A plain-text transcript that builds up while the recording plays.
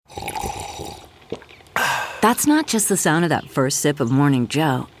That's not just the sound of that first sip of Morning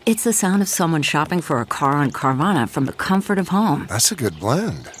Joe. It's the sound of someone shopping for a car on Carvana from the comfort of home. That's a good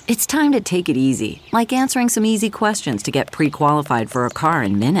blend. It's time to take it easy, like answering some easy questions to get pre-qualified for a car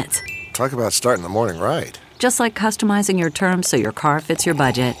in minutes. Talk about starting the morning right. Just like customizing your terms so your car fits your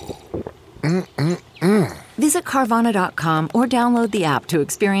budget. Visit Carvana.com or download the app to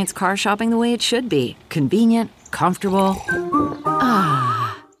experience car shopping the way it should be. Convenient, comfortable.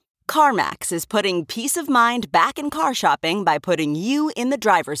 CarMax is putting peace of mind back in car shopping by putting you in the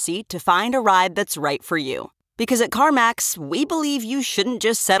driver's seat to find a ride that's right for you. Because at CarMax, we believe you shouldn't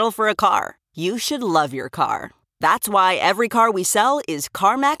just settle for a car. You should love your car. That's why every car we sell is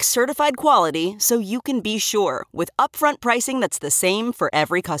CarMax certified quality, so you can be sure with upfront pricing that's the same for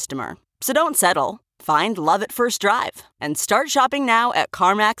every customer. So don't settle. Find love at first drive and start shopping now at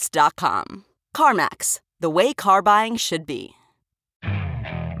CarMax.com. CarMax, the way car buying should be.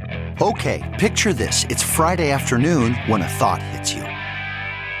 Okay, picture this. It's Friday afternoon when a thought hits you.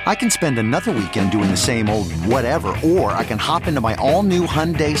 I can spend another weekend doing the same old whatever, or I can hop into my all-new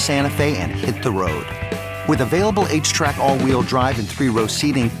Hyundai Santa Fe and hit the road. With available H-Track all-wheel drive and 3-row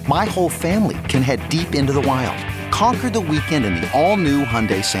seating, my whole family can head deep into the wild. Conquer the weekend in the all-new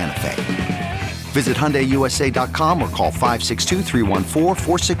Hyundai Santa Fe. Visit HyundaiUSA.com or call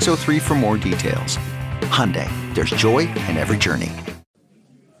 562-314-4603 for more details. Hyundai, there's joy in every journey.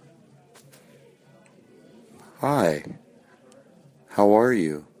 Hi, how are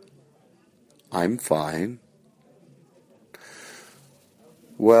you? I'm fine.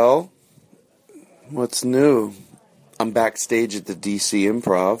 Well, what's new? I'm backstage at the DC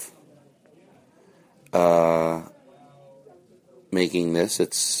Improv. Making this.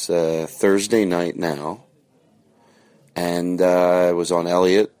 It's Thursday night now. And I was on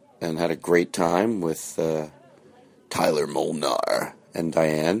Elliot and had a great time with Tyler Molnar and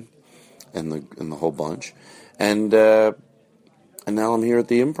Diane and the whole bunch. And now I'm here at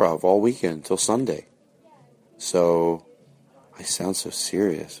the Improv all weekend till Sunday. So I sound so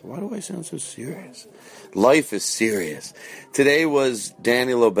serious. Why do I sound so serious? Life is serious. Today was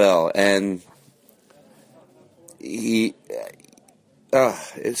Danny Lobel, and he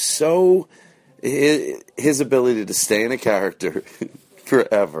is so his ability to stay in a character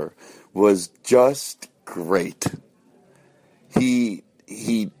forever was just great. He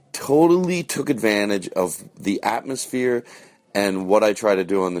totally took advantage of the atmosphere and what I try to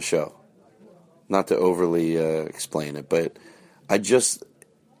do on the show. Not to overly explain it, but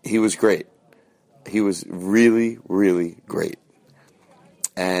he was great. He was really, really great.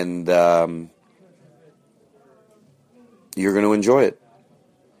 And you're going to enjoy it.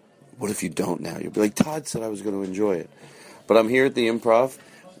 What if you don't now? You'll be like, Todd said I was going to enjoy it. But I'm here at the Improv,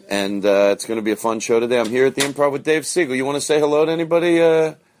 and it's going to be a fun show today. I'm here at the Improv with Dave Siegel. You want to say hello to anybody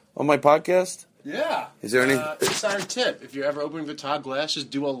on my podcast? Yeah. Is there any... Insider tip. If you're ever opening for Todd Glass, just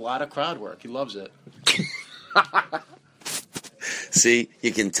do a lot of crowd work. He loves it. See,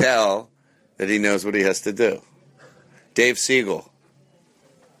 you can tell that he knows what he has to do. Dave Siegel.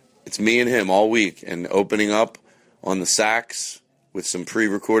 It's me and him all week, and opening up on the sax with some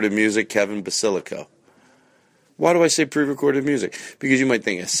pre-recorded music, Kevin Basilico. Why do I say pre-recorded music? Because you might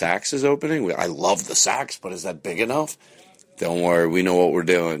think a sax is opening. I love the sax, but is that big enough? Don't worry, we know what we're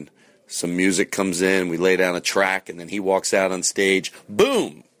doing. Some music comes in, we lay down a track, and then he walks out on stage.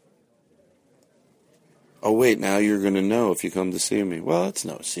 Boom! Oh, wait, now you're going to know if you come to see me. Well, it's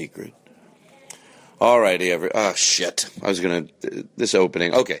no secret. All righty, oh, shit. I was going to... This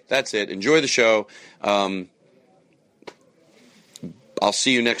opening. Okay, that's it. Enjoy the show. I'll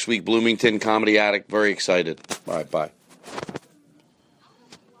see you next week, Bloomington Comedy Attic. Very excited. All right, bye.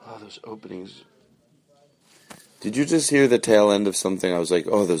 Oh, those openings. Did you just hear the tail end of something? I was like,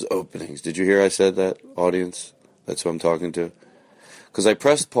 oh, those openings. Did you hear I said that, audience? That's who I'm talking to. Because I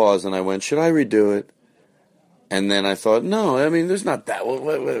pressed pause and I went, should I redo it? And then I thought, no, I mean, there's not that. What am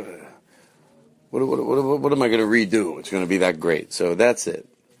I going to redo? It's going to be that great. So that's it.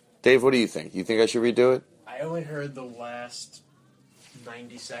 Dave, what do you think? You think I should redo it? I only heard the last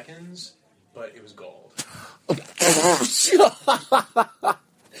 90 seconds, but it was gold.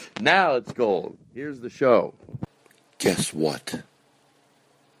 Now it's gold. Here's the show. Guess what?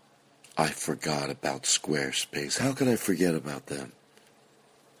 I forgot about Squarespace. How could I forget about them?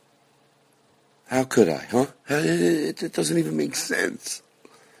 How could I, huh? It doesn't even make sense.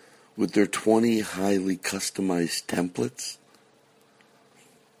 With their 20 highly customized templates.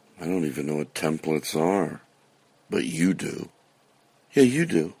 I don't even know what templates are. But you do. Yeah, you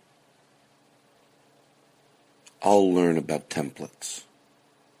do. I'll learn about templates.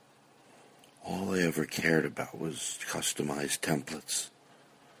 All I ever cared about was customized templates.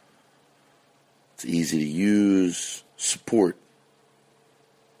 It's easy to use. Support.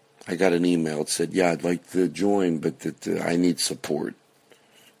 I got an email. It said, yeah, I'd like to join, but I need support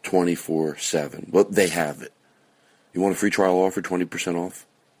 24/7. Well, they have it. You want a free trial offer, 20% off?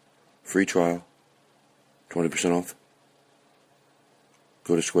 Free trial, 20% off?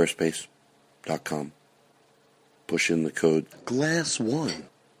 Go to squarespace.com. Push in the code GLASS1.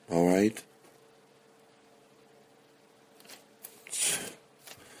 All right?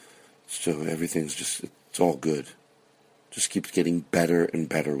 So everything's just, it's all good. Just keeps getting better and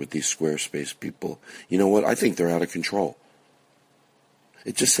better with these Squarespace people. You know what? I think they're out of control.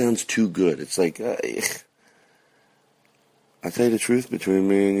 It just sounds too good. It's like, I'll tell you the truth between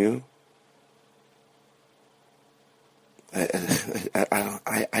me and you.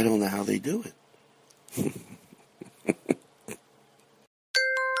 I don't know how they do it.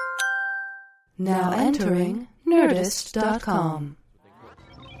 Now entering Nerdist.com.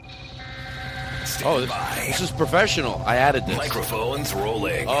 Oh, this is professional. I added this. Microphones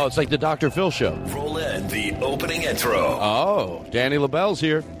rolling. Oh, it's like the Dr. Phil show. Roll in the opening intro. Oh, Danny LaBelle's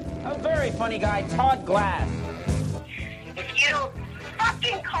here. A very funny guy, Todd Glass. If you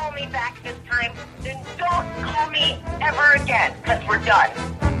fucking call me back this time, then don't call me ever again, because we're done.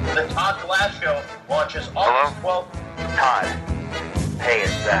 The Todd Glass Show launches August 12th. Todd. Hey,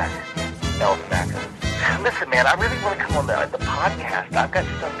 it's Zach. Elfnacker. Listen, man, I really want to come on the podcast. I've got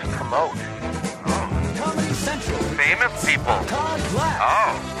stuff to promote. Comedy Central. Famous people. Todd Glass.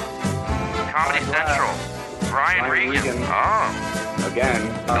 Oh. Comedy Central. Ryan Regan. Oh. Again.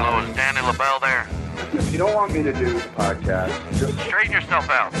 Hello, is Danny LaBelle there? If you don't want me to do the podcast, just straighten yourself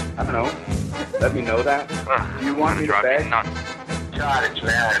out. I don't know. Let me know that. Do you want me to beg? Todd, it's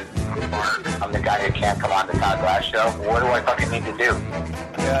Marin. I'm the guy who can't come on the Todd Glass Show. What do I fucking need to do?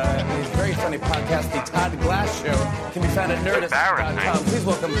 His very funny podcast, The Todd Glass Show, can be found at Nerdist.com. Please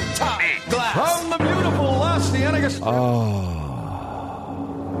welcome Todd Glass. From the beautiful Los Angeles.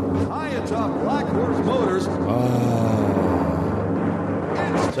 High atop Black Horse Motors.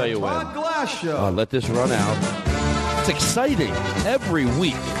 I'll tell you what. Todd Glass Show. Let this run out. It's exciting every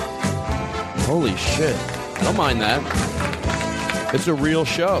week. Holy shit. Don't mind that. It's a real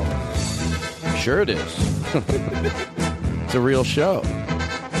show. Sure it is. It's a real show.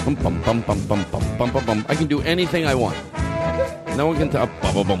 Bum, bum, bum, bum, bum, bum, bum, bum, bum. I can do anything I want. No one can tell.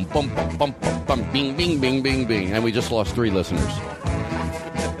 Bum, bum, bum, bum, bum, bum, bum, bum, bing, bing, bing, bing, bing. And we just lost 3 listeners.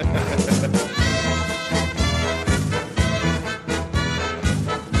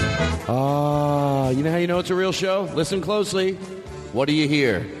 You know how you know it's a real show? Listen closely. What do you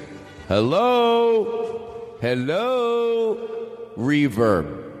hear? Hello? Hello? Reverb.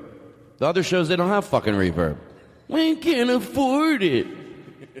 The other shows, they don't have fucking reverb. We can't afford it.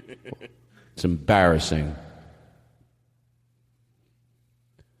 It's embarrassing.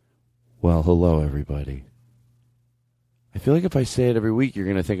 Well, hello, everybody. I feel like if I say it every week, you're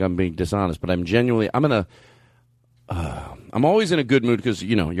going to think I'm being dishonest, but I'm genuinely, I'm always in a good mood because,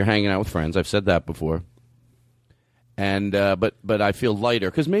 you know, you're hanging out with friends. I've said that before. And but I feel lighter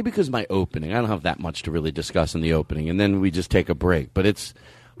because my opening. I don't have that much to really discuss in the opening, and then we just take a break. But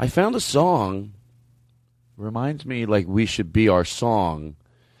I found a song reminds me like we should be our song.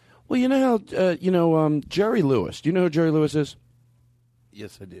 Well, you know how Jerry Lewis. Do you know who Jerry Lewis is?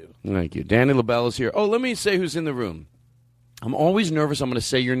 Yes, I do. Thank you. Danny LaBelle is here. Oh, let me say who's in the room. I'm always nervous I'm going to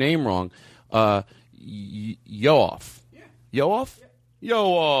say your name wrong. Yoaff. Yeah. Yoaff? Yeah.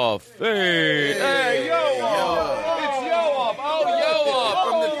 Yoaff. Hey, Yoaff. It's Yoaff. Oh, Yoaff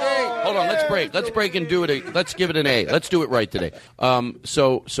from the thing. Hold on, let's break and do it. Let's give it an A. Let's do it right today.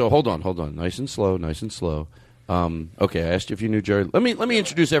 So hold on. Nice and slow. Okay, I asked you if you knew Jerry. Let me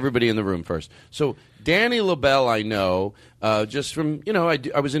introduce everybody in the room first. So Danny LaBelle, I know just from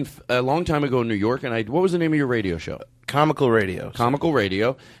I was in a long time ago in New York, and what was the name of your radio show? Comical Radio.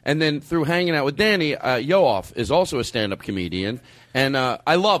 And then through hanging out with Danny, Yoaff is also a stand-up comedian, and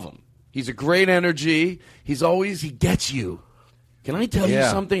I love him. He's a great energy. He gets you. Can I tell you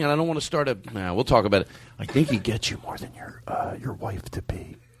something? And I don't want to start we'll talk about it. I think he gets you more than your wife to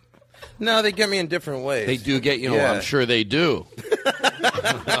be. No, they get me in different ways. They do get you. Yeah. I'm sure they do.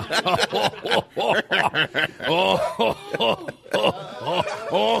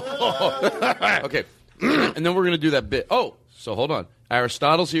 Okay. And then we're going to do that bit. Oh, so hold on.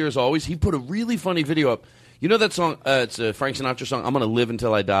 Aristotle's here as always. He put a really funny video up. You know that song? It's a Frank Sinatra song, I'm going to live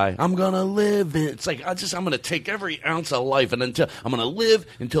until I die. I'm going to live. It's like, I'm going to take every ounce of life, and I'm going to live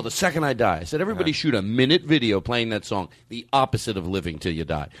until the second I die. I said, everybody shoot a minute video playing that song, the opposite of living till you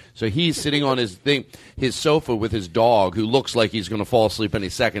die. So he's sitting on his sofa with his dog, who looks like he's going to fall asleep any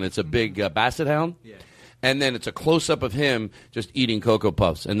second. It's a big basset hound. Yeah. And then it's a close-up of him just eating Cocoa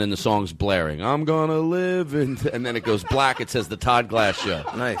Puffs, and then the song's blaring. I'm gonna live, and then it goes black. It says The Todd Glass Show.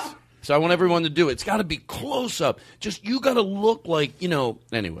 Nice. So I want everyone to do it. It's got to be close-up. Just, you got to look like,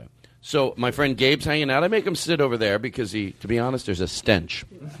 anyway. So my friend Gabe's hanging out. I make him sit over there because to be honest, there's a stench.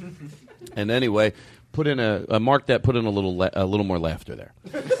 And anyway, put in a little more laughter there.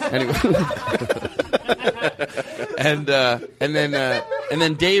 Anyway. And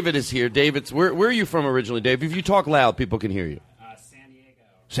then David is here. David's where are you from originally, Dave? If you talk loud, people can hear you. San Diego.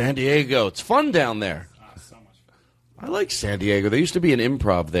 San Diego. It's fun down there. So much fun. I like San Diego. There used to be an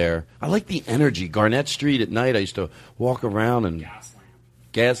improv there. I like the energy. Garnett Street at night. I used to walk around and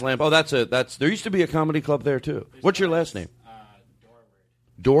Gaslamp. Oh, there used to be a comedy club there too. What's your last name?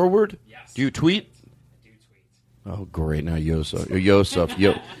 Dorward. Yes. Do you tweet? I do tweet. Oh, great. Now Yosef. Yo off.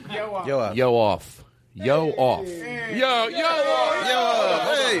 Yo off. Yo off.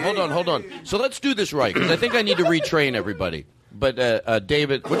 Hold on. So let's do this right, because I think I need to retrain everybody. But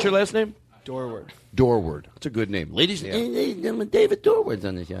David, what's your last name? Dorward. That's a good name. Ladies and gentlemen, David Dorward's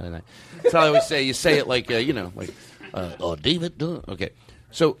on the show tonight. That's how I always say. You say it like, David Dorward. Okay.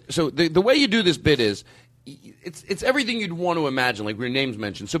 So the way you do this bit is, it's everything you'd want to imagine, like your name's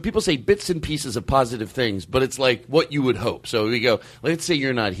mentioned. So people say bits and pieces of positive things, but it's like what you would hope. So we go, let's say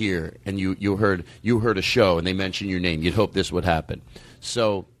you're not here and you heard a show and they mention your name. You'd hope this would happen.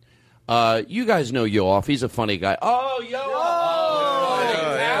 So you guys know Yo Off. He's a funny guy. Oh, Yo Off.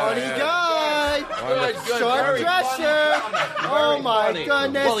 Funny guy. Good. Short dresser. Oh, my funny.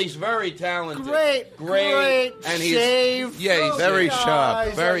 goodness. Well, he's very talented. Great. And he's shave. he's very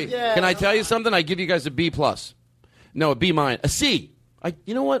sharp. Very. Yeah. Can I tell you something? I give you guys a B+. No, a B-, a C.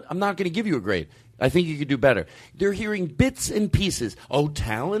 You know what? I'm not going to give you a grade. I think you could do better. They're hearing bits and pieces. Oh,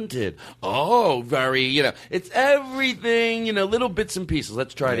 talented. Oh, very, it's everything, little bits and pieces.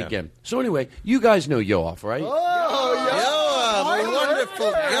 Let's try it again. So anyway, you guys know Yo Off, right? Oh,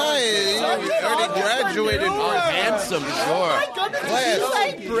 Wonderful guy. He already graduated. Oh, handsome, sure.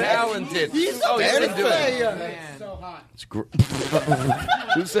 Talented. He's So hot. It's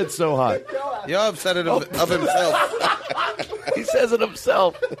Who said so hot? Yoav said it of himself. He says it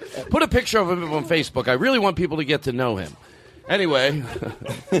himself. Put a picture of him on Facebook. I really want people to get to know him. Anyway,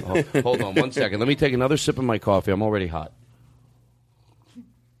 hold on 1 second. Let me take another sip of my coffee. I'm already hot.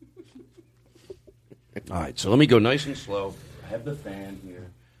 All right, so let me go nice and slow. I have the fan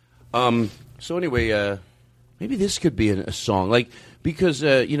here. So anyway, maybe this could be a song, because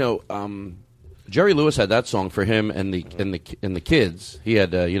Jerry Lewis had that song for him and the kids. He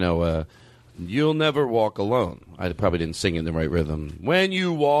had You'll Never Walk Alone. I probably didn't sing it in the right rhythm. When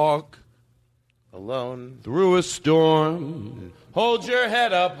you walk alone through a storm, hold your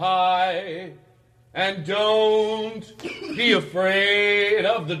head up high and don't be afraid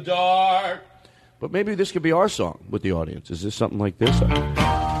of the dark. But maybe this could be our song with the audience. Is this something like this?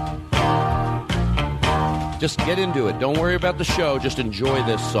 Just get into it. Don't worry about the show. Just enjoy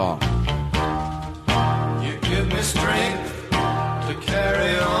this song. You give me strength to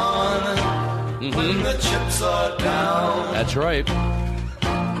carry on when the chips are down. That's right.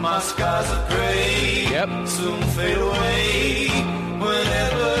 My skies are gray. Yep. Soon fade away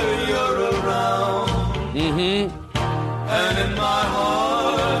whenever you're around. Mm-hmm. And in my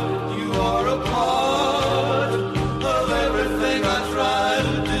heart, you are a part of everything I try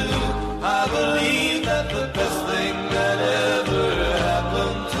to do. I believe that the best thing that ever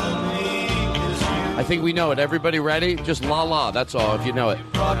happened to me is you. I think we know it. Everybody ready? Just la la. That's all. If you know it.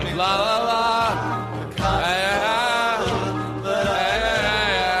 La la la.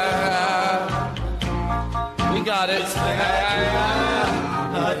 We got it.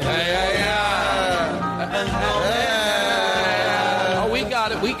 Oh, we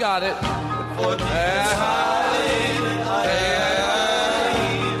got it. We got it.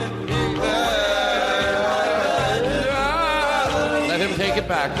 Let him take it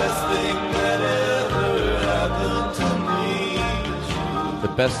back. The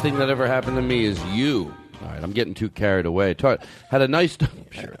best thing that ever happened to me is you. All right, I'm getting too carried away. Had a nice,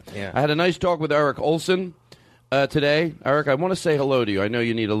 I had a nice talk with Eric Olson today. Eric, I want to say hello to you. I know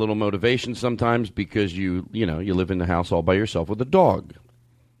you need a little motivation sometimes because you live in the house all by yourself with a dog.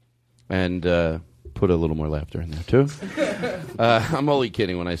 And put a little more laughter in there too. I'm only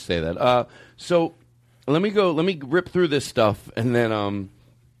kidding when I say that. So let me rip through this stuff and then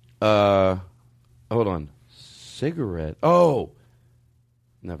hold on. Cigarette. Oh.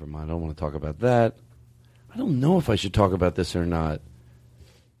 Never mind. I don't want to talk about that. I don't know if I should talk about this or not.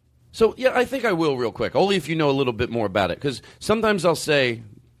 So, yeah, I think I will real quick. Only if you know a little bit more about it. Because sometimes I'll say...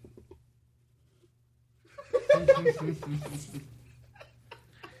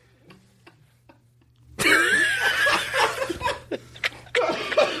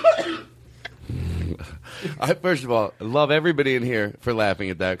 First of all, I love everybody in here for laughing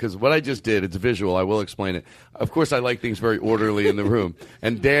at that, because what I just did, it's visual. I will explain it. Of course, I like things very orderly in the room.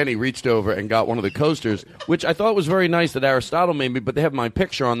 And Danny reached over and got one of the coasters, which I thought was very nice that Aristotle made me, but they have my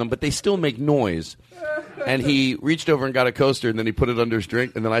picture on them, but they still make noise. And he reached over and got a coaster, and then he put it under his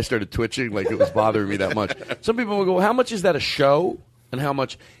drink, and then I started twitching like it was bothering me that much. Some people will go, how much is that a show? And how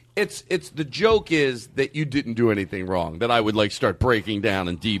much... It's the joke is that you didn't do anything wrong, that I would like start breaking down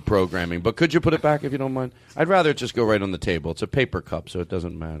and deprogramming. But could you put it back if you don't mind? I'd rather it just go right on the table. It's a paper cup, so it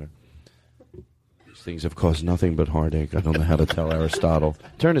doesn't matter. These things have caused nothing but heartache. I don't know how to tell Aristotle.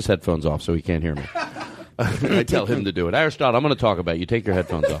 Turn his headphones off so he can't hear me. I tell him to do it. Aristotle, I'm going to talk about you. Take your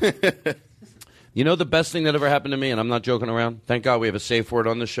headphones off. You know the best thing that ever happened to me, and I'm not joking around? Thank God we have a safe word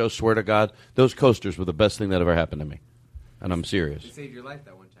on this show, swear to God. Those coasters were the best thing that ever happened to me. And I'm serious. They saved your life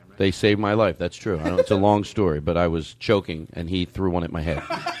that one time, right? They saved my life. That's true. It's a long story, but I was choking, and he threw one at my head.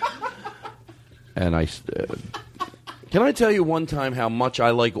 And can I tell you one time how much I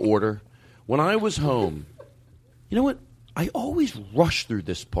like order? When I was home, you know what? I always rush through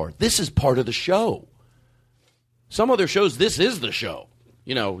this part. This is part of the show. Some other shows, this is the show.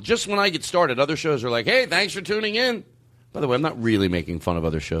 You know, just when I get started, other shows are like, hey, thanks for tuning in. By the way, I'm not really making fun of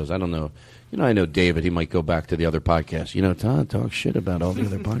other shows. I don't know. You know, I know David. He might go back to the other podcasts. You know, Todd, talk shit about all the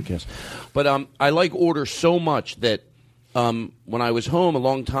other podcasts. But I like order so much that when I was home a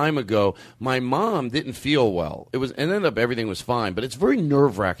long time ago, my mom didn't feel well. It ended up everything was fine, but it's very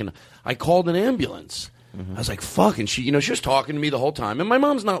nerve-wracking. I called an ambulance. I was like, fuck. And she was talking to me the whole time. And my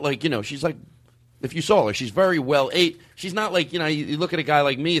mom's not like, she's like, if you saw her, she's very well ate. She's not like, you look at a guy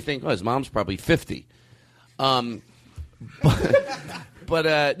like me, you think, oh, his mom's probably 50. But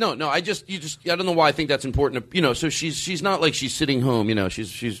no, I don't know why I think that's important. So she's not like she's sitting home.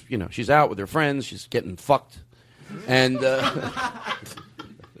 She's out with her friends. She's getting fucked, and but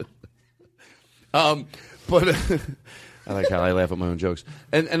I like how I laugh at my own jokes.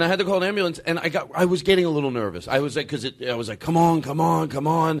 And I had to call an ambulance, and I was getting a little nervous. I was like, I was like, come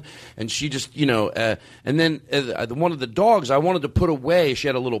on, and she just, and then one of the dogs I wanted to put away. She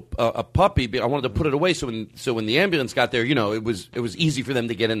had a little a puppy. But I wanted to put it away so when the ambulance got there, it was easy for them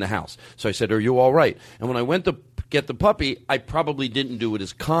to get in the house. So I said, "Are you all right?" And when I went to get the puppy, I probably didn't do it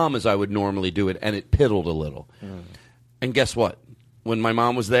as calm as I would normally do it, and it piddled a little. And guess what? When my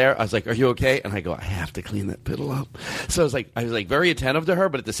mom was there, I was like, "Are you okay?" And I go, "I have to clean that piddle up." So I was like very attentive to her,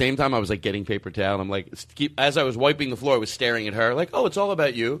 but at the same time, I was like getting paper towel. I'm like, as I was wiping the floor, I was staring at her, like, "Oh, it's all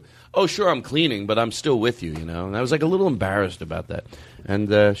about you." "Oh, sure, I'm cleaning, but I'm still with you, And I was like a little embarrassed about that,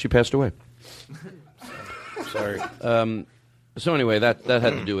 and she passed away. Sorry. So anyway, that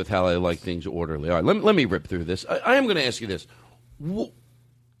had to do with how I like things orderly. All right, let me rip through this. I am going to ask you this: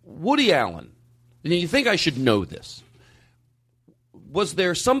 Woody Allen. You think I should know this? Was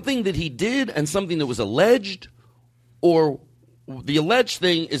there something that he did and something that was alleged, or the alleged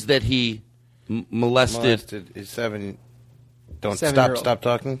thing is that he molested his 7? Don't stop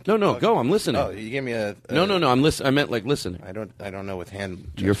talking. No, go. I'm listening. Oh, you gave me a no. I'm listening. I meant like listening. I don't know with hand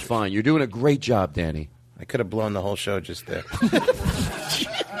gestures. You're fine. You're doing a great job, Danny. I could have blown the whole show just there.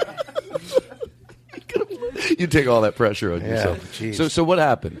 You take all that pressure on yourself. Geez. So what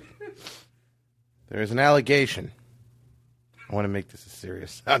happened? There is an allegation. I want to make this a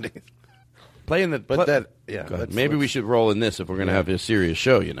serious sounding. Maybe we should roll in this if we're going to have a serious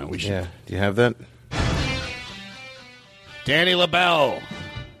show. We should. Yeah. Do you have that? Danny LaBelle.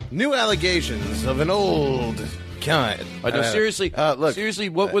 New allegations of an old kind. Seriously. Look. Seriously,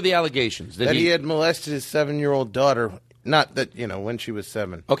 what were the allegations? That he had molested his 7-year-old daughter. Not that, when she was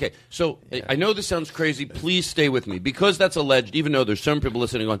 7. Okay, so I know this sounds crazy. Please stay with me. Because that's alleged, even though there's some people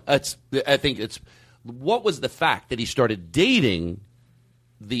listening on, I think it's... What was the fact that he started dating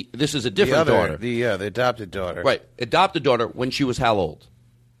this is a different daughter. The adopted daughter. Right, adopted daughter when she was how old?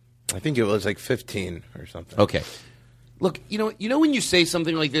 I think it was like 15 or something. Okay. Look, when you say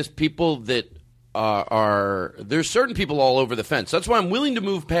something like this, people that there's certain people all over the fence. That's why I'm willing to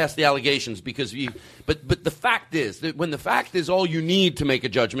move past the allegations because but the fact is that when the fact is all you need to make a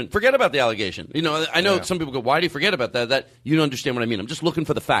judgment, forget about the allegation. I know some people go, why do you forget about that? That you don't understand what I mean. I'm just looking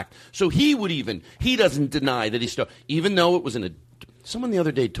for the fact. So he doesn't deny that he started, even though it was someone the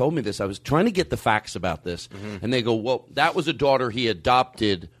other day told me this. I was trying to get the facts about this, and they go, well, that was a daughter he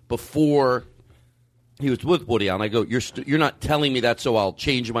adopted before he was with Woody Allen. I go, you're not telling me that, so I'll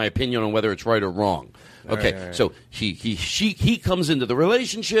change my opinion on whether it's right or wrong. Okay, right. So he comes into the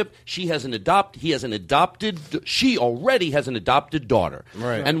relationship. She already has an adopted daughter.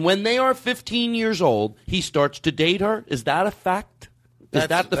 Right. And when they are 15 years old, he starts to date her. Is that a fact? Is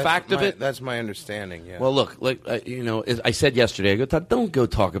that the fact of it? That's my understanding, yeah. Well, look, as I said yesterday, I go, Todd, don't go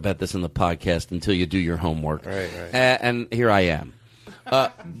talk about this in the podcast until you do your homework. Right. And here I am.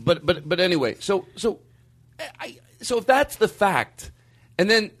 But anyway, so if that's the fact, and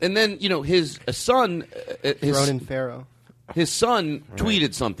then his son, Ronan Farrow, his son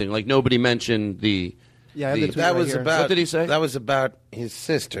tweeted something like nobody mentioned the. Yeah, that was about. What did he say? That was about his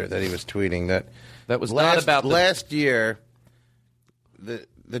sister that he was tweeting. That was not about last year.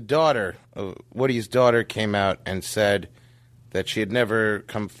 The daughter, Woody's daughter, came out and said that she had never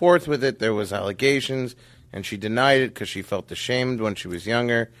come forth with it. There was allegations, and she denied it because she felt ashamed when she was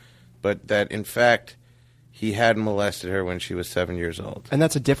younger, but that in fact he had molested her when she was 7 years old. And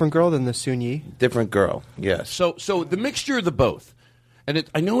that's a different girl than the Soon Yi? Different girl, yes. So the mixture of the both. And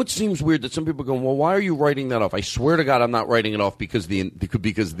I know it seems weird that some people go, well, why are you writing that off? I swear to God, I'm not writing it off because the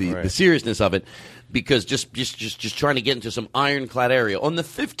seriousness of it, because just trying to get into some ironclad area. On the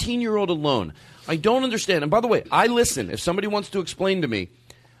 15-year-old alone, I don't understand. And by the way, I listen. If somebody wants to explain to me,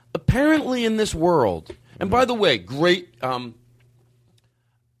 apparently in this world, and by the way, great that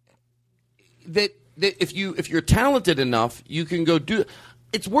if you're talented enough, you can go do.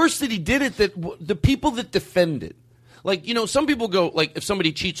 It's worse that he did it. That the people that defend it. Like, some people go, like, if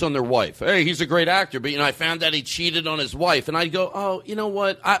somebody cheats on their wife, hey, he's a great actor, but, I found out he cheated on his wife. And I'd go, oh, you know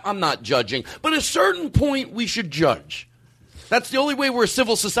what? I'm not judging. But at a certain point, we should judge. That's the only way we're a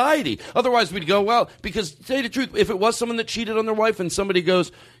civil society. Otherwise, we'd go, well, because, to tell you the truth, if it was someone that cheated on their wife and somebody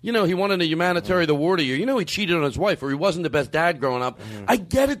goes, he wanted a humanitarian award of you, he cheated on his wife or he wasn't the best dad growing up. I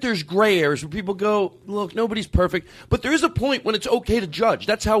get it. There's gray areas where people go, look, nobody's perfect. But there is a point when it's okay to judge.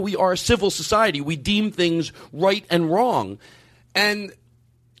 That's how we are a civil society. We deem things right and wrong. And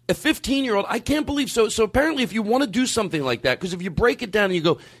a 15-year-old, I can't believe so. So apparently, if you want to do something like that, because if you break it down and you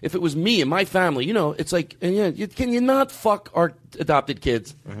go, if it was me and my family, it's like, can you not fuck our adopted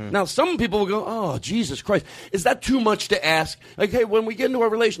kids? Now, some people will go, oh, Jesus Christ, is that too much to ask? Like, hey, when we get into our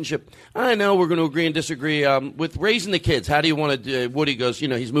relationship, I know we're going to agree and disagree with raising the kids. How do you want to do? Woody goes,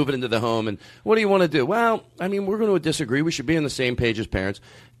 he's moving into the home, and what do you want to do? Well, we're going to disagree. We should be on the same page as parents.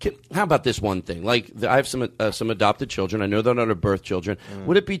 How about this one thing? Like, I have some adopted children. I know they're not our birth children.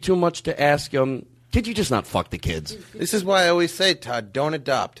 Would it be too much to ask could you just not fuck the kids? This is why I always say, Todd, don't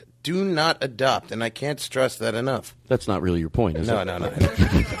adopt. Do not adopt, and I can't stress that enough. That's not really your point, is it? No.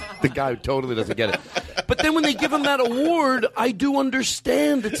 The guy who totally doesn't get it. But then when they give him that award, I do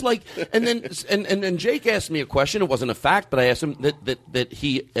understand. It's like, and then Jake asked me a question. It wasn't a fact, but I asked him that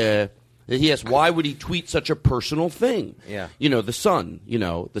he asked, why would he tweet such a personal thing? Yeah. The son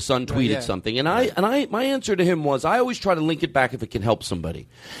tweeted something. And my answer to him was, I always try to link it back if it can help somebody.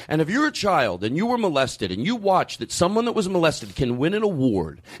 And if you're a child and you were molested and you watch that someone that was molested can win an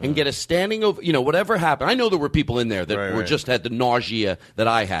award and get a standing whatever happened. I know there were people in there that just had the nausea that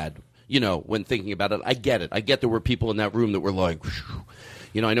I had, when thinking about it. I get it. I get there were people in that room that were like,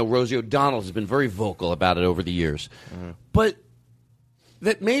 I know Rosie O'Donnell has been very vocal about it over the years. But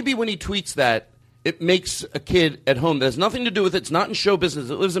that maybe when he tweets that, it makes a kid at home that has nothing to do with it, it's not in show business,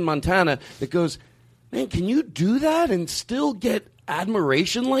 that lives in Montana, that goes, man, can you do that and still get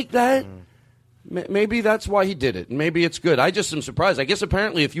admiration like that? Maybe that's why he did it, and maybe it's good. I just am surprised. I guess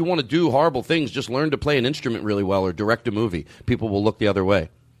apparently if you want to do horrible things, just learn to play an instrument really well or direct a movie. People will look the other way.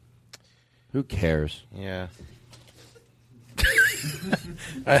 Who cares? Yeah.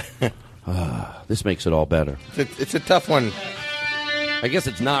 This makes it all better. It's a tough one. I guess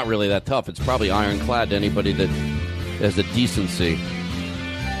it's not really that tough. It's probably ironclad to anybody that has a decency.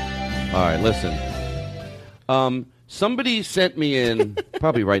 All right, listen. Somebody sent me in.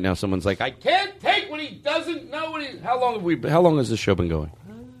 Probably right now, someone's like, "I can't take when he doesn't know what he." How long has this show been going?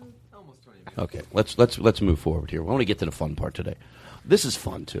 Almost 20 minutes. Okay, let's move forward here. We want to get to the fun part today. This is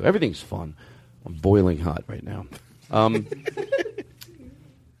fun too. Everything's fun. I'm boiling hot right now.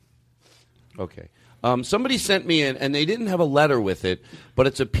 Okay. Somebody sent me in, and they didn't have a letter with it, but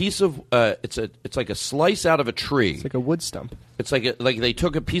it's a piece of it's like a slice out of a tree. It's like a wood stump. It's like they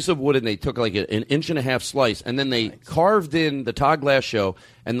took a piece of wood and they took like an 1.5 inch slice, and then they carved in the Todd Glass Show,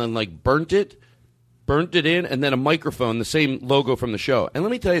 and then like burnt it in, and then a microphone, the same logo from the show. And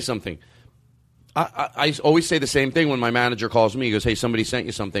let me tell you something. I always say the same thing when my manager calls me. He goes, "Hey, somebody sent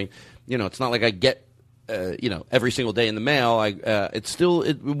you something." It's not like I get. Every single day in the mail,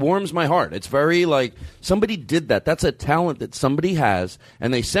 it warms my heart. It's very like somebody did that. That's a talent that somebody has,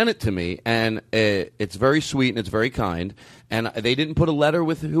 and they sent it to me, and it's very sweet and it's very kind. And they didn't put a letter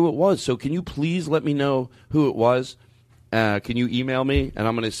with who it was. So can you please let me know who it was? Can you email me? And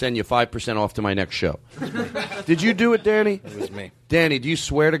I'm going to send you 5% off to my next show. Did you do it, Danny? It was me. Danny, do you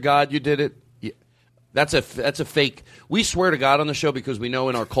swear to God you did it? That's a fake. We swear to God on the show because we know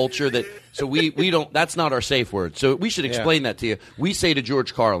in our culture that so we don't. That's not our safe word. So we should explain that to you. We say to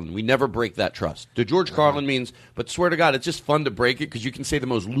George Carlin, we never break that trust. To George Carlin means, but swear to God, it's just fun to break it because you can say the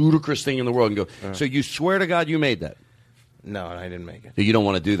most ludicrous thing in the world and go. So you swear to God you made that. No, I didn't make it. You don't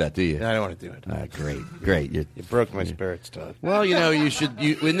want to do that, do you? No, I don't want to do it. Great. You broke my spirits, Todd. Well, you should.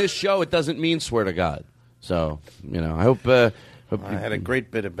 In this show, it doesn't mean swear to God. So I hope. I had a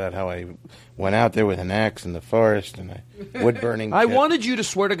great bit about how I went out there with an axe in the forest and I wood burning. I wanted you to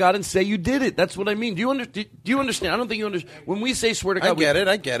swear to God and say you did it. That's what I mean. Do you understand? I don't think you understand. When we say swear to God,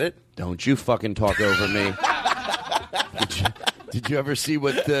 I get it. Don't you fucking talk over me. Did you ever see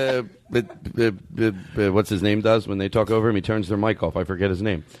what what's his name does when they talk over him? He turns their mic off. I forget his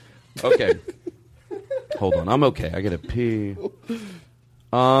name. Okay. Hold on. I'm okay. I gotta pee.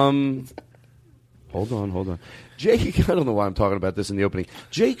 Hold on. Jake, I don't know why I'm talking about this in the opening.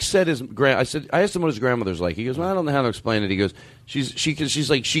 Jake said I asked him what his grandmother's like. He goes, well, I don't know how to explain it. He goes, she's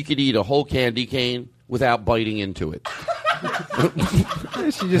like she could eat a whole candy cane without biting into it.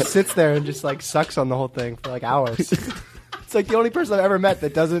 She just sits there and just like sucks on the whole thing for like hours. It's like the only person I've ever met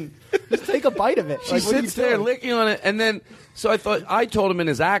that doesn't just take a bite of it. She sits there licking on it, and then so I told him in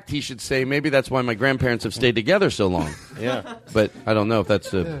his act he should say maybe that's why my grandparents have stayed together so long. Yeah, but I don't know if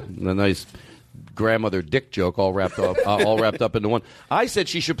that's a nice grandmother dick joke all wrapped up into one. I said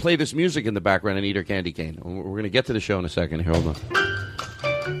she should play this music in the background and eat her candy cane. We're going to get to the show in a second. Here, hold on.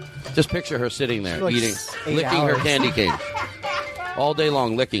 Just picture her sitting there like licking her candy cane all day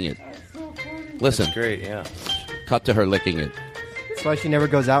long, licking it. Listen, that's great. Yeah. Cut to her licking it. That's why she never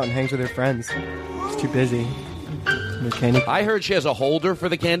goes out and hangs with her friends. She's too busy. I heard she has a holder for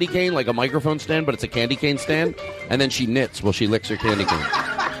the candy cane, like a microphone stand, but it's a candy cane stand, and then she knits while she licks her candy cane.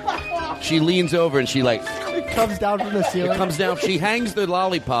 She leans over and she like... It comes down from the ceiling. It comes down. She hangs the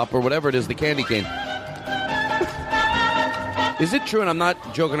lollipop or whatever it is, the candy cane. Is it true, and I'm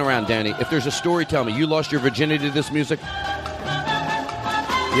not joking around, Danny, if there's a story, tell me, you lost your virginity to this music?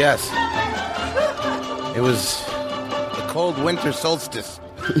 Yes. It was the cold winter solstice.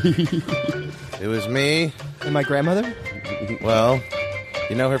 It was me. And my grandmother? Well,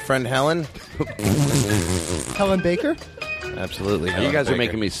 you know her friend Helen? Helen Baker? Absolutely. You guys are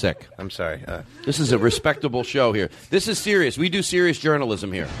making me sick. I'm sorry. This is a respectable show here. This is serious. We do serious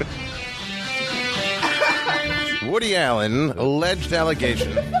journalism here. Woody Allen, alleged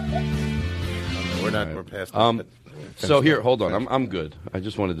allegation. We're past that. So here, hold on. I'm good. I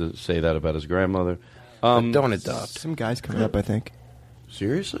just wanted to say that about his grandmother. Don't adopt. Some guy's coming up, I think.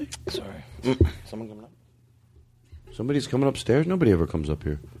 Seriously? Sorry. Someone coming up? Somebody's coming upstairs? Nobody ever comes up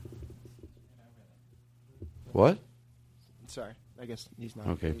here. What? Sorry. I guess he's not.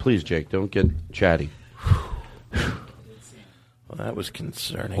 Okay, please, Jake, don't get chatty. Well, that was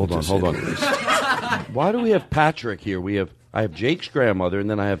concerning. Hold on. Why do we have Patrick here? I have Jake's grandmother, and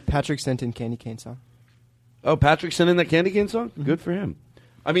then I have... Patrick sent in Candy Cane song. Oh, Patrick sent in that Candy Cane song? Mm-hmm. Good for him.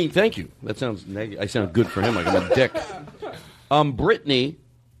 I mean, thank you. That sounds I sound good for him, like I'm a dick. Brittany,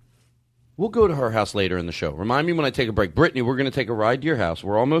 we'll go to her house later in the show. Remind me when I take a break. Brittany, we're going to take a ride to your house.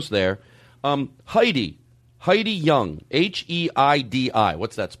 We're almost there. Heidi Young, Heidi.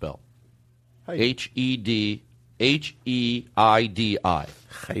 What's that spell? Heidi. Heidi.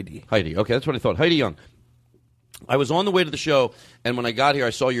 Okay, that's what I thought. Heidi Young. I was on the way to the show, and when I got here, I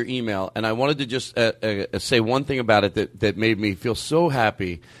saw your email, and I wanted to just say one thing about it that made me feel so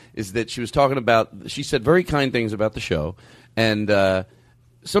happy, is that she was talking about, she said very kind things about the show, and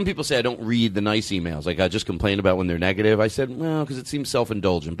some people say I don't read the nice emails, like I just complain about when they're negative. I said, well, because it seems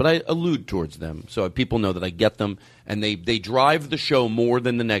self-indulgent, but I allude towards them, so people know that I get them, and they drive the show more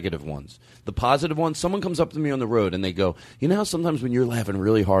than the negative ones. The positive ones, someone comes up to me on the road and they go, you know how sometimes when you're laughing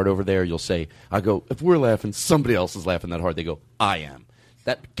really hard over there, you'll say, I go, if we're laughing, somebody else is laughing that hard. They go, I am.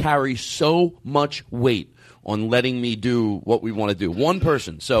 That carries so much weight on letting me do what we want to do. One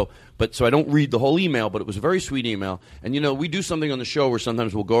person. So I don't read the whole email, but it was a very sweet email. And, you know, we do something on the show where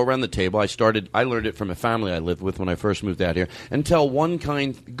sometimes we'll go around the table. I learned it from a family I lived with when I first moved out here, and tell one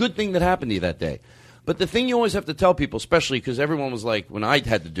good thing that happened to you that day. But the thing you always have to tell people, especially because everyone was like, when I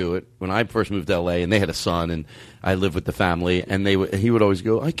had to do it, when I first moved to L.A., and they had a son, and I lived with the family, and he would always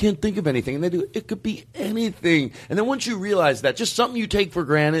go, I can't think of anything. And they do, it could be anything. And then once you realize that, just something you take for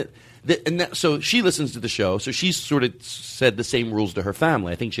granted, so she listens to the show, so she sort of said the same rules to her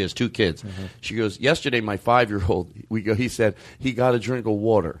family. I think she has 2 kids. Mm-hmm. She goes, yesterday my 5-year-old, he said he got a drink of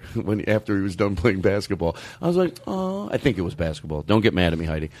water after he was done playing basketball. I was like, oh, I think it was basketball. Don't get mad at me,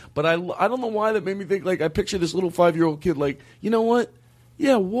 Heidi. But I don't know why that made me think, like, I picture this little 5-year-old kid like, you know what?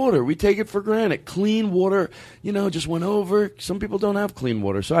 Yeah, water. We take it for granted. Clean water, just went over. Some people don't have clean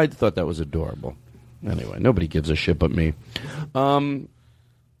water, so I thought that was adorable. Anyway, nobody gives a shit but me. And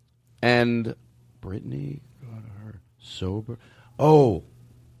Brittany got her sober. Oh.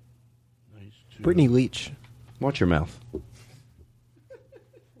 Nice to Brittany Leach. Watch your mouth.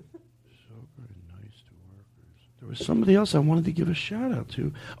 There was somebody else I wanted to give a shout out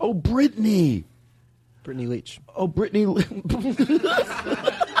to. Oh, Brittany. Brittany Leach. Oh, Brittany.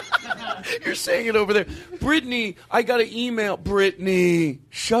 You're saying it over there. Brittany, I got an email. Brittany.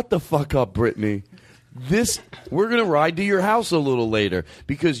 Shut the fuck up, Brittany. We're going to ride to your house a little later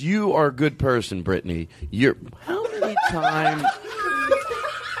because you are a good person, Brittany. How many times?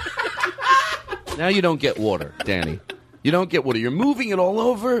 Now you don't get water, Danny. You don't get water. You're moving it all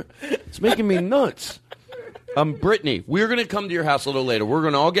over. It's making me nuts. Brittany, we're going to come to your house a little later. We're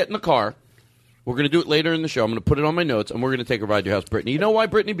going to all get in the car. We're going to do it later in the show. I'm going to put it on my notes, and we're going to take a ride to your house, Brittany. You know why,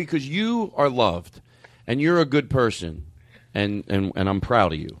 Brittany? Because you are loved, and you're a good person, and I'm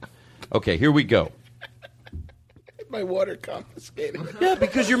proud of you. Okay, here we go. My water confiscated. Yeah,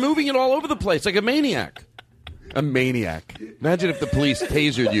 because you're moving it all over the place like a maniac. A maniac. Imagine if the police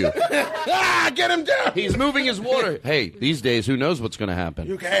tasered you. Get him down. He's moving his water. Hey, these days, who knows what's going to happen?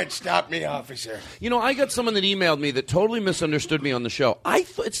 You can't stop me, officer. You know, I got someone that emailed me that totally misunderstood me on the show.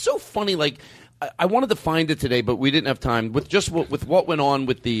 It's so funny. Like, I wanted to find it today, but we didn't have time. With what went on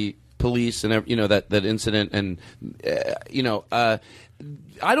with the police and that incident, and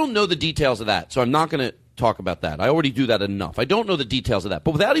I don't know the details of that, so I'm not going to talk about that. I already do that enough. I don't know the details of that.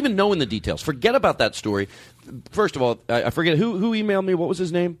 But without even knowing the details, forget about that story. First of all, I forget who emailed me. What was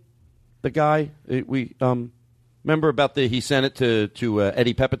his name? The guy we remember about he sent it to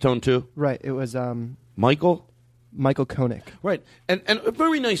Eddie Pepitone too. Right. It was Michael Koenig. Right. And a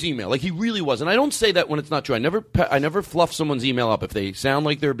very nice email. Like, he really was. And I don't say that when it's not true. I never fluff someone's email up. If they sound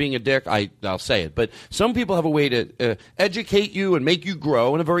like they're being a dick, I'll say it. But some people have a way to educate you and make you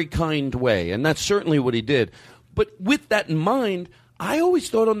grow in a very kind way. And that's certainly what he did. But with that in mind, I always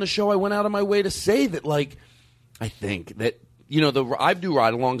thought on the show I went out of my way to say that, like, I think that, I do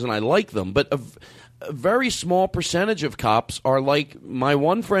ride-alongs and I like them. But a very small percentage of cops are like my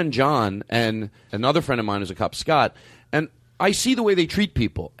one friend John and another friend of mine who's a cop, Scott, and I see the way they treat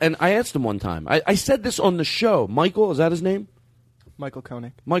people. And I asked him one time, I said this on the show. Michael, is that his name? Michael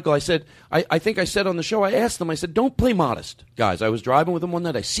Koenig. Michael, I said, I think I said on the show, I asked him, I said, don't play modest, guys. I was driving with him one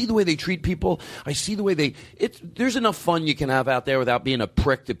night. I see the way they treat people. I see the way there's enough fun you can have out there without being a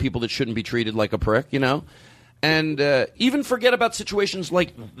prick to people that shouldn't be treated like a prick, And even forget about situations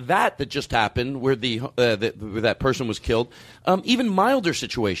like that just happened, where where that person was killed. Even milder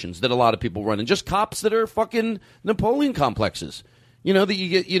situations that a lot of people run, and just cops that are fucking Napoleon complexes. That you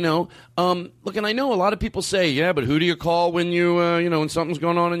get. Look, and I know a lot of people say, yeah, but who do you call when when something's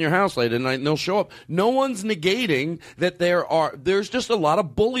going on in your house late at night and they'll show up? No one's negating that there's just a lot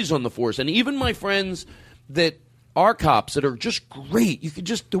of bullies on the force, and even my friends that are cops that are just great. You can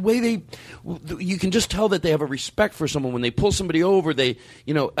just you can just tell that they have a respect for someone when they pull somebody over. There's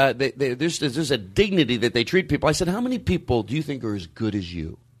a dignity that they treat people. I said, how many people do you think are as good as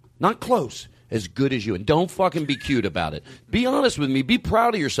you? Not close, as good as you. And don't fucking be cute about it. Be honest with me. Be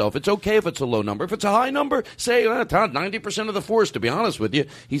proud of yourself. It's okay if it's a low number. If it's a high number, say 90% of the force. To be honest with you,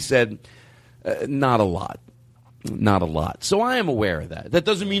 he said, not a lot. Not a lot. So I am aware of that. That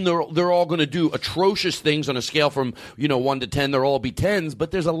doesn't mean they're all going to do atrocious things on a scale from 1 to 10. They'll all be 10s,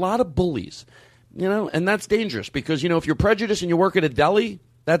 but there's a lot of bullies, and that's dangerous because if you're prejudiced and you work at a deli,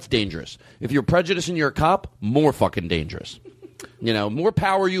 that's dangerous. If you're prejudiced and you're a cop, more fucking dangerous. More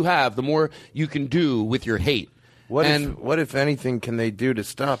power you have, the more you can do with your hate. What if anything can they do to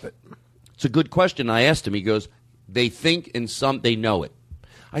stop it? It's a good question. I asked him. He goes, they think they know it.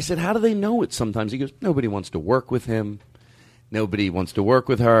 I said, how do they know it sometimes? He goes, nobody wants to work with him. Nobody wants to work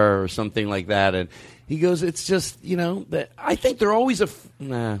with her or something like that. And he goes, it's just, I think they're always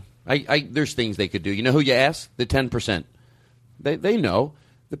there's things they could do. You know who you ask? The 10%. They know.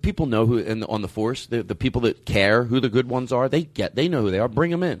 The people know who on the force, the people that care who the good ones are, they know who they are.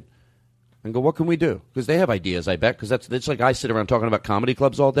 Bring them in. And go, what can we do? Because they have ideas, I bet. Because it's like I sit around talking about comedy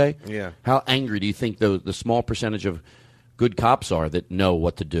clubs all day. Yeah. How angry do you think the small percentage of good cops are that know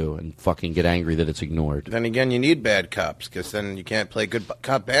what to do and fucking get angry that it's ignored? Then again, you need bad cops, because then you can't play good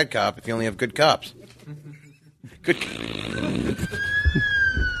cop, bad cop if you only have good cops. Good.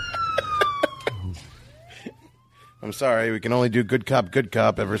 I'm sorry, we can only do good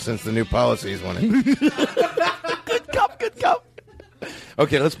cop ever since the new policies went in. Good cop.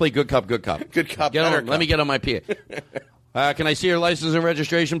 Okay, let's play good cop. Good cop. Let me get on my PA. Can I see your license and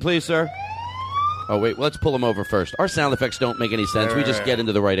registration, please, sir? Oh, wait, let's pull him over first. Our sound effects don't make any sense. We just get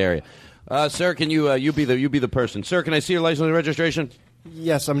into the right area. Sir, can you be the person? Sir, can I see your license and registration?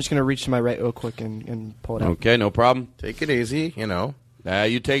 Yes, I'm just going to reach to my right real quick and pull it out. Okay, no problem. Take it easy, you know.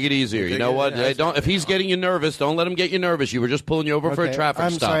 You take it easier. You Take know it- what? yeah, Don't. If he's getting you nervous, don't let him get you nervous. You were just pulling you over for a Okay, traffic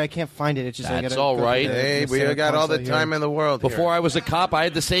I'm stop. sorry, I can't find it. It's just I That's gotta all go right. through the- Hey, the we center got all the console time here. in the world. Before I was a cop, I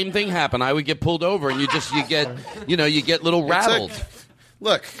had the same thing happen. I would get pulled over, and you get little rattled.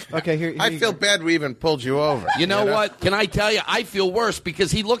 Look, okay, here I you feel bad we even pulled you over. You know what? Can I tell you? I feel worse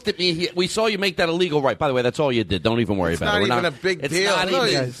because he looked at me. We saw you make that illegal right. By the way, that's all you did. Don't even worry It's about not it. We're even a big it's deal. Not Look,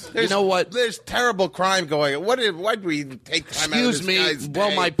 even, you know what? There's terrible crime going on. Why'd we take time out of Excuse this me. guy's Well,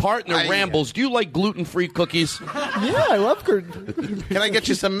 day? my partner rambles. Do you like gluten-free cookies? Yeah, I love gluten. Can I get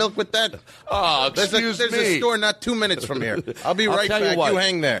you some milk with that? Oh, There's excuse a me. store not 2 minutes from here. I'll be right tell back. You, what. You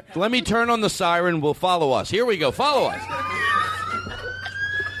hang there. Let me turn on the siren. We'll follow us. Here we go. Follow us.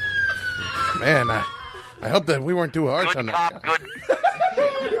 Man, I hope that we weren't too harsh on that.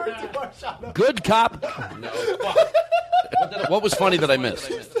 Good cop. No. What was funny that I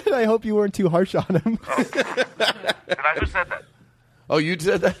missed? I hope you weren't too harsh on him. Who said that? Oh, you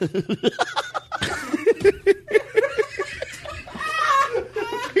said that?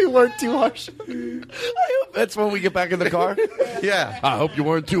 You weren't too harsh. That's when we get back in the car? Yeah. I hope you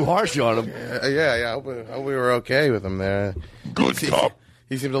weren't too harsh on him. Yeah. I hope we were okay with him there. Good cop.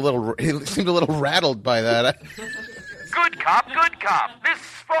 He seemed a little rattled by that. Good cop, this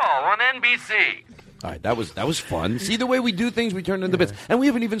fall on NBC. All right, that was fun. See the way we do things, we turn into bits, and we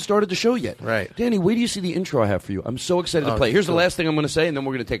haven't even started the show yet. Right, Danny. Wait till you see the intro I have for you. I'm so excited to play. Here's the last thing I'm going to say, and then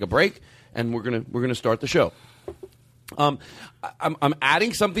we're going to take a break, and we're going to start the show. I'm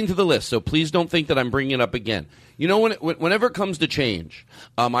adding something to the list, so please don't think that I'm bringing it up again. You know, whenever it comes to change,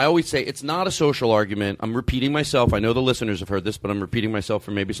 I always say it's not a social argument. I'm repeating myself. I know the listeners have heard this, but I'm repeating myself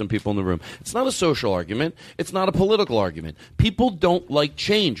for maybe some people in the room. It's not a social argument. It's not a political argument. People don't like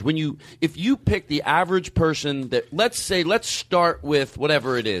change. If you pick the average person that, let's start with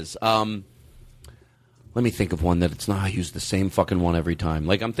whatever it is. Let me think of one that it's not. I use the same fucking one every time.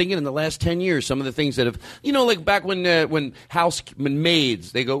 Like I'm thinking in the last 10 years, some of the things that have, like back when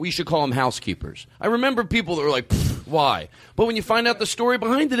maids, they go, we should call them housekeepers. I remember people that were like, why? But when you find out the story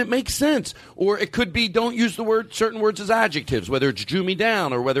behind it, it makes sense. Or it could be, don't use certain words as adjectives, whether it's Jew me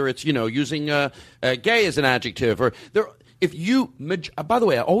down or whether it's, using gay as an adjective or there. By the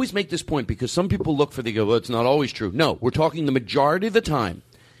way, I always make this point because some people they go, well, it's not always true. No, we're talking the majority of the time.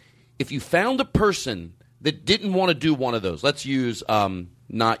 If you found a person that didn't want to do one of those, let's use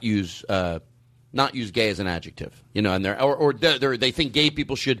not use gay as an adjective, and they think gay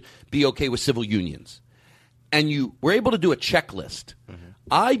people should be okay with civil unions, and you were able to do a checklist. Mm-hmm.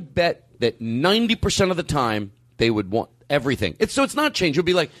 I bet that 90% of the time they would want everything. It's not change. You'll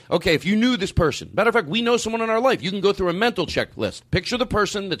be like, okay, if you knew this person. Matter of fact, we know someone in our life. You can go through a mental checklist. Picture the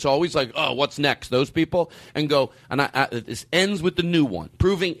person that's always like, oh, what's next? Those people. And go, and this ends with the new one,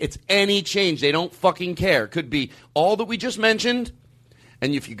 proving it's any change. They don't fucking care. Could be all that we just mentioned.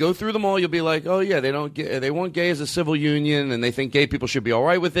 And if you go through them all, you'll be like, oh, yeah, they want gay as a civil union, and they think gay people should be all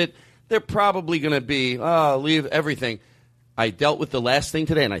right with it. They're probably going to be, leave everything. I dealt with the last thing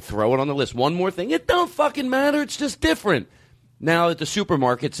today, and I throw it on the list. One more thing. It don't fucking matter. It's just different. Now, at the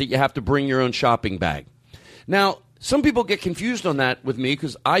supermarkets, you have to bring your own shopping bag. Now, some people get confused on that with me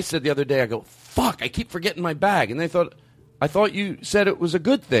because I said the other day, I go, fuck, I keep forgetting my bag. And I thought you said it was a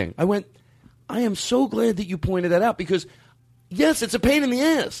good thing. I went, I am so glad that you pointed that out because yes, it's a pain in the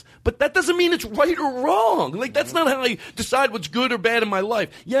ass, but that doesn't mean it's right or wrong. Like, that's not how I decide what's good or bad in my life.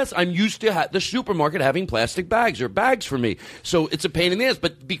 Yes, I'm used to the supermarket having plastic bags or bags for me, so it's a pain in the ass.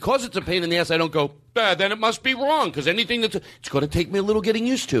 But because it's a pain in the ass, I don't go, then it must be wrong, because anything it's going to take me a little getting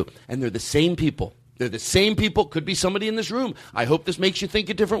used to. And they're the same people. They're the same people. Could be somebody in this room. I hope this makes you think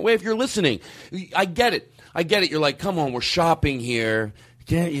a different way if you're listening. I get it. You're like, come on, we're shopping here.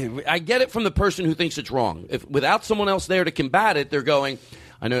 Yeah, I get it from the person who thinks it's wrong. If without someone else there to combat it, they're going,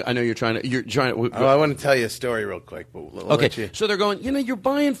 I know you're trying to. I want to tell you a story real quick. But we'll okay, so they're going, you're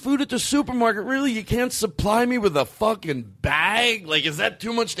buying food at the supermarket. Really, you can't supply me with a fucking bag? Like, is that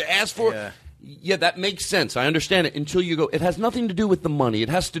too much to ask for? Yeah, that makes sense. I understand it until you go, it has nothing to do with the money. It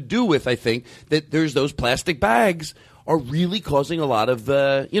has to do with, I think, that there's those plastic bags are really causing a lot of,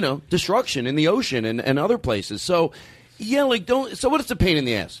 destruction in the ocean and other places. So, yeah, so what is a pain in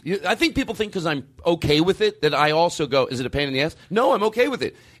the ass? I think people think because I'm okay with it that I also go, is it a pain in the ass? No, I'm okay with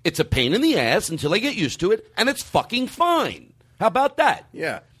it. It's a pain in the ass until I get used to it, and it's fucking fine. How about that?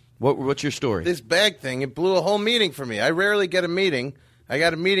 Yeah. What's your story? This bag thing, it blew a whole meeting for me. I rarely get a meeting. I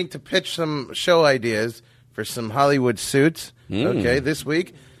got a meeting to pitch some show ideas for some Hollywood suits, this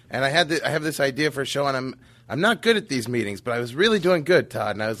week. And I have this idea for a show, and I'm not good at these meetings, but I was really doing good,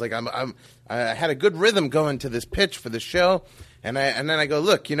 Todd. And I was like, I had a good rhythm going to this pitch for the show, And then I go,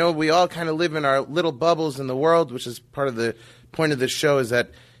 look, we all kind of live in our little bubbles in the world, which is part of the point of this show is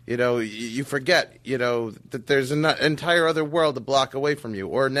that, you forget, that there's an entire other world a block away from you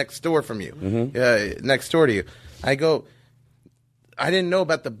or next door from you, next door to you. I go, I didn't know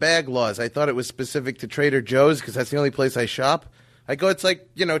about the bag laws. I thought it was specific to Trader Joe's because that's the only place I shop. I go, it's like,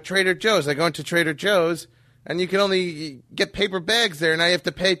 Trader Joe's. I go into Trader Joe's, and you can only get paper bags there, and I have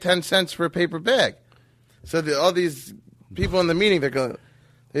to pay 10 cents for a paper bag. So all these people in the meeting,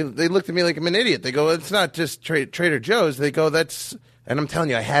 they looked at me like I'm an idiot. They go, it's not just Trader Joe's. They go, and I'm telling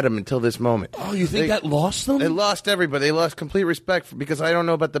you, I had them until this moment. Oh, you think that lost them? They lost everybody. They lost complete respect because I don't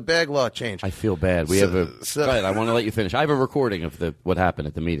know about the bag law change. I feel bad. Go ahead, I want to let you finish. I have a recording of what happened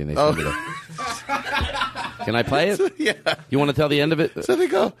at the meeting. They sent me that. Can I play it? Yeah. You want to tell the end of it? So they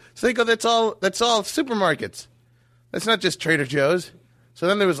go. That's all supermarkets. That's not just Trader Joe's. So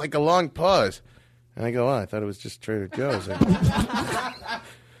then there was like a long pause, and I go, I thought it was just Trader Joe's.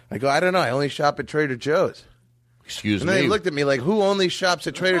 I go, I don't know. I only shop at Trader Joe's. Excuse me. me. And they looked at me like, who only shops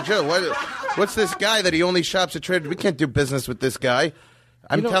at Trader Joe's? What's this guy that he only shops at Trader Joe's? We can't do business with this guy.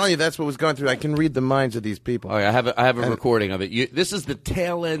 I'm telling you, that's what was going through. I can read the minds of these people. Oh, yeah, I have a recording of it. This is the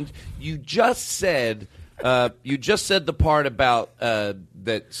tail end. You just said the part about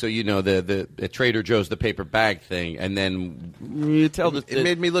that. So the Trader Joe's, the paper bag thing, and then you tell the. It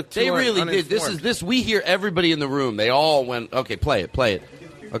made me look too They really did. uninformed. This. We hear everybody in the room. They all went. Okay, play it.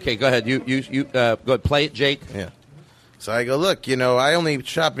 Okay, go ahead. You go ahead, play it, Jake. Yeah. So I go, look, I only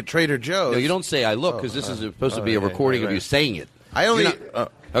shop at Trader Joe's. No, you don't say I look because this is supposed to be a recording of you saying it. I only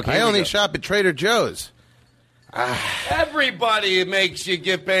Okay, I only shop at Trader Joe's. Everybody makes you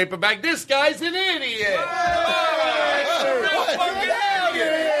give paper back. This guy's an idiot. I'm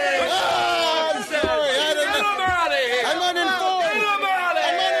sorry. I don't know. Get him out of here. I'm uninformed. Get him out of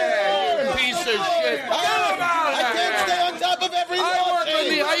here. Piece of shit. Get him out of I can't here. stay on top of every law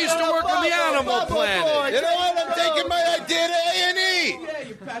change. I used to work on the Animal Planet. You know what? I'm taking my idea to A&E.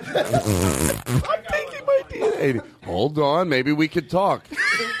 I'm taking my idea. Hold on. Maybe we could talk.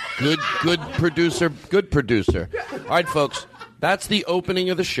 Good producer. All right, folks. That's the opening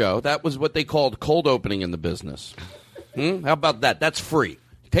of the show. That was what they called cold opening in the business. How about that? That's free.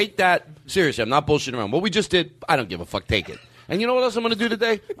 Take that. Seriously, I'm not bullshitting around. What we just did, I don't give a fuck. Take it. And you know what else I'm going to do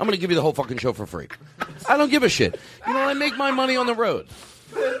today? I'm going to give you the whole fucking show for free. I don't give a shit. I make my money on the road.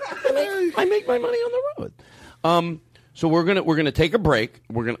 I make my money on the road. So we're gonna take a break.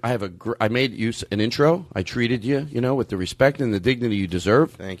 I made you an intro. I treated you, with the respect and the dignity you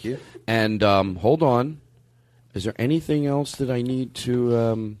deserve. Thank you. And hold on. Is there anything else that I need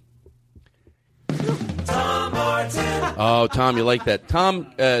to? Tom Martin. Oh, Tom, you like that?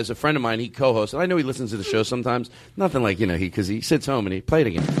 Tom is a friend of mine. He co-hosts, and I know he listens to the show sometimes. Nothing like because he sits home and he play it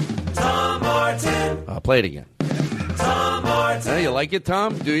again. Tom Martin. Play it again. Tom Martin. You like it,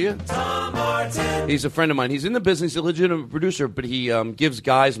 Tom? Do you? Tom Martin. He's a friend of mine. He's in the business. He's a legitimate producer, but he gives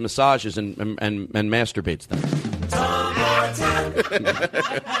guys massages and masturbates them. Tom Martin.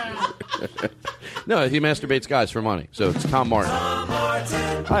 No, he masturbates guys for money. So it's Tom Martin. Tom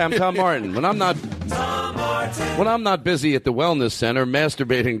Martin. Hi, I'm Tom Martin. When I'm not busy at the wellness center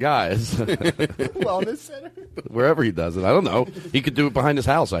masturbating guys. Wellness center? Wherever he does it. I don't know. He could do it behind his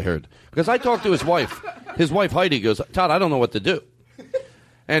house, I heard. Because I talked to his wife. His wife, Heidi, goes, Todd, I don't know what to do.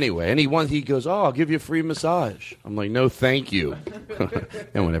 Anyway, and he goes, I'll give you a free massage. I'm like, no, thank you.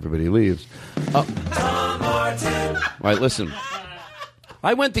 And when everybody leaves. Tom Martin. All right, listen.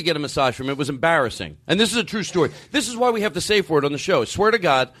 I went to get a massage from him. It was embarrassing. And this is a true story. This is why we have the safe word on the show. I swear to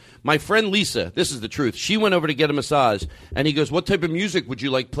God, my friend Lisa, this is the truth. She went over to get a massage, and he goes, what type of music would you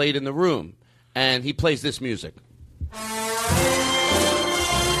like played in the room? And he plays this music.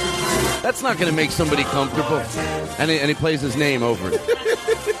 That's not going to make somebody comfortable. And he plays his name over it.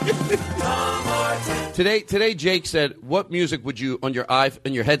 Today, Jake said, what music would you, on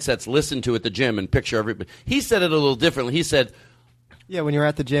your headsets, listen to at the gym and picture everybody? He said it a little differently. He said... Yeah, when you're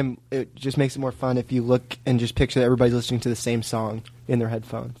at the gym, it just makes it more fun if you look and just picture that everybody's listening to the same song in their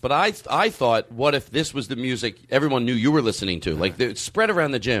headphones. But I thought, what if this was the music everyone knew you were listening to? Like, it's spread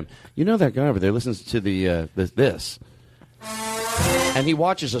around the gym. You know that guy over there listens to this. And he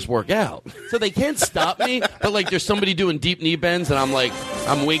watches us work out. So they can't stop me, but, like, there's somebody doing deep knee bends, and I'm, like,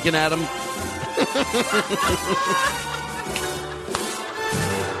 I'm winking at him.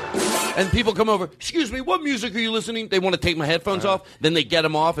 And people come over, excuse me, what music are you listening? They want to take my headphones off. Then they get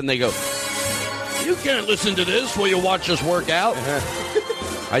them off, and they go, you can't listen to this while you watch us work out.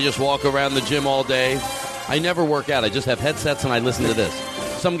 I just walk around the gym all day. I never work out. I just have headsets, and I listen to this.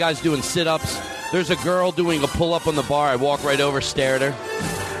 Some guy's doing sit-ups. There's a girl doing a pull-up on the bar. I walk right over, stare at her.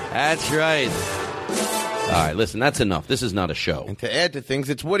 That's right. All right, listen, that's enough. This is not a show. And to add to things,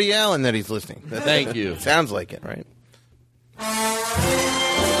 it's Woody Allen that he's listening. Thank you. Sounds like it, right?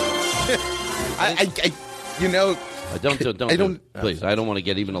 Don't. Please, I don't want to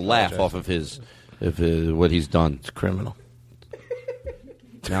get even a laugh off of what he's done. It's criminal.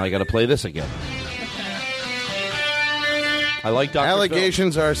 Now I got to play this again. I like Dr.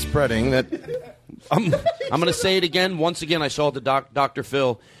 Allegations are spreading that. I'm going to say it again. Once again, I saw the Dr.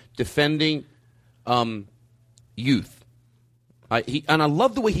 Phil defending youth. And I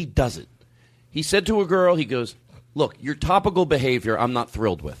love the way he does it. He said to a girl, he goes, look, your topical behavior I'm not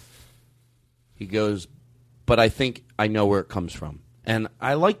thrilled with. He goes, but I think I know where it comes from. And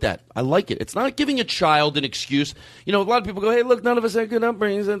I like that. I like it. It's not giving a child an excuse. You know, a lot of people go, hey, look, none of us had good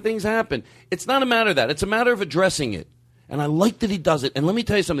upbringings and things happen. It's not a matter of that. It's a matter of addressing it. And I like that he does it. And let me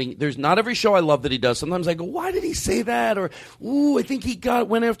tell you something. There's not every show I love that he does. Sometimes I go, why did he say that? Or, ooh, I think he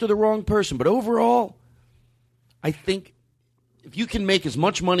went after the wrong person. But overall, I think if you can make as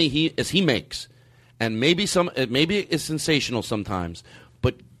much money as he makes, and maybe it's sensational sometimes,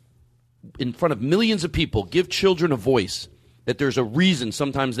 but in front of millions of people, give children a voice, that there's a reason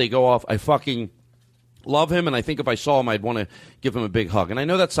sometimes they go off, I fucking love him, and I think if I saw him, I'd want to give him a big hug. And I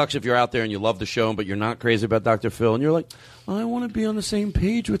know that sucks if you're out there and you love the show, but you're not crazy about Dr. Phil, and you're like, I want to be on the same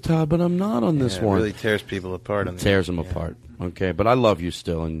page with Todd, but I'm not on this one. It really tears people apart. Tears them apart. Okay, but I love you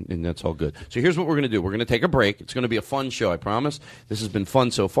still, and that's all good. So here's what we're going to do. We're going to take a break. It's going to be a fun show, I promise. This has been fun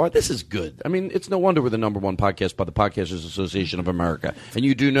so far. This is good. I mean, it's no wonder we're the #1 podcast by the Podcasters Association of America. And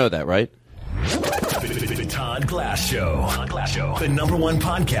you do know that, right? The Todd Glass Show. Todd Glass Show. The #1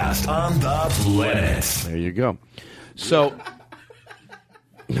 podcast on the planet. There you go. So,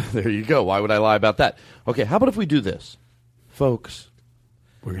 there you go. Why would I lie about that? Okay, how about if we do this? Folks,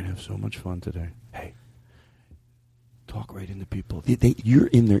 we're going to have so much fun today. Hey, talk right into people. You're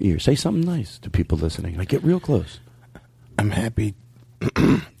in their ear. Say something nice to people listening. Like, get real close. I'm happy.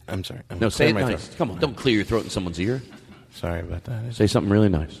 I'm sorry. No, say it nice. Come on, don't clear your throat in someone's ear. Sorry about that. Say something really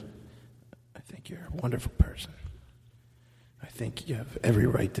nice. I think you're a wonderful person. I think you have every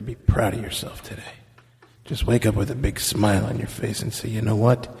right to be proud of yourself today. Just wake up with a big smile on your face and say, you know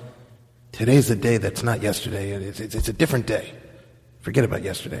what? Today's a day that's not yesterday. It's a different day. Forget about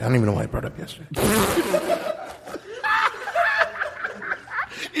yesterday. I don't even know why I brought up yesterday.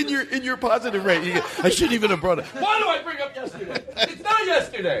 In your positive rate, I shouldn't even have brought it. Why do I bring up yesterday? It's not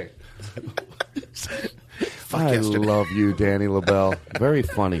yesterday. I love you, Danny LaBelle. Very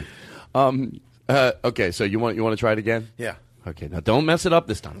funny. Okay, so you want to try it again? Yeah. Okay, now don't mess it up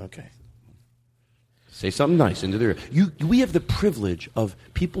this time. Okay. Say something nice into their ear. We have the privilege of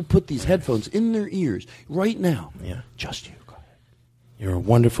people put these headphones in their ears right now. Yeah. Just you. Go ahead. You're a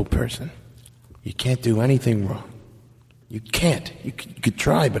wonderful person. You can't do anything wrong. You can't. You could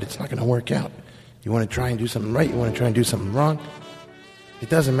try, but it's not going to work out. You want to try and do something right. You want to try and do something wrong. It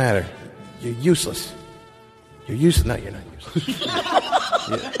doesn't matter. You're useless. You're useless. No, you're not useless.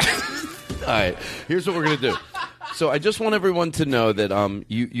 All right. Here's what we're going to do. So I just want everyone to know that I'm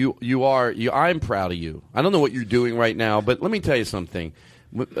proud of you. I don't know what you're doing right now, but let me tell you something.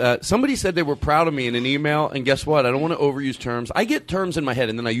 Somebody said they were proud of me in an email, and guess what? I don't want to overuse terms. I get terms in my head,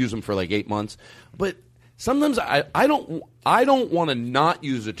 and then I use them for like 8 months. But sometimes I don't want to not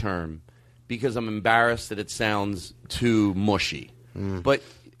use a term because I'm embarrassed that it sounds too mushy. But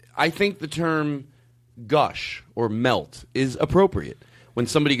I think the term gush or melt is appropriate. When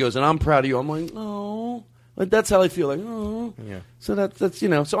somebody goes, and I'm proud of you, I'm like, no. Like, that's how I feel. Like, oh. Yeah. So that's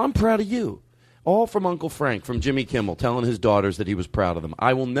so I'm proud of you. All from Uncle Frank, from Jimmy Kimmel, telling his daughters that he was proud of them.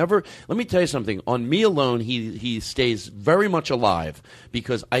 I will never, let me tell you something. On me alone, he stays very much alive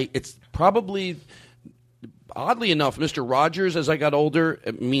because it's probably, oddly enough, Mr. Rogers, as I got older,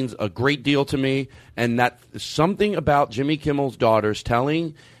 it means a great deal to me. And that something about Jimmy Kimmel's daughters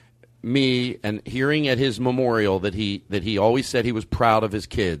telling me and hearing at his memorial that he always said he was proud of his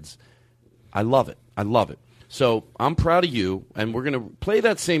kids. I love it. I love it. So I'm proud of you, and we're going to play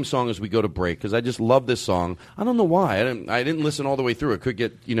that same song as we go to break because I just love this song. I don't know why. I didn't listen all the way through. It could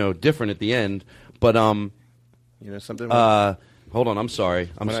get different at the end, but something. Hold on. I'm sorry.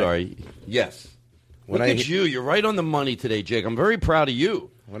 I'm sorry. Yes. Look at you. You're right on the money today, Jake. I'm very proud of you.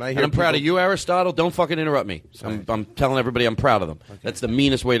 I'm proud of you, Aristotle. Don't fucking interrupt me. I'm telling everybody I'm proud of them. Okay. That's the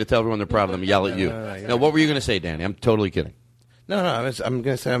meanest way to tell everyone they're proud of them. Yell at you. Now, what were you going to say, Danny? I'm totally kidding. No. I'm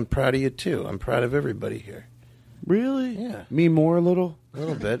going to say I'm proud of you, too. I'm proud of everybody here. Really? Yeah. Me more a little? A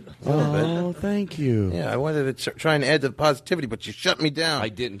little bit. Oh, thank you. Yeah, I wanted to try and add to the positivity, but you shut me down. I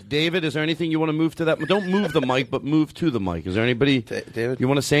didn't. David, is there anything you want to move to that? Don't move the mic, but move to the mic. Is there anybody? David? You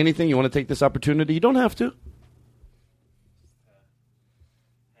want to say anything? You want to take this opportunity? You don't have to.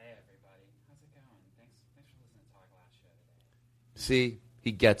 Hey, everybody. How's it going? See,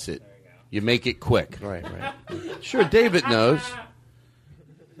 he gets it. You make it quick. Right. Sure, David knows.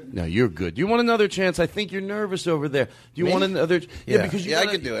 No, you're good. Do you want another chance? I think you're nervous over there. Do you Me? want another? Yeah, because you I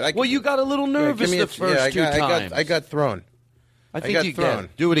gotta- can do it. Well, you got a little nervous the first two times. I got thrown. I think got you thrown.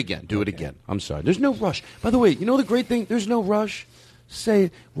 get. Do it again. Do it again. I'm sorry. There's no rush. By the way, you know the great thing? There's no rush. Say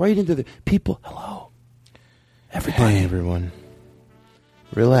it right into the people. Hello, everybody. Hey, everyone.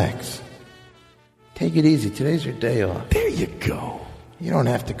 Relax. Take it easy. Today's your day off. There you go. You don't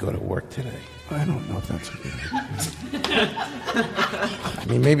have to go to work today. I don't know if that's good. I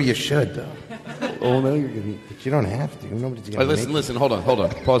mean, maybe you should, though. Oh, no, you're getting. But you don't have to. Nobody's going to Listen. Hold on.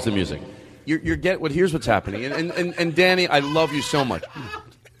 Pause the music. You're get what? Here's what's happening. And Danny, I love you so much.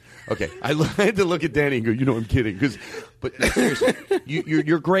 Okay, I had to look at Danny and go, I'm kidding. But no, seriously,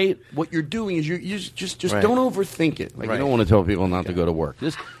 you're great. What you're doing is you just Right. don't overthink it. Like Right. you don't want to tell people not to go to work.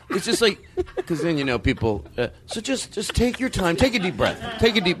 It's just like because then people. So just take your time. Take a deep breath.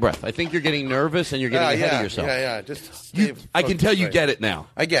 Take a deep breath. I think you're getting nervous and you're getting ahead of yourself. Yeah. Just I can tell you get it now.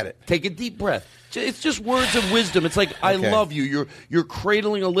 I get it. Take a deep breath. It's just words of wisdom. It's like I Okay. love you. You're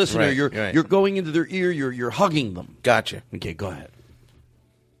cradling a listener. Right, You're right. you're going into their ear. You're hugging them. Gotcha. Okay, go ahead.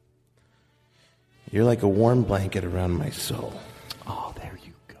 You're like a warm blanket around my soul. Oh, there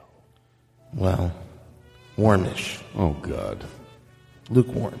you go. Well, warmish. Oh God.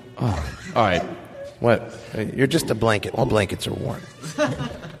 Lukewarm. Oh, all right. What? You're just a blanket. All blankets are warm.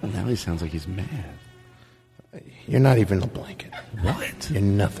 Now he sounds like he's mad. You're not even a blanket. What? You're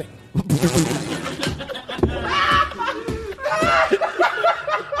nothing.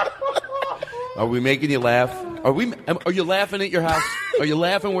 Are we making you laugh? Are you laughing at your house? Are you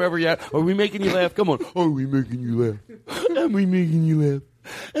laughing wherever you're at? Are we making you laugh? Come on. Are we making you laugh? Are we making you laugh?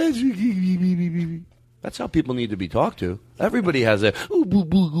 That's how people need to be talked to. Everybody has a ooh, boo,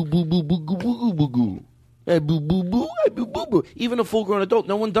 boo, boo, boo, boo, boo, boo, boo, boo, boo. Hey, boo, boo, boo, hey, boo, boo, boo. Even a full-grown adult.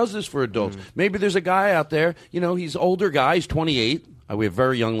 No one does this for adults. Maybe there's a guy out there. He's older guy. He's 28. We have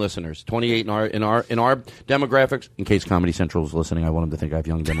very young listeners. 28 in our demographics. In case Comedy Central is listening, I want them to think I have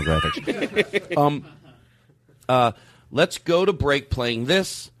young demographics. Let's go to break playing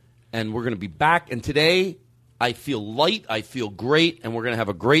this, and we're going to be back. And today, I feel light. I feel great, and we're going to have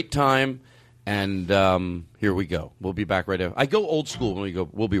a great time. And here we go. We'll be back right after. I go old school when we go.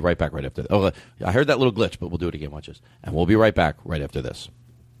 We'll be right back right after. Oh, I heard that little glitch, but we'll do it again. Watch this. And we'll be right back right after this.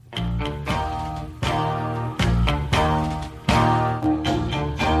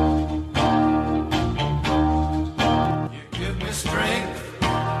 Give me strength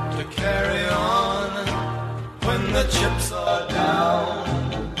to carry on when the chips are down.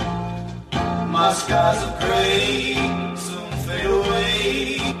 My skies are gray, soon fade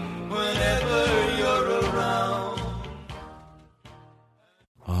away whenever you're around.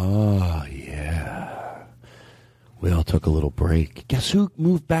 Oh, yeah. We all took a little break. Guess who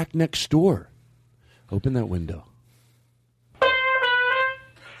moved back next door? Open that window.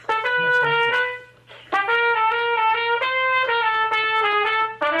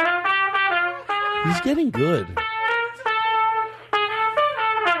 He's getting good.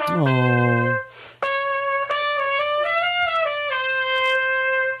 Oh.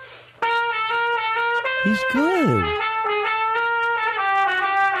 He's good.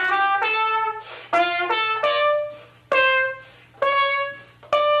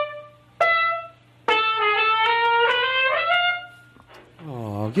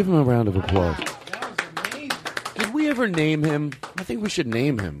 Oh, give him a round of applause. Did we ever name him? I think we should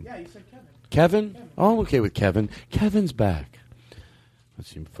name him. Yeah, you said Kevin. Kevin? Oh, I'm okay with Kevin. Kevin's back. That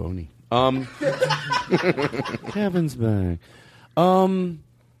seemed phony. Kevin's back. When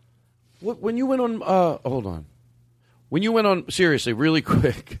you went on, hold on. When you went on, seriously, really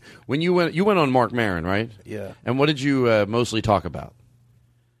quick. When you went on Mark Maron, right? Yeah. And what did you mostly talk about?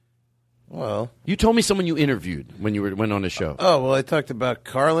 Well, you told me someone you interviewed when you went on the show. Oh well, I talked about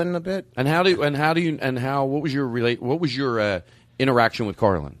Carlin a bit. And what was your interaction with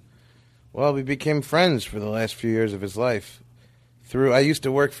Carlin? Well, we became friends for the last few years of his life. I used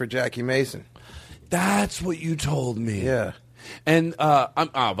to work for Jackie Mason. That's what you told me. Yeah. And I'm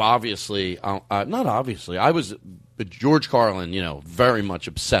obviously, not obviously, I was George Carlin, very much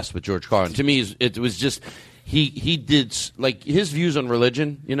obsessed with George Carlin. To me, it was just, he did, like, his views on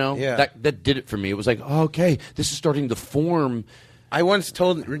religion, Yeah. that did it for me. It was like, okay, this is starting to form. I once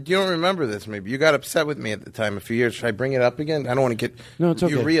told, you don't remember this maybe, you got upset with me at the time a few years. Should I bring it up again? I don't want to get No, it's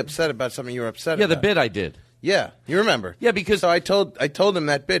okay. You re-upset about something you were upset Yeah, about. the bit I did. Yeah, you remember. Yeah, because so I told him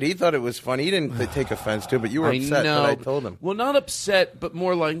that bit. He thought it was funny. He didn't take offense to it, but you were upset that I told him. Well, not upset, but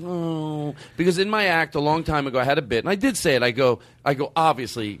more like, oh, because in my act a long time ago, I had a bit, and I did say it. I go.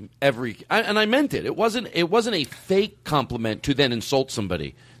 Obviously, and I meant it. It wasn't a fake compliment to then insult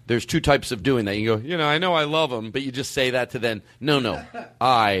somebody. There's two types of doing that. You go, I know I love him, but you just say that to then. No,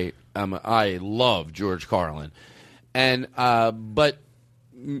 I love George Carlin, and but.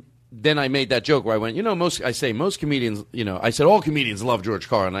 Then I made that joke where I went, most comedians, I said all comedians love George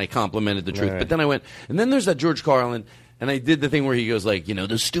Carlin. I complimented the truth. Right. But then I went, and then there's that George Carlin, and I did the thing where he goes like,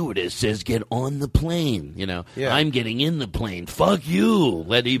 the stewardess says get on the plane. Yeah. I'm getting in the plane. Fuck you.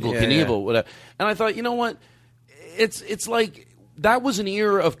 Let Evel Knievel. Whatever. And I thought, you know what? It's like that was an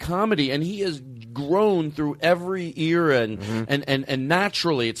era of comedy, and he has grown through every era, and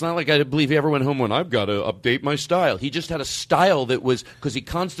naturally, it's not like I believe he ever went home when I've got to update my style. He just had a style that was because he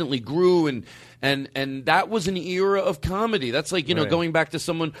constantly grew, and that was an era of comedy. That's like going back to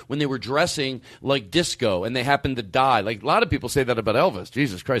someone when they were dressing like disco and they happened to die. Like a lot of people say that about Elvis.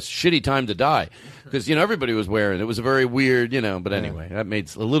 Jesus Christ, shitty time to die because everybody was wearing it. It was a very weird, But anyway, that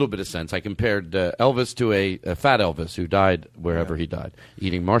made a little bit of sense. I compared Elvis to a fat Elvis who died wherever he died,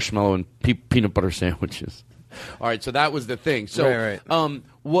 eating marshmallow and peanut butter sandwiches. All right, so that was the thing. So,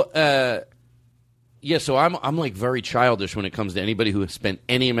 yeah, so I'm like very childish when it comes to anybody who has spent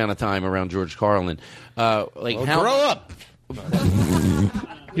any amount of time around George Carlin. Grow up.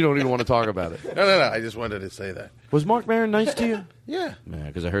 You don't even want to talk about it. No. I just wanted to say that. Was Mark Maron nice to you? Yeah.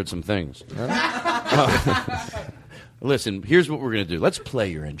 Because I heard some things. Listen, here's what we're going to do. Let's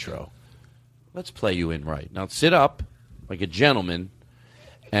play your intro. Let's play you in right. Now sit up like a gentleman.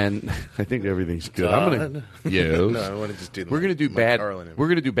 And I think everything's good. I'm gonna. Yes. No, I want to just do. We're gonna do bad. We're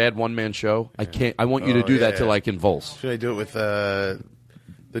gonna do bad one-man show. I can't. I want you to do that till I convulse. Should I do it with the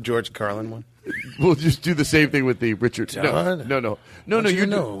George Carlin one? We'll just do the same thing with the Richard. John? No.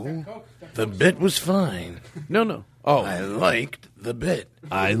 The bit was fine. No. Oh, I liked the bit.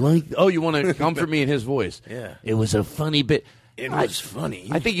 Oh, you want to comfort me in his voice? Yeah. It was a funny bit. It was funny.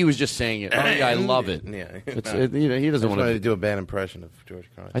 I think he was just saying it. I love it. Yeah. He doesn't want to do a bad impression of George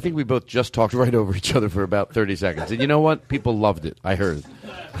Carlin. I think we both just talked right over each other for about 30 seconds. And you know what? People loved it. I heard.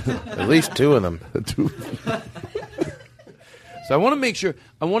 At least two of them. So I want to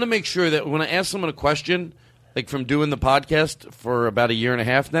make sure that when I ask someone a question, like from doing the podcast for about a year and a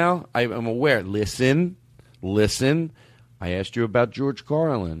half now, I'm aware. Listen. I asked you about George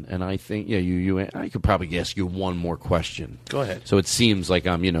Carlin, and I think, I could probably ask you one more question. Go ahead. So it seems like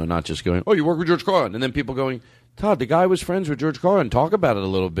I'm, not just going, oh, you work with George Carlin, and then people going, Todd, the guy was friends with George Carlin. Talk about it a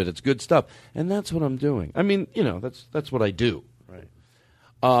little bit. It's good stuff. And that's what I'm doing. I mean, that's what I do. Right.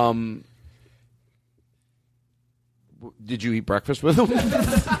 Did you eat breakfast with him?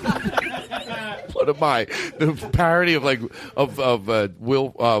 What am I? The parody of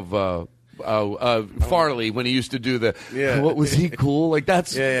Farley when he used to do the what was he cool? Like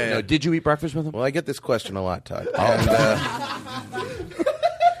that's did you eat breakfast with him? Well, I get this question a lot, Todd.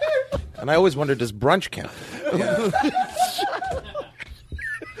 And I always wonder, does brunch count?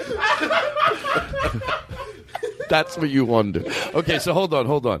 That's what you wonder. Okay, so hold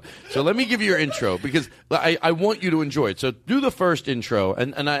on. So let me give you your intro because I want you to enjoy it. So do the first intro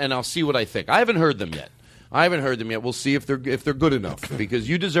and I'll see what I think. I haven't heard them yet. We'll see if they're good enough because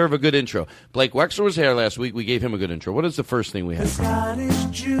you deserve a good intro. Blake Wexler was here last week. We gave him a good intro. What is the first thing we have? The Scottish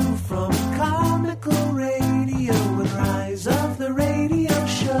Jew from Comical Radio and Rise of the Radio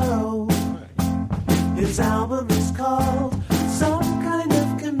Show. His album is called Some Kind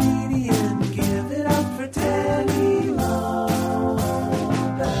of Comedian. Give it up for Teddy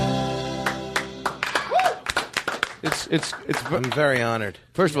I'm very honored.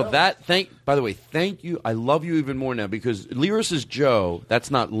 First of all, by the way, thank you. I love you even more now because Lyricist Joe, that's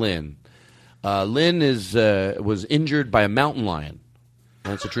not Lynn. Lynn was injured by a mountain lion.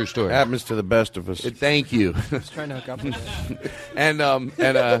 That's a true story. Happens to the best of us. Thank you. I was trying to hook up with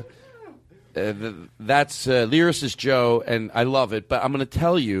that. That's Lyricist Joe, and I love it. But I'm going to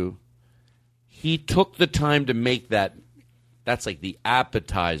tell you, he took the time to make that. That's like the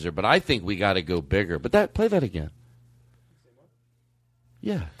appetizer, but I think we got to go bigger. But play that again.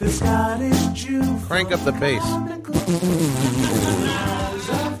 Yeah. The Scottish Jew. Crank up the bass.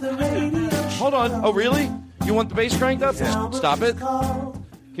 Hold on. Oh, really? You want the bass cranked up? Stop it.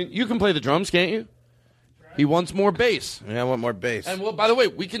 You can play the drums, can't you? He wants more bass. Yeah, I want more bass. And by the way,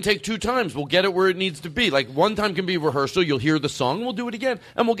 we can take 2 times. We'll get it where it needs to be. Like one time can be rehearsal. You'll hear the song. We'll do it again,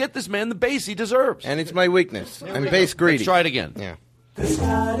 and we'll get this man the bass he deserves. And it's my weakness. I'm bass greedy. Let's try it again. Yeah. The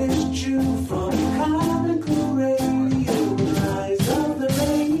Scottish Jew from Comical Radio, Rise of the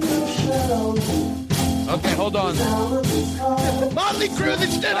Radio Show. Okay, hold on. Motley Crue the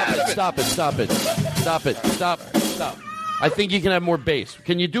shit out of it. Stop it. Stop. I think you can have more bass.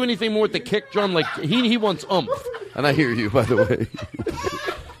 Can you do anything more with the kick drum? Like he wants oomph. And I hear you, by the way.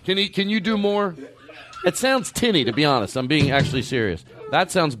 Can you do more? It sounds tinny, to be honest. I'm being actually serious. That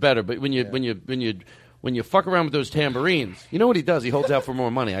sounds better, but when you fuck around with those tambourines, you know what he does? He holds out for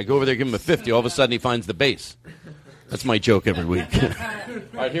more money. I go over there, give him a 50. All of a sudden, he finds the bass. That's my joke every week. All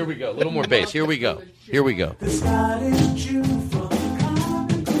right, here we go. A little more bass. Here we go.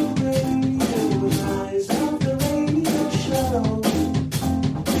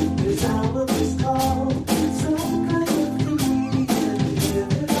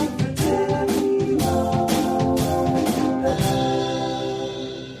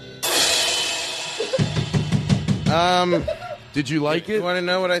 Did you like it? You want to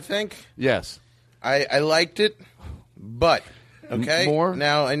know what I think? Yes. I liked it, but okay. More?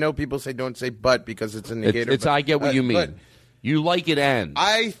 Now I know people say don't say but because it's a negator. It's but, I get what you mean. but You like it, and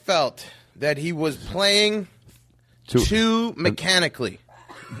I felt that he was playing too mechanically,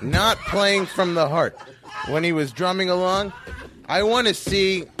 not playing from the heart. When he was drumming along, I want to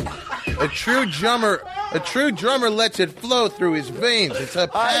see a true drummer. A true drummer lets it flow through his veins. It's a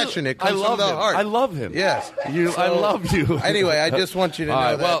passion. It comes from the heart. I love him. Yes, I love you. Anyway, I just want you to know All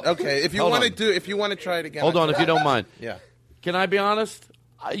right, that. well, Okay, if you want to try it again. Hold on, if you don't mind. Yeah. Can I be honest?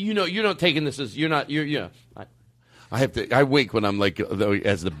 You're not taking this as I have to. I wink when I'm like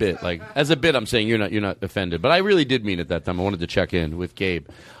as the bit. Like as a bit, I'm saying you're not offended, but I really did mean it that time. I wanted to check in with Gabe.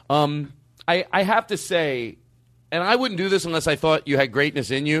 I have to say, and I wouldn't do this unless I thought you had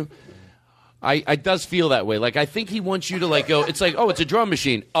greatness in you. I does feel that way. Like I think he wants you to like go. It's like it's a drum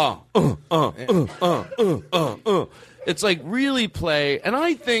machine. It's like really play. And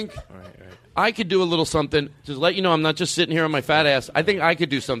I think I could do a little something to let you know I'm not just sitting here on my fat ass. I think I could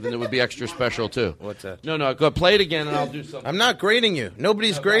do something that would be extra special too. What's that? No. Go play it again and I'll do something. I'm not grading you.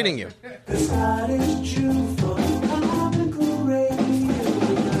 Nobody's grading you.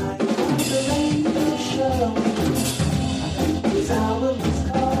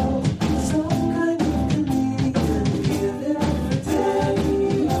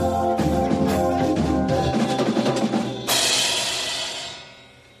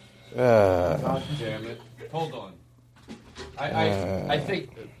 Damn it. Hold on. I think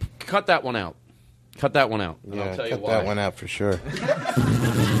cut that one out. Cut that one out. And Yeah, I'll tell you cut why. that one out for sure.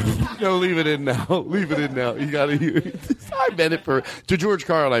 No, leave it in now. Leave it in now. You got to hear it. I meant it to George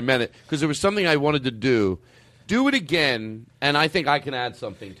Carlin. I meant it because there was something I wanted to do. Do it again, and I think I can add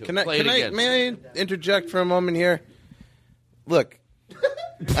something to it. Play it again. May I interject for a moment here? Look,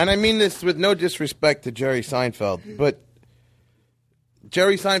 and I mean this with no disrespect to Jerry Seinfeld, but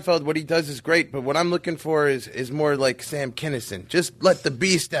Jerry Seinfeld, what he does is great, but what I'm looking for is more like Sam Kinison. Just let the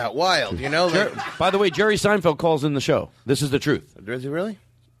beast out wild, you know? By the way, Jerry Seinfeld calls in the show. This is the truth. Does he really?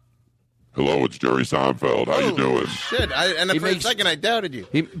 Hello, it's Jerry Seinfeld. How you doing? Shit, for a second I doubted you.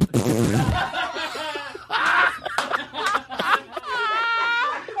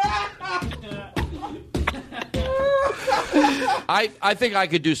 I think I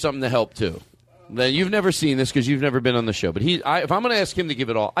could do something to help, too. Then you've never seen this because you've never been on the show. But if I'm going to ask him to give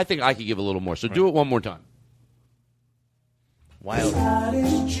it all, I think I could give a little more. So do it one more time. Wild.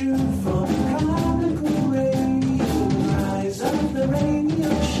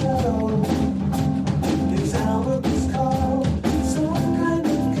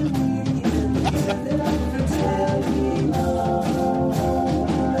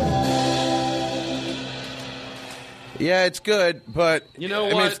 Yeah, it's good, but you know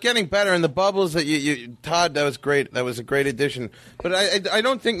I what? mean, it's getting better. And the bubbles that you Todd, that was great. That was a great addition. But I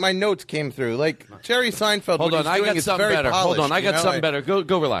don't think my notes came through. Like Jerry Seinfeld. Hold what on, he's I doing got is something very better. Polished, Hold on, I got you know? something better.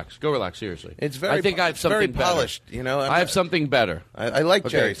 Go relax. Go relax. Seriously, It's very. I think I have something very better. polished. You know, I have something better. I like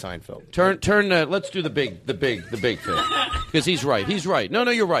Okay. Jerry Seinfeld. Turn. Let's do the big thing because he's right. He's right. No,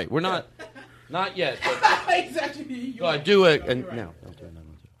 you're right. We're not yet. Exactly. Go ahead, do it. And now,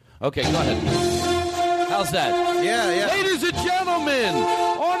 okay, go ahead. How's that? Yeah. Ladies and gentlemen,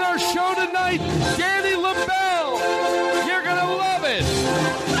 on our show tonight, Danny LaBelle. You're going to love it.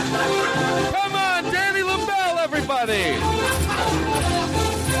 Come on, Danny LaBelle, everybody.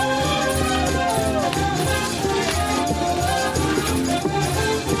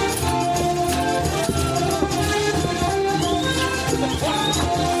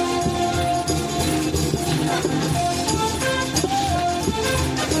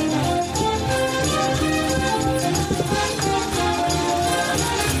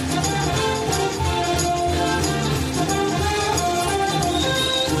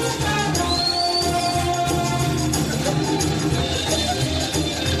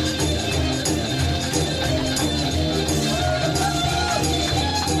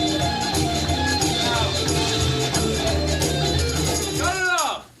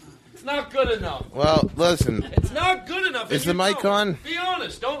 listen. It's not good enough. Is and the you mic know it. on? Be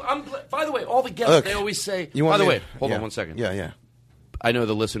honest. By the way, all the guests, Look, they always say... you want by the me way, to- hold yeah. on 1 second. Yeah. I know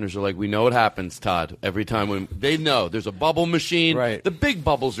the listeners are like, we know what happens, Todd. Every time when they know there's a bubble machine. Right. The big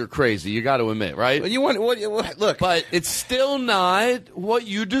bubbles are crazy. You got to admit, right? You want look, but it's still not what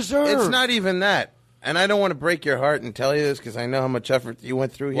you deserve. it's not even that. And I don't want to break your heart and tell you this because I know how much effort you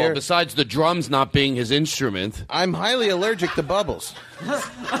went through Well, here. besides the drums not being his instrument, I'm highly allergic to bubbles.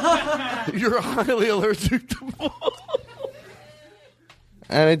 you're highly allergic to bubbles.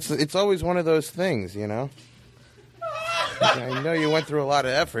 And it's always one of those things, you know. I know you went through a lot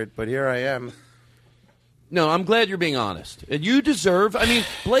of effort, but here I am. No, I'm glad you're being honest. And you deserve. I mean,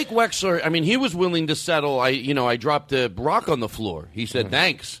 Blake Wexler. I mean, he was willing to settle. I dropped a rock on the floor. He said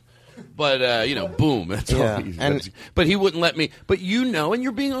thanks, but boom. That's Yeah, all. But he wouldn't let me. But and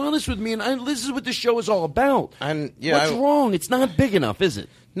you're being honest with me. And this is what the show is all about. And yeah, what's wrong? It's not big enough, is it?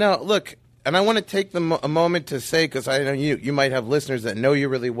 No, look. And I want to take a moment to say, because I know you might have listeners that know you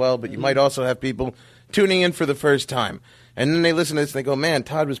really well, but you might also have people tuning in for the first time. And then they listen to this and they go, man,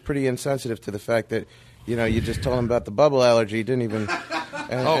 Todd was pretty insensitive to the fact that, you just told him about the bubble allergy. He didn't even...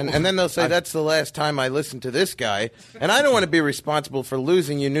 And then they'll say, that's the last time I listened to this guy. And I don't want to be responsible for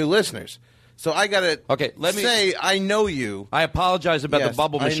losing you new listeners. So I got to say I know you. I apologize about the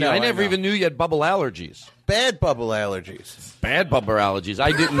bubble machine. I never even knew you had bubble allergies. Bad bubble allergies. Bad bubble allergies.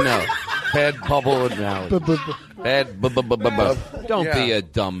 I didn't know. Bad bubble allergies. Bad bubble. Don't be a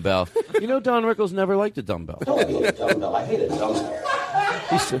dumbbell. You know Don Rickles never liked a dumbbell. Don't be a dumbbell. I hate a dumbbell.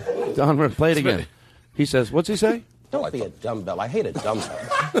 Don Rickles, play it again. He says, what's he say? Don't be a dumbbell. I hate a dumbbell.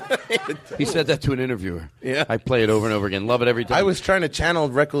 He said that to an interviewer. Yeah. I play it over and over again. Love it every time. I was trying to channel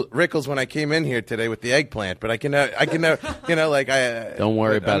Rickles when I came in here today with the eggplant, but I can don't worry about it.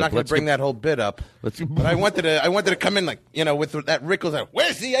 I'm not going to bring that whole bit up. But I wanted to come in with that Rickles.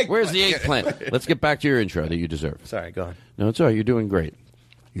 Where's the eggplant? Where's the eggplant? Let's get back to your intro that you deserve. Sorry, go on. No, it's all right. You're doing great.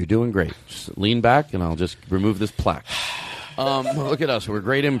 You're doing great. Just lean back, and I'll just remove this plaque. Look at us. We're a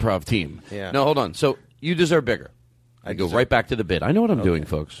great improv team. Yeah. No, hold on. So you deserve bigger. I go right back to the bit. I know what I'm doing,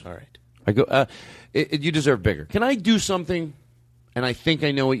 folks. All right. I go, you deserve bigger. Can I do something, and I think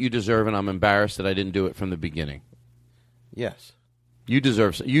I know what you deserve, and I'm embarrassed that I didn't do it from the beginning? Yes. You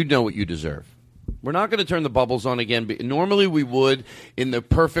deserve. You know what you deserve. We're not going to turn the bubbles on again. Normally we would in the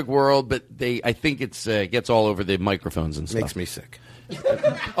perfect world, but I think it gets all over the microphones and stuff. Makes me sick.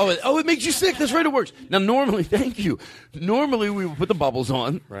 Oh, it makes you sick. That's right, it works. Now, normally, thank you. Normally, we would put the bubbles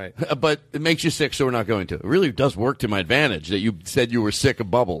on, right? But it makes you sick, so we're not going to. It really does work to my advantage that you said you were sick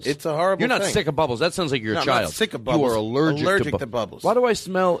of bubbles. It's a horrible You're not thing. sick of bubbles. That sounds like you're a I'm child. not sick of bubbles. You are allergic to bubbles. Why do I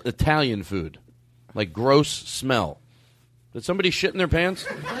smell Italian food? Like gross smell. Did somebody shit in their pants?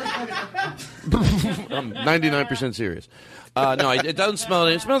 I'm 99% serious. No, it doesn't smell.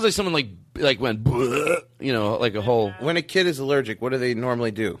 It smells like someone went, like a whole. When a kid is allergic, what do they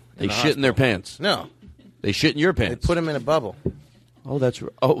normally do? They shit in their pants. No. They shit in your pants. They put them in a bubble. Oh, that's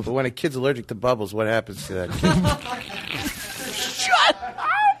right. Oh, but when a kid's allergic to bubbles, what happens to that kid? Shut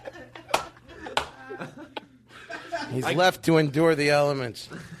up! He's left to endure the elements.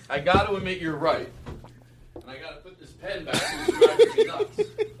 I got to admit you're right. And I got to put this pen back. It's driving me nuts.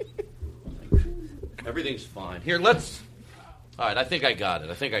 Everything's fine. Here, let's... All right, I think I got it.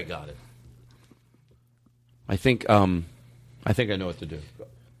 I think I know what to do.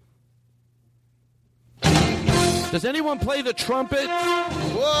 Does anyone play the trumpet?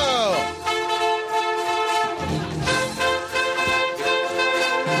 Whoa!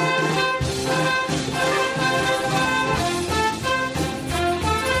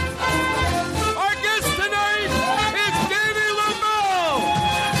 Our guest tonight is Danny LaBelle!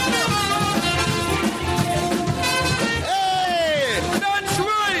 Hey! That's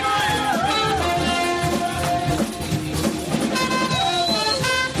right!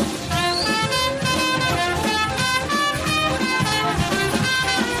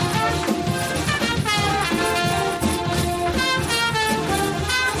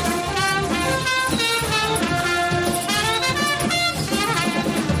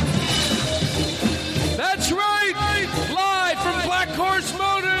 That's right! Live from Black Horse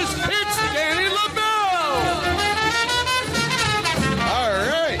Motors, it's Danny LaBelle! All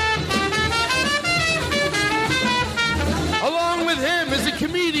right. Along with him is a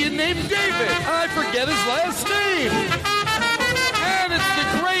comedian named David. I forget his last name. And it's the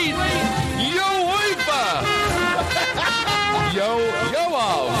great Yo Oifa.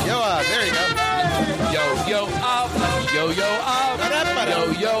 Yo-Off. Yo, there you go. Yo-Yo-Off. Yo-Yo-Off.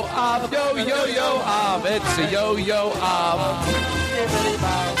 Yo-Yo-Off. Yo-Yo-Yo-Off. It's a Yo-Yo-Off.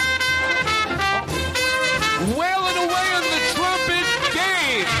 Wailing away on the trumpet,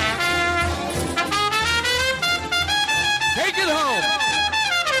 Dave. home.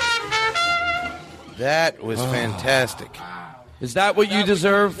 That was fantastic. Is that what you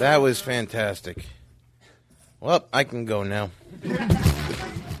deserve? That was fantastic. Well, I can go now.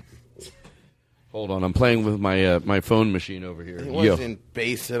 Hold on, I'm playing with my my phone machine over here. It wasn't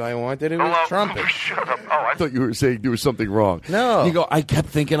bass that I wanted. It was trumpet. Shut up. Oh, I I thought you were saying there was something wrong. No. You go, I kept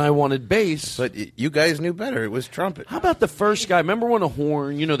thinking I wanted bass. But you guys knew better. It was trumpet. How about the first guy? Remember when a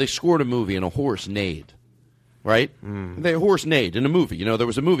horn, they scored a movie and a horse neighed? Right? The horse neighed in a movie. There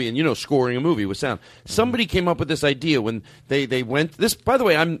was a movie, and scoring a movie with sound. Somebody came up with this idea when they went. This, by the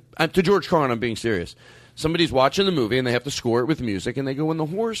way, I'm to George Carlin. I'm being serious. Somebody's watching the movie and they have to score it with music, and they go, when the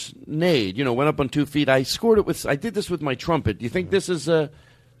horse neighed, went up on 2 feet. I did this with my trumpet. Do you think this is do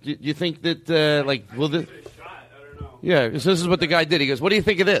you think that Yeah, this is what the guy did. He goes, what do you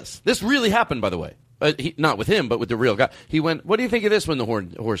think of this? This really happened, by the way. Not with him, but with the real guy. He went, what do you think of this when the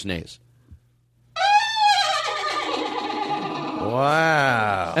horse neighs?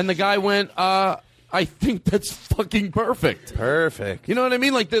 Wow. And the guy went, I think that's fucking perfect. Perfect. You know what I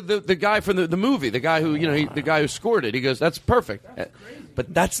mean? Like the guy from the movie, the guy who the guy who scored it. He goes, "That's perfect."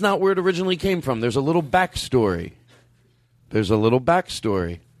 But that's not where it originally came from. There's a little backstory.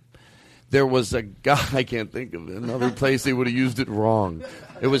 There was a guy, I can't think of another place they would have used it wrong.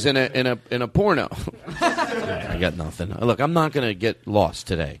 It was in a porno. I got nothing. Look, I'm not going to get lost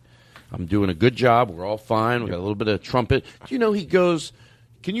today. I'm doing a good job. We're all fine. We got a little bit of trumpet. He goes.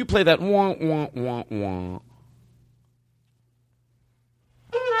 Can you play that wah, wah, wah, wah?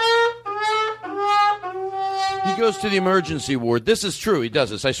 He goes to the emergency ward. This is true. He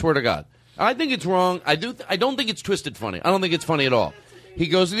does this. I swear to God. I think it's wrong. I don't think it's twisted funny. I don't think it's funny at all. He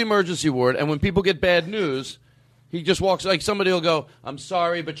goes to the emergency ward, and when people get bad news, he just walks like somebody will go, "I'm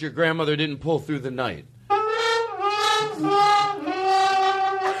sorry, but your grandmother didn't pull through the night."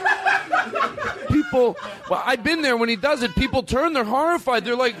 People, well, I've been there when he does it. People turn, they're horrified.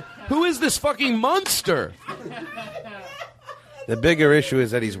 They're like, who is this fucking monster? The bigger issue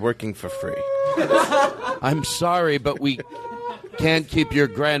is that he's working for free. I'm sorry, but we can't keep your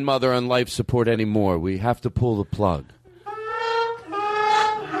grandmother on life support anymore. We have to pull the plug.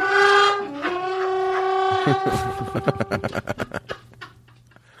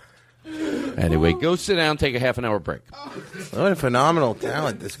 Anyway, go sit down, take a half-an-hour break. What a phenomenal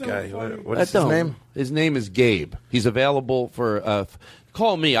talent, this guy. What's his name? His name is Gabe. He's available for...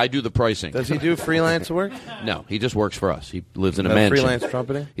 call me. I do the pricing. Does he do freelance work? No, he just works for us. He lives in a No mansion. freelance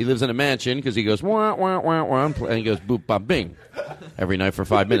trumpeting? He lives in a mansion because he goes, wah, wah, wah, wah, and he goes, boop, bop, bing, every night for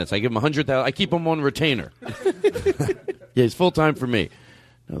 5 minutes. I give him 100,000. I keep him on retainer. Yeah, he's full-time for me.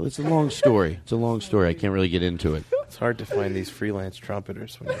 No, it's a long story. It's a long story. I can't really get into it. It's hard to find these freelance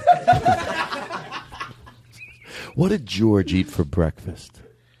trumpeters. What did George eat for breakfast?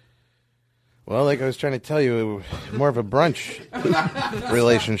 Well, like I was trying to tell you, more of a brunch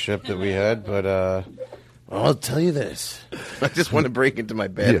relationship that we had, but I'll tell you this. I just want to break into my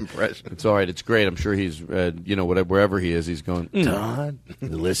bad impression. It's all right. It's great. I'm sure he's, wherever he is, he's going, Todd,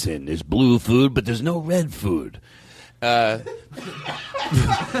 listen, there's blue food, but there's no red food. You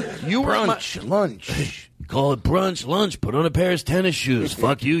were brunch, lunch. Call it brunch, lunch. Put on a pair of tennis shoes.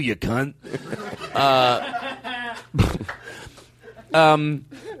 Fuck you, you cunt.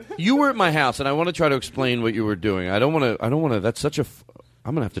 You were at my house, and I want to try to explain what you were doing. I don't want to. That's such a.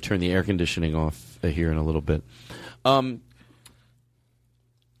 I'm going to have to turn the air conditioning off here in a little bit.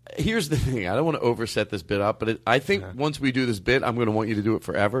 Here's the thing. I don't want to overset this bit up, but I think once we do this bit, I'm going to want you to do it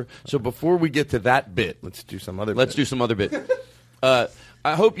forever. So before we get to that bit, let's do some other bit.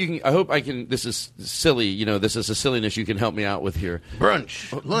 I hope you can. I hope I can. This is silly. This is a silliness you can help me out with here.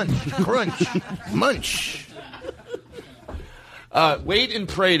 Brunch, lunch, crunch, munch. Wait and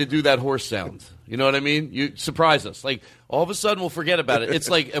pray to do that horse sound. You know what I mean? You surprise us. Like all of a sudden we'll forget about it. It's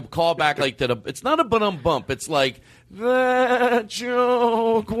like a callback. Like that. It's not a bump. It's like that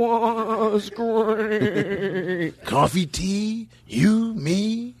joke was great. Coffee, tea, you,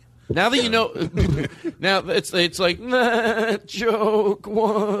 me. Now that you know, now it's like that joke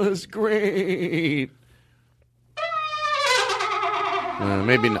was great.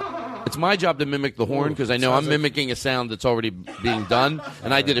 Maybe not. It's my job to mimic the horn because I know I'm mimicking a sound that's already being done,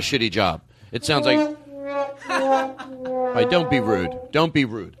 and I did a shitty job. It sounds like. All right, don't be rude. Don't be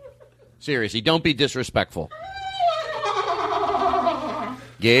rude. Seriously, don't be disrespectful.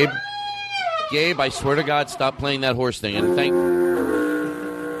 Gabe, I swear to God, stop playing that horse thing. And thank.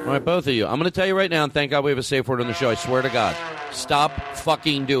 All right, both of you. I'm going to tell you right now, and thank God we have a safe word on the show. I swear to God, stop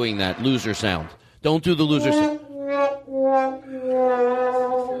fucking doing that loser sound. Don't do the loser sound.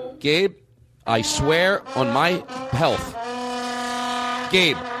 Gabe, I swear on my health.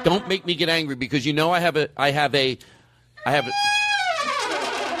 Gabe, don't make me get angry because I have a I have it.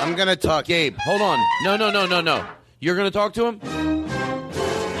 I'm going to talk. Gabe, hold on. No. You're going to talk to him?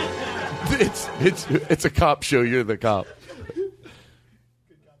 It's a cop show. You're the cop.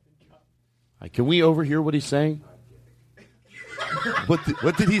 Can we overhear what he's saying?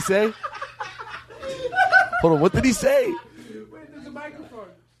 What did he say? Hold on. What did he say? Wait, there's a microphone.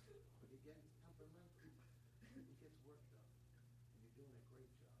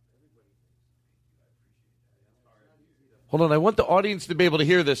 Hold on, I want the audience to be able to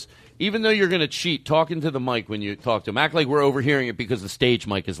hear this. Even though you're going to cheat, talk into the mic when you talk to him. Act like we're overhearing it because the stage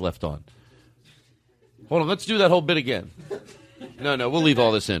mic is left on. Hold on, let's do that whole bit again. No, we'll leave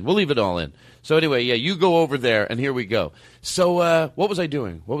all this in. We'll leave it all in. So anyway, yeah, you go over there, and here we go. So what was I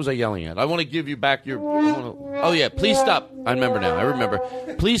doing? What was I yelling at? I want to give you back your... Oh, yeah, please stop. I remember.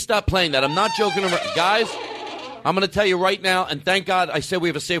 Please stop playing that. I'm not joking around. Guys, I'm going to tell you right now, and thank God I said we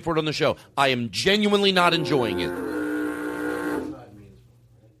have a safe word on the show. I am genuinely not enjoying it.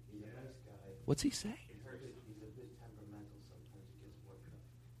 What's he say?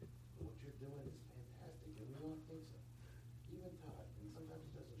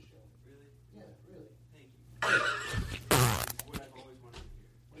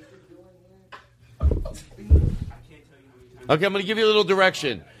 Okay, I'm going to give you a little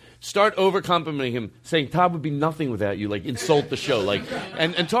direction. Start over-complimenting him, saying Todd would be nothing without you, like insult the show, like,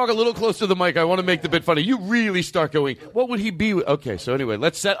 and talk a little close to the mic. I want to make the bit funny. You really start going, what would he be? Okay, so anyway,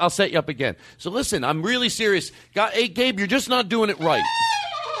 I'll set you up again. So listen, I'm really serious. Hey, Gabe, you're just not doing it right.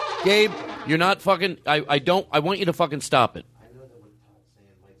 Gabe, you're not fucking, I want you to fucking stop it. Oh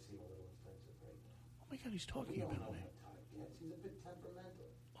my God, he's talking about me.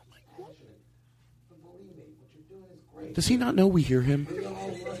 Does he not know we hear him?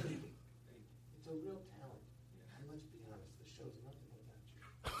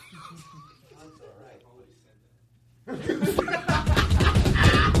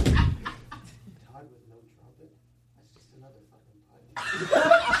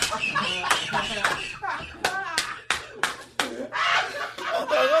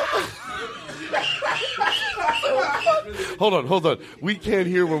 Hold on. We can't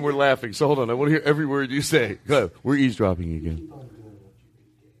hear when we're laughing, so hold on. I want to hear every word you say. Go ahead. We're eavesdropping again.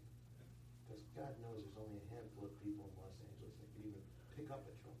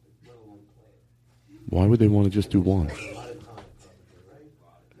 Why would they want to just do one?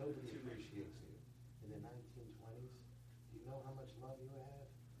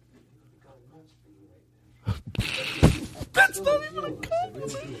 That's not even a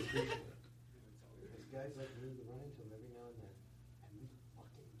comment.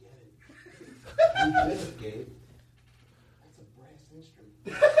 Gabe. That's a brass instrument.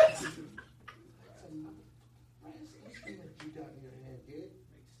 That's a brass instrument you got in your hand, Gabe.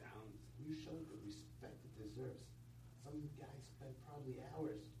 Makes sounds. You showed the respect it deserves. Some guy spent probably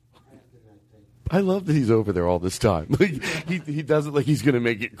hours crafting that thing. I love that he's over there all this time. He does it like he's going to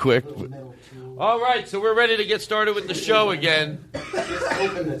make it quick. All right, so we're ready to get started with the show again. Just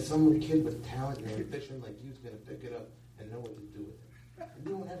hoping that some kid with talent and ambition like you is going to pick it up and know what to do with it. And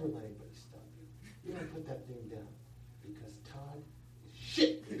you don't ever let anybody stop you. You don't put that thing down because Todd is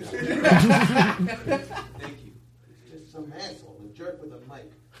shit. Thank you. He's just some asshole, a jerk with a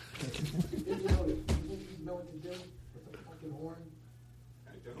mic. You know what to do with a fucking horn? I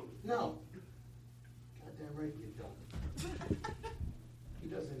don't. No. Goddamn right you don't. He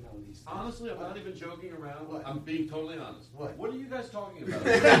doesn't know these things. Honestly, I'm not even joking around. What? I'm being totally honest. What? What are you guys talking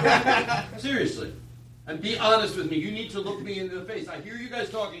about? Seriously. And be honest with me. You need to look me into the face. I hear you guys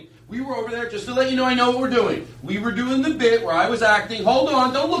talking. We were over there, just to let you know I know what we're doing. We were doing the bit where I was acting. Hold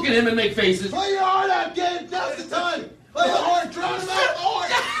on. Don't look at him and make faces. Play your heart out, Gabe. Now's the time. Play the horn. Drown him out. Horn.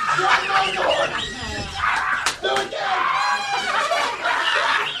 Drown him out the horn. Do it, Gabe.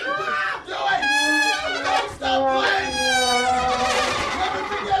 Do it. Don't stop playing. Never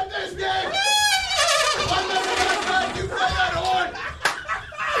forget this, Gabe. I'm never going to let you play that horn.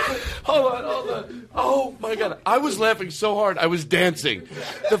 Hold on. Oh, my God. I was laughing so hard, I was dancing.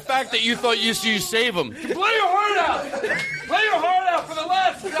 The fact that you thought you save him. Play your heart out. Play your heart out for the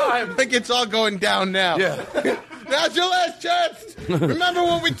last time. I think it's all going down now. Yeah. Now's your last chance. Remember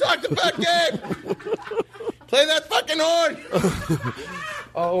what we talked about, Gabe? Play that fucking horn.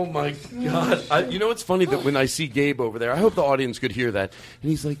 Oh, my God. You know what's funny? That when I see Gabe over there, I hope the audience could hear that. And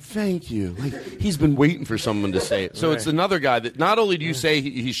he's like, thank you. Like, he's been waiting for someone to say it. So Right. It's another guy that not only do you say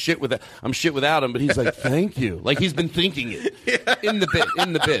he's shit with it, I'm shit without him, but he's like, thank you. Like, he's been thinking it. In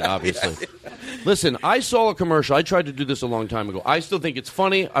the bit, obviously. Listen, I saw a commercial. I tried to do this a long time ago. I still think it's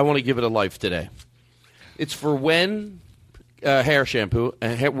funny. I want to give it a life today. It's for when hair shampoo,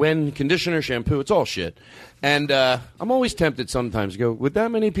 Wen conditioner shampoo. It's all shit. And I'm always tempted sometimes to go, would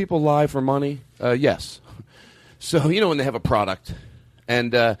that many people lie for money? Yes. So, when they have a product.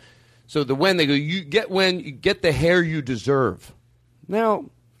 And so the Wen, they go, you get the hair you deserve. Now,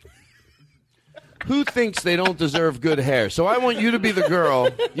 who thinks they don't deserve good hair? So I want you to be the girl.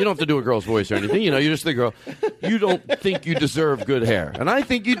 You don't have to do a girl's voice or anything. You're just the girl. You don't think you deserve good hair, and I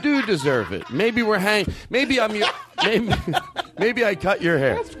think you do deserve it. Maybe Maybe I'm your. Maybe I cut your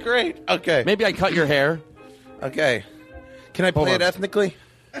hair. That's great. Okay. Maybe I cut your hair. Okay. Can I play it ethnically?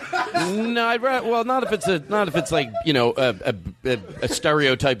 No, I'd rather. Well, not if it's like a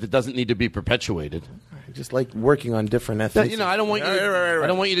stereotype that doesn't need to be perpetuated. I just like working on different ethnic. I don't want you. I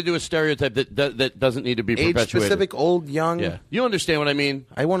don't want you to do a stereotype that doesn't need to be perpetuated. Age-specific, old, young. Yeah, you understand what I mean.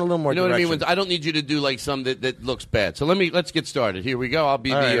 I want a little more. You know direction. what I mean? I don't need you to do like some that looks bad. So let's get started. Here we go. I'll be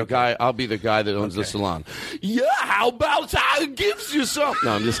guy. I'll be the guy that owns the salon. Yeah, how about I gives you some?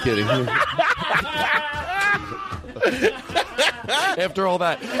 No, I'm just kidding. After all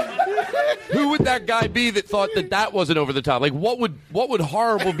that, who would that guy be that thought that wasn't over the top? Like, what would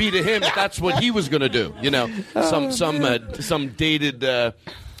horrible be to him if that's what he was going to do? Some dated.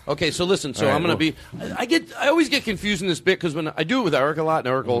 Okay, so listen. So I'm going to be. I always get confused in this bit because when I do it with Eric a lot, and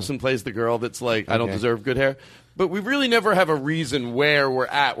Eric Olsen plays the girl that's like, I don't deserve good hair. But we really never have a reason where we're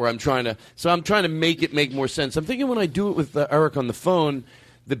at. Where I'm trying to make it make more sense. I'm thinking when I do it with Eric on the phone,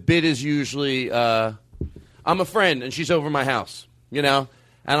 the bit is usually. I'm a friend, and she's over my house, and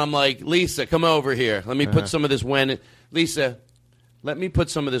I'm like, Lisa, come over here. Let me put some of this Wen. Lisa, let me put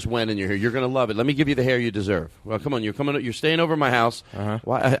some of this Wen in your hair. You're going to love it. Let me give you the hair you deserve. Well, come on, you're staying over my house.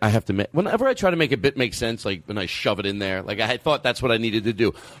 Why I have to whenever I try to make a bit make sense, like when I shove it in there, like I thought that's what I needed to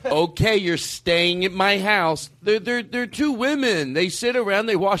do. Okay, you're staying at my house. They're two women. They sit around,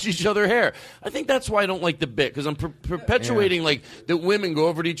 they wash each other's hair. I think that's why I don't like the bit, because I'm perpetuating like that women go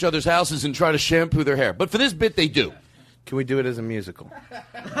over to each other's houses and try to shampoo their hair. But for this bit, they do. Can we do it as a musical?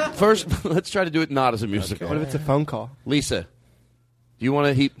 First, let's try to do it not as a musical. What if it's a phone call? Lisa. Do you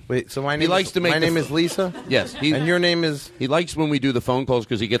want to? Wait. So my name. He likes to make. My name is Lisa. Yes. And your name is. He likes when we do the phone calls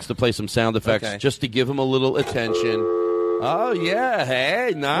because he gets to play some sound effects just to give him a little attention. Oh yeah.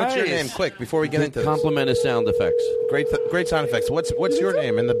 Hey, nice. What's your name? Quick, before we get into this. Compliment his sound effects. Great sound effects. What's your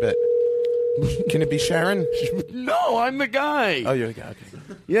name in the bit? Can it be Sharon? No, I'm the guy. Oh, you're the guy. Okay.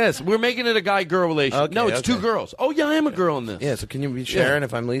 Yes, we're making it a guy-girl relationship. Okay, no, it's two girls. Oh, yeah, I am a girl in this. Yeah, so can you be Sharon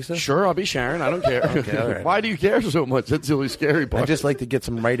if I'm Lisa? Sure, I'll be Sharon. I don't care. Okay, all right. Why do you care so much? That's the really scary part. I just like to get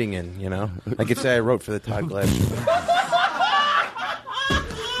some writing in, I could say I wrote for the Todd Glass Show.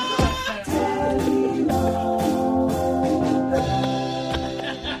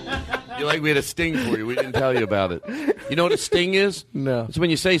 You're like we had a sting for you. We didn't tell you about it. You know what a sting is? No. It's when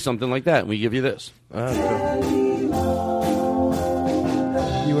you say something like that and we give you this. You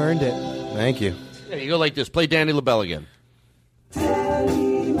earned it. Thank you. Yeah, you go like this. Play Danny LaBelle again.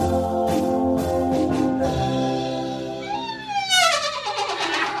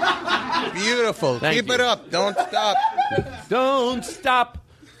 Beautiful. Thank Keep you. it up. Don't stop. Don't stop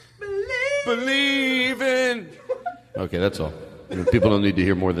believing. Okay, that's all. People don't need to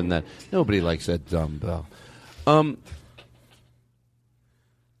hear more than that. Nobody likes that dumb bell.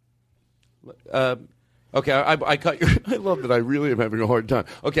 Okay, I cut your... I love that I really am having a hard time.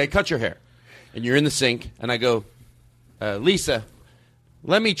 Okay, I cut your hair, and you're in the sink, and I go, Lisa,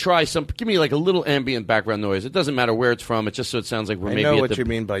 let me try some... Give me like a little ambient background noise. It doesn't matter where it's from. It's just so it sounds like we're I maybe know at what the... you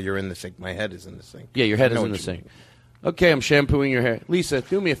mean by you're in the sink. My head is in the sink. Yeah, your head is in the sink. Okay, I'm shampooing your hair. Lisa,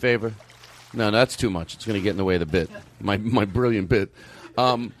 do me a favor. No, that's too much. It's going to get in the way of the bit. My brilliant bit.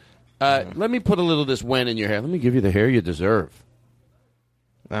 Let me put a little of this Wen in your hair. Let me give you the hair you deserve.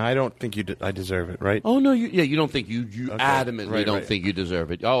 I don't think I deserve it, right? Oh, no, you don't think you adamantly don't think you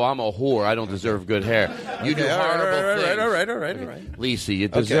deserve it. Oh, I'm a whore. I don't deserve good hair. You do horrible things. All right. Lisa, you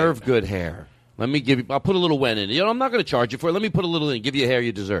deserve good hair. Let me give you... I'll put a little Wen in it. I'm not going to charge you for it. Let me put a little in and give you a hair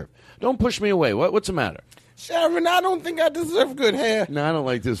you deserve. Don't push me away. What's the matter? Sharon, I don't think I deserve good hair. No, I don't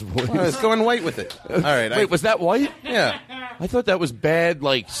like this voice. It's going white with it. All right. Wait, was that white? Yeah. I thought that was bad,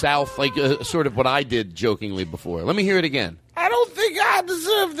 like South, like sort of what I did jokingly before. Let me hear it again. I don't think I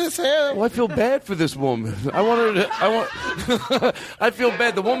deserve this hair. Well, I feel bad for this woman. I feel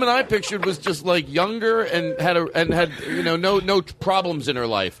bad. The woman I pictured was just like younger and had no problems in her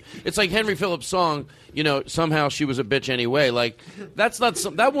life. It's like Henry Phillips' song. Somehow she was a bitch anyway. Like that's not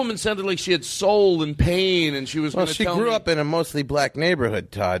that woman sounded like she had soul and pain, and she was. Well, she grew up in a mostly black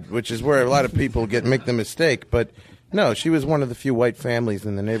neighborhood, Todd, which is where a lot of people make the mistake. But No, she was one of the few white families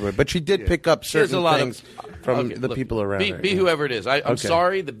in the neighborhood, but she did pick up She has certain a lot things from the people around her. Be whoever it is. I'm Okay.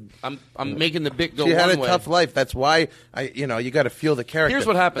 sorry. I'm making the bit go She had one a way. tough life. That's why you got to feel the character. Here's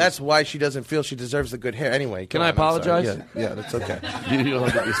what happens. That's why she doesn't feel she deserves the good hair. Anyway, Can go I on, I'm sorry. apologize? Yeah, that's okay. You don't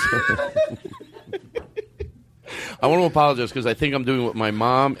have to be I want to apologize because I think I'm doing what my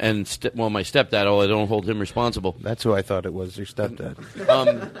mom and my stepdad. Oh, I don't hold him responsible. That's who I thought it was. Your stepdad.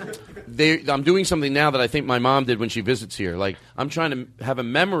 I'm doing something now that I think my mom did when she visits here. Like I'm trying to have a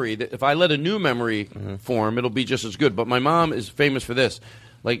memory that if I let a new memory form, it'll be just as good. But my mom is famous for this.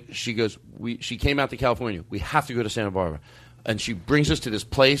 Like she goes, she came out to California. We have to go to Santa Barbara, and she brings us to this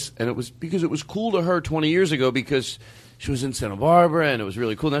place, and it was because it was cool to her 20 years ago because she was in Santa Barbara and it was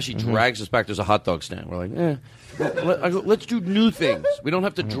really cool. Now she drags us back. There's a hot dog stand. We're like, I go, let's do new things. We don't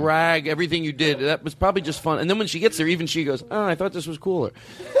have to drag everything you did. That was probably just fun. And then when she gets there, even she goes, oh, I thought this was cooler.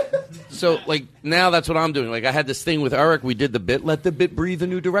 So, like, now that's what I'm doing. Like, I had this thing with Eric. We did the bit. Let the bit breathe a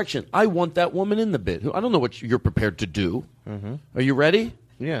new direction. I want that woman in the bit. I don't know what you're prepared to do. Are you ready?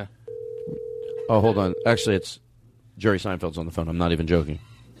 Yeah. Oh, hold on. Actually, it's Jerry Seinfeld's on the phone. I'm not even joking.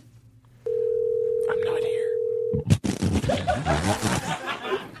 I'm not here.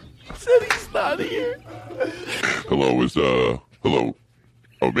 Said he's not here. Hello, hello.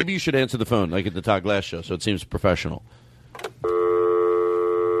 Oh, maybe you should answer the phone, like at the Todd Glass show, so it seems professional.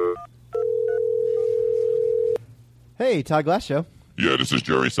 Hey, Todd Glass Show. Yeah, this is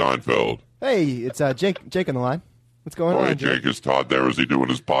Jerry Seinfeld. Hey, it's Jake on the line. What's going Oh, on, hey, Jake? Jake, is Todd there? Is he doing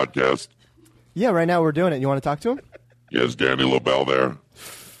his podcast? Yeah, right now we're doing it. You want to talk to him? Yeah, is Danny LaBelle there?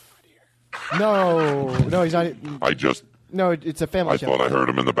 No, he's not. No, it's a family I show. thought I heard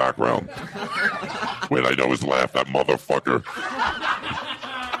him in the background. Wait, I know his laugh, that motherfucker.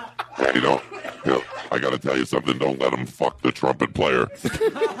 Hey, I gotta tell you something. Don't let him fuck the trumpet player.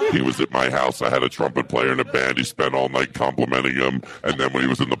 He was at my house. I had a trumpet player in a band. He spent all night complimenting him. And then when he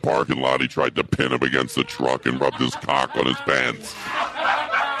was in the parking lot, he tried to pin him against the truck and rubbed his cock on his pants.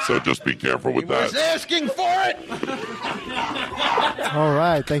 So just be careful with that. Was asking for it. All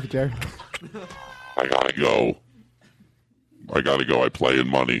right, thank you, Jerry. I gotta go. I play in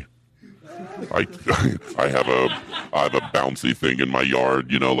money. I have a bouncy thing in my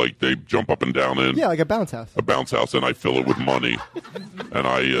yard, like they jump up and down in. Yeah, like a bounce house. A bounce house, and I fill it with money, and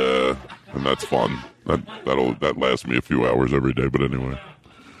and that's fun. That lasts me a few hours every day. But anyway,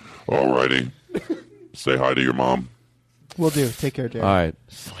 alrighty. Say hi to your mom. We'll do. Take care, Jerry. All right.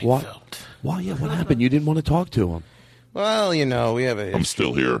 What happened? You didn't want to talk to him. Well, we have a. I'm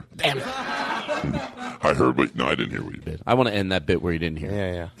still here. Damn it. I heard what. No, I didn't hear what you did. I want to end that bit where you didn't hear.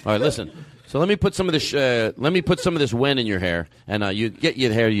 Yeah. All right, listen. So let me put some of this. Wen in your hair, and you get you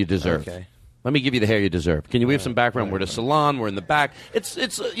the hair you deserve. Okay. Let me give you the hair you deserve. Can we have some background? We're at a salon. We're in the back. It's.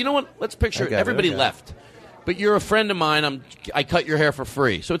 You know what? Let's picture it. Everybody left, but you're a friend of mine. I cut your hair for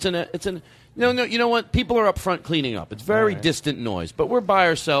free. So it's an. No. You know what? People are up front cleaning up. It's very distant noise, but we're by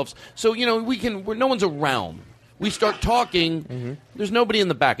ourselves. So we can. No one's around. We start talking. There's nobody in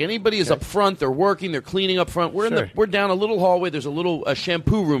the back. Anybody is up front. They're working. They're cleaning up front. We're down a little hallway. There's a little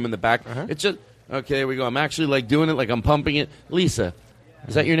shampoo room in the back. It's just okay. There we go. I'm actually doing it. I'm pumping it. Lisa,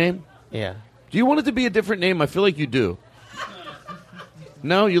 is that your name? Yeah. Do you want it to be a different name? I feel like you do.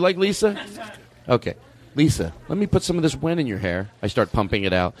 No, you like Lisa? Okay, Lisa. Let me put some of this Wen in your hair. I start pumping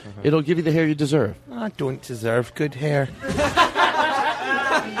it out. It'll give you the hair you deserve. I don't deserve good hair.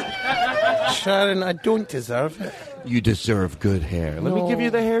 Sharon, I don't deserve it. You deserve good hair. Let me give you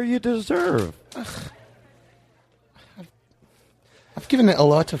the hair you deserve. I've given it a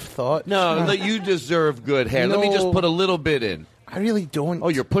lot of thought. No, you deserve good hair. Let me just put a little bit in. I really don't. Oh,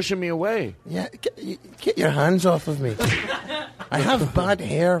 you're pushing me away. Yeah, get your hands off of me. I have bad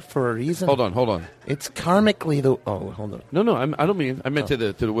hair for a reason. Hold on. It's karmically though. Oh, hold on. No, I don't mean. I meant to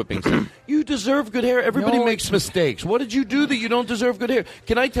the whipping thing. You deserve good hair. Everybody makes mistakes. What did you do that you don't deserve good hair?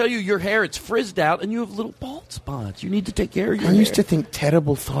 Can I tell you, your hair, it's frizzed out, and you have little bald spots. You need to take care of your hair. I used to think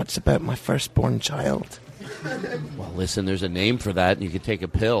terrible thoughts about my firstborn child. Well, listen, there's a name for that, and you could take a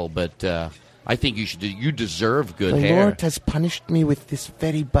pill, but I think you deserve good hair. The Lord has punished me with this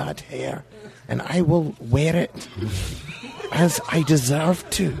very bad hair, and I will wear it as I deserve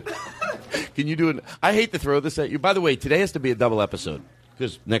to. Can you do it? I hate to throw this at you. By the way, today has to be a double episode,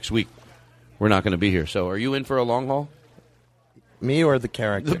 because next week we're not going to be here. So are you in for a long haul? Me or the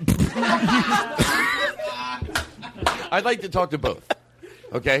character? I'd like to talk to both,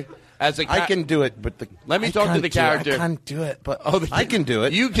 okay? As a I can do it, but let me talk to the character. I can't do it, but I can do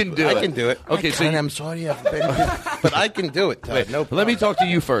it. You can do it. I can do it. Okay, I'm sorry, but I can do it. Todd. Wait, No, let me talk to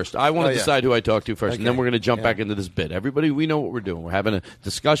you first. I want to Oh, yeah. decide who I talk to first, and then Okay. we're going to jump back into this bit. Everybody, we know what we're doing. We're having a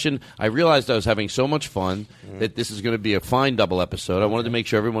discussion. I realized I was having so much fun that this is going to be a fine double episode. I wanted to make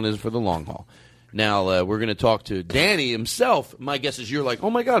sure everyone is for the long haul. Now, we're going to talk to Danny himself. My guess is you're like,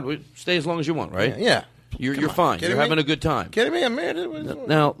 oh, my God, stay as long as you want, right? Yeah. You're fine. Kidding You're me? having a good time. Kidding me? I'm married.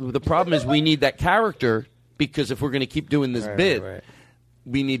 Now, the problem is we need that character because if we're going to keep doing this bit,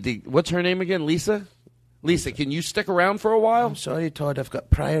 we need to. What's her name again? Lisa? Lisa, can you stick around for a while? I'm sorry, Todd. I've got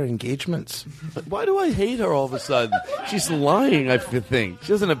prior engagements. Why do I hate her all of a sudden? She's lying, I think. She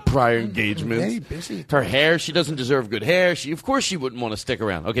doesn't have prior engagements. Very busy. Her hair, she doesn't deserve good hair. Of course she wouldn't want to stick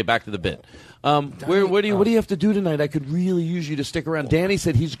around. Okay, back to the bit. What do you have to do tonight? I could really use you to stick around. Danny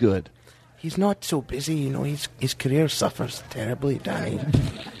said he's good. He's not so busy, you know. His career suffers terribly, Danny.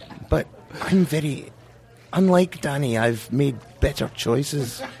 But I'm unlike Danny, I've made better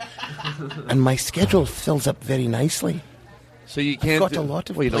choices. And my schedule fills up very nicely. So you can't. I've got a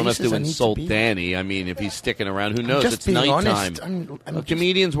lot of well, you don't have places to I need to insult be. Danny. I mean, if he's sticking around, who knows? just It's being nighttime. honest. I'm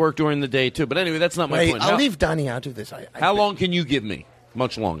Comedians work during the day too. But anyway, that's not my Right, point. I'll leave Danny out of this. How long can you give me?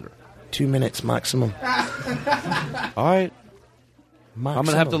 Much longer. 2 minutes maximum. All right. I'm going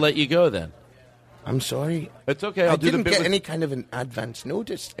to have to let you go then. I'm sorry. It's okay. I'll I do the didn't bit get with- any kind of an advance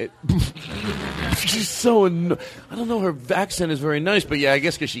notice. She's so I don't know. Her accent is very nice, but yeah, I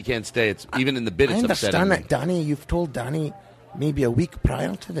guess because she can't stay. It's even in the bit. I It's understand upsetting me. that, Danny. You've told Danny maybe a week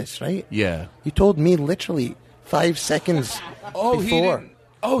prior to this, right? Yeah. You told me literally 5 seconds Oh, before.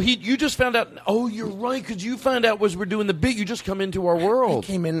 you just found out. Oh, you're right, because you found out we're doing the bit. You just come into our world. I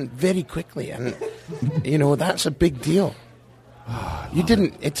came in very quickly, and that's a big deal. You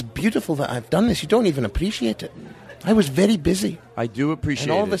didn't. It's beautiful that I've done this. You don't even appreciate it. I was very busy. I do appreciate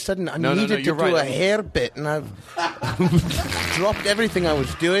it. And all of a sudden, I No, needed to you're do right. a hair bit, and I've dropped everything I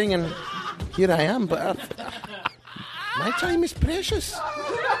was doing, and here I am. But my time is precious.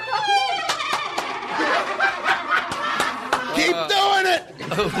 Keep doing it.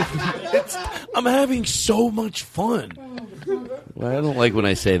 I'm having so much fun. Well, I don't like when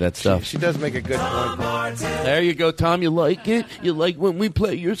I say that stuff. She does make a good point. There you go, Tom. You like it? You like when we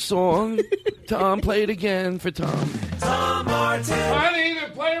play your song? Tom, play it again for Tom. Tom Martin. Honey, they're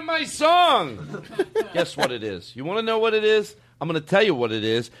playing my song. Guess what it is? You want to know what it is? I'm going to tell you what it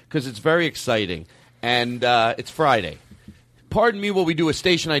is because it's very exciting. And it's Friday. Pardon me while we do a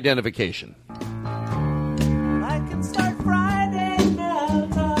station identification. I can start Friday now,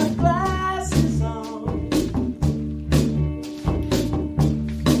 Todd glasses on.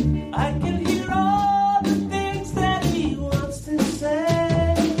 I can hear all the things that he wants to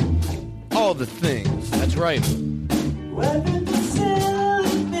say. All the things. That's right. Whether the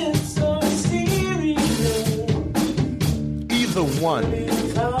silly bits or serious. Either one.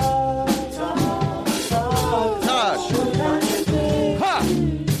 Ha!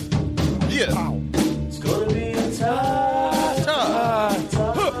 Yeah. It's gonna be a tough.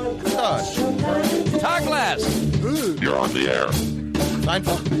 Todd Glass. You're on the air.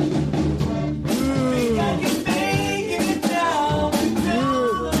 Seinfeld. Think I can make it now.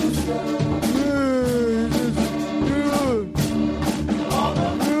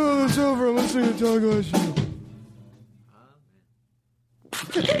 It's over. I'm listening to Todd Glass Show.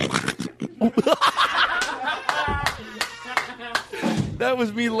 That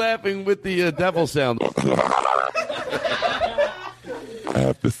was me laughing with the devil sound. I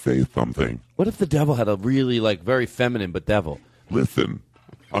have to say something. What if the devil had a really, very feminine but devil? Listen,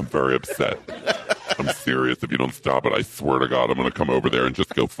 I'm very upset. I'm serious. If you don't stop it, I swear to God, I'm going to come over there and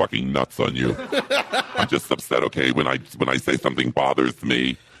just go fucking nuts on you. I'm just upset, okay? When I say something bothers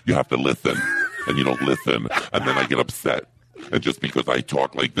me, you have to listen. And you don't listen. And then I get upset. And just because I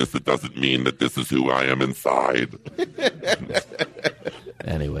talk like this, it doesn't mean that this is who I am inside.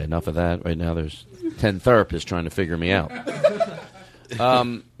 Anyway, enough of that. Right now there's 10 therapists trying to figure me out.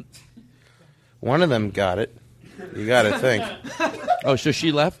 One of them got it. You got to think. Oh, so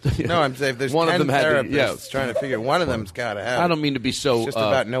she left? No, I'm saying if there's one 10 of them had therapists trying to figure, one of them's got to have it. I don't mean to be so... It's just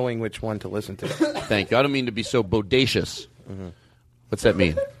about knowing which one to listen to. Thank you. I don't mean to be so bodacious. What's that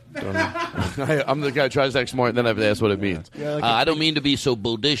mean? I'm the guy who tries to act smart, and then I have to ask what it means. Yeah, like I don't mean to be so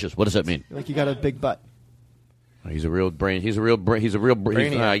bodacious. What does that mean? Like you got a big butt. He's a real brain. He's a real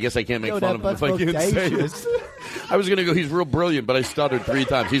brain. I guess I can't make Yo, fun of that him if I butt's can't say it. bodacious. I was gonna go. He's real brilliant, but I stuttered 3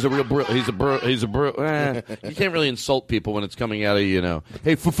 times. He's a real. You can't really insult people when it's coming out of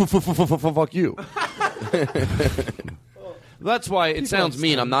Hey, fuck you. That's why it sounds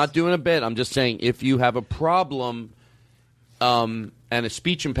mean. I'm not doing a bit. I'm just saying if you have a problem, and a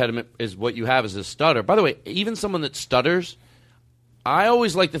speech impediment is what you have as a stutter. By the way, even someone that stutters, I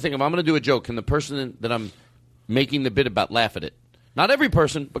always like to think, if I'm going to do a joke, can the person that I'm making the bit about laugh at it? Not every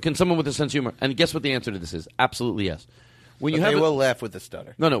person, but can someone with a sense of humor? And guess what the answer to this is? Absolutely yes. When They will laugh with the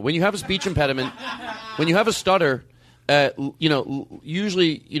stutter. No. When you have a speech impediment, when you have a stutter,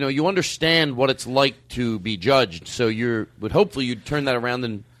 usually, you understand what it's like to be judged. So hopefully you'd turn that around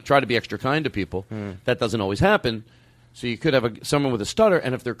and try to be extra kind to people. That doesn't always happen. So you could have someone with a stutter,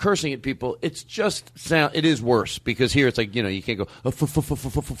 and if they're cursing at people, it is worse, because here it's like, you can't go,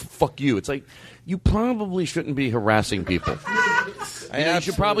 fuck you. It's like, you probably shouldn't be harassing people. You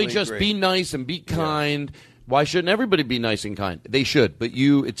should probably just be nice and be kind. Why shouldn't everybody be nice and kind? They should, but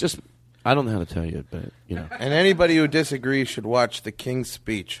I don't know how to tell you, but, And anybody who disagrees should watch The King's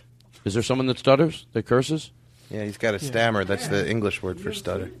Speech. Is there someone that stutters, that curses? Yeah, he's got a stammer. That's the English word for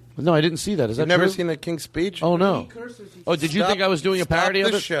stutter. No, I didn't see that. Is that You've never true? seen The King's Speech? Oh, no. Oh, did you think I was doing a parody of it?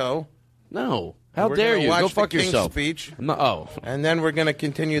 Stop the show. No. How We're dare gonna you? watch Go the fuck King's yourself. Speech. No. And then we're going to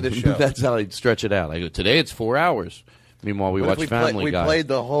continue the show. That's how I stretch it out. I go, today it's 4 hours. Meanwhile, we What if watch Family Guy. We played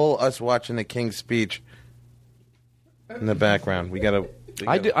the whole us watching The King's Speech in the background.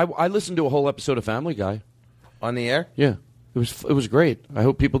 I listened to a whole episode of Family Guy. On the air? Yeah. It was great. I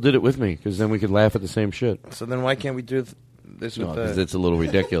hope people did it with me, because then we could laugh at the same shit. So then why can't we do this with because it's a little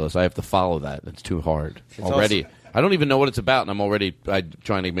ridiculous. I have to follow that. It's too hard. It's already. also- I don't even know what it's about, and I'm already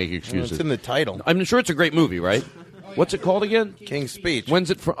trying to make excuses. It's in the title. I'm sure it's a great movie, right? What's it called again? King's Speech. When's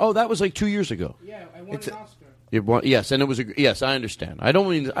it from? Oh, that was like 2 years ago. Yeah, I won an Oscar. Yes, and it was yes. I understand. I don't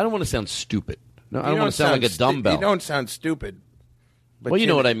want to sound stupid. No, I don't want to sound like a dumbbell. You don't sound stupid. But Well, you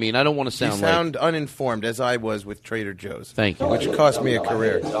know what I mean. I don't want to You sound sound uninformed, as I was with Trader Joe's. Thank you. Which cost me a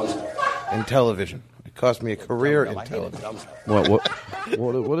career in television. It cost me a career in television. What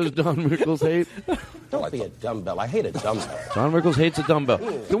does Don Rickles hate? Don't be a dumbbell. I hate a dumbbell. Don Rickles hates a dumbbell.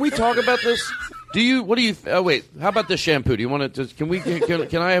 Can we talk about this? Wait, how about this shampoo? Do you want to, can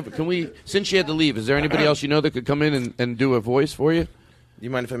we, since she had to leave, is there anybody else you know that could come in and do a voice for you? You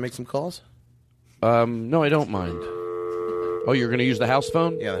mind if I make some calls? No, I don't mind. Oh, you're going to use the house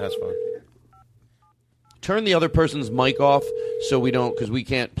phone? Yeah, the house phone. Turn the other person's mic off so we don't, because we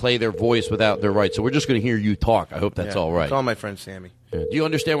can't play their voice without their right. So we're just going to hear you talk. I hope that's all right. Call my friend Sammy. Yeah. Do you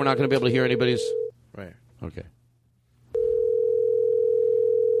understand we're not going to be able to hear anybody's? Right. Okay.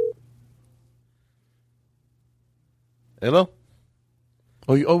 Hello?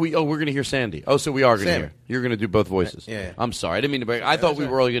 We're going to hear Sandy. Oh, so we are going to Sammy. hear. You're going to do both voices. Yeah. I'm sorry. I didn't mean to break. I thought we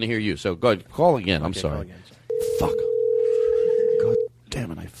were only going to hear you. So go ahead. Call again. I'm sorry. call again. Fuck. God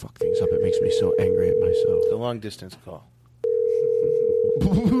damn it. I fuck things up. It makes me so angry at myself. The long distance call.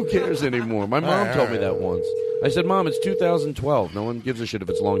 Who cares anymore? My mom told me that once. I said, Mom, it's 2012. No one gives a shit if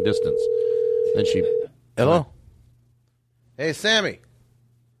it's long distance. Then she... Hello? Hey, Sammy.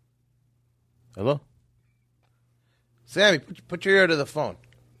 Hello? Sammy, put your ear to the phone.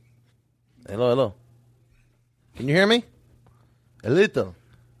 Hello. Can you hear me? A little.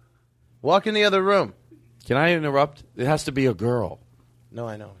 Walk in the other room. Can I interrupt? It has to be a girl. No,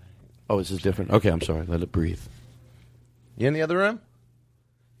 I know. Oh, this is different. Okay, I'm sorry. Let it breathe. You in the other room?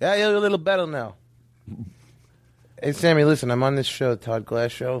 Yeah, you're a little better now. Hey, Sammy, listen, I'm on this show, Todd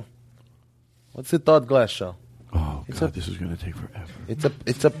Glass Show. What's the Todd Glass Show? Oh, God, this is going to take forever. It's a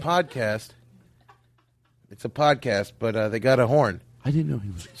podcast. It's a podcast, but they got a horn. I didn't know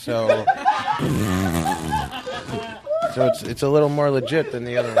he was... So it's a little more legit than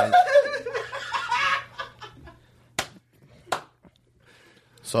the other ones.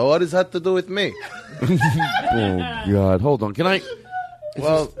 So what does that to do with me? Oh, God. Hold on. Can I...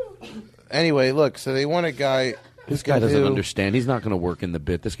 Anyway, look, so they want a guy... This guy doesn't understand. He's not going to work in the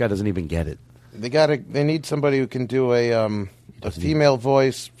bit. This guy doesn't even get it. They need somebody who can do a female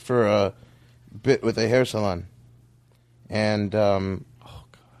voice for a bit with a hair salon. And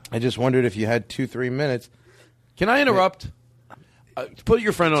I just wondered if you had 2-3 minutes. Can I interrupt? Put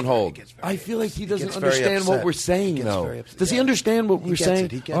your friend on hold. I feel like he doesn't understand what we're saying, though. Does he understand what we're saying?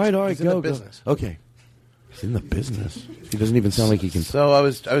 He gets all right, He's in the go. business. Okay. He's in the business. He doesn't even sound like he can... So I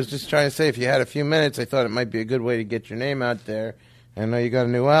was just trying to say, if you had a few minutes, I thought it might be a good way to get your name out there. I know you got a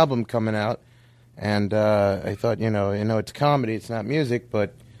new album coming out, and I thought, it's comedy, it's not music,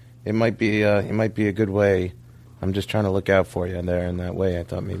 but it might be a good way. I'm just trying to look out for you there in that way. I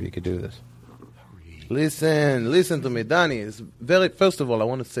thought maybe you could do this. Listen to me, Donnie. First of all, I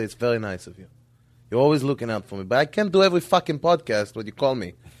want to say it's very nice of you. You're always looking out for me, but I can't do every fucking podcast what you call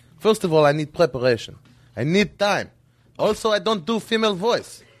me. First of all, I need preparation. I need time. Also, I don't do female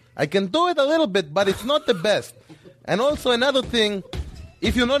voice. I can do it a little bit, but it's not the best. And also another thing,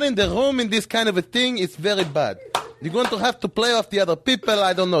 if you're not in the room in this kind of a thing, it's very bad. You're going to have to play off the other people.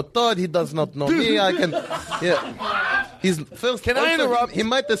 I don't know Todd. He does not know me. I can. Yeah. He's first. Can I interrupt? He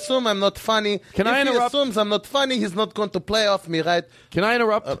might assume I'm not funny. Can I If he interrupt? assumes I'm not funny, he's not going to play off me, right? Can I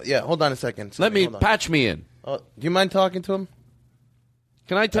interrupt? Yeah. Hold on a second. Let me Hold on. patch me in. Do you mind talking to him?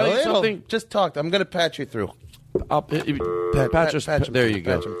 Can I tell you little. something? Just talk. I'm going to patch you through. Patch us. patch him There through, you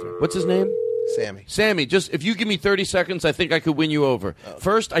go. patch him through. What's his name? Sammy. Sammy. Just if you give me 30 seconds, I think I could win you over.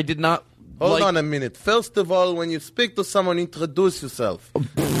 First, I did not. Hold on a minute. First of all, when you speak to someone, introduce yourself. You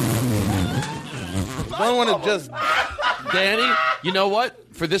don't want to just... Danny, you know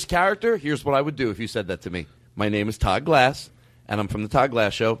what? For this character, here's what I would do if you said that to me. My name is Todd Glass, and I'm from the Todd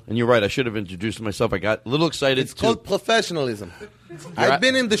Glass Show. And you're right, I should have introduced myself. I got a little excited. It's called professionalism. I've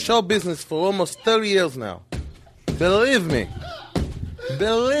been in the show business for almost 30 years now. Believe me.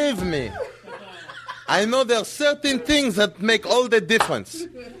 Believe me. I know there are certain things that make all the difference.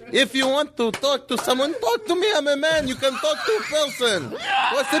 If you want to talk to someone, talk to me. I'm a man. You can talk to a person.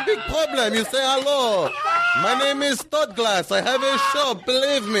 What's the big problem? You say hello. My name is Todd Glass. I have a show.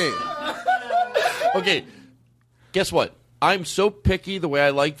 Believe me. Okay, guess what? I'm so picky the way I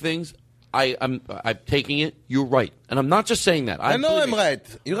like things. I'm taking it. You're right, and I'm not just saying that. I know I'm right.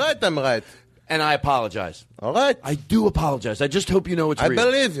 You're right. I'm right. And I apologize. All right. I do apologize. I just hope you know it's I real.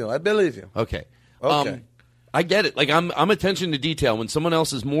 believe you. I believe you. Okay. Okay. I get it. Like I'm attention to detail. When someone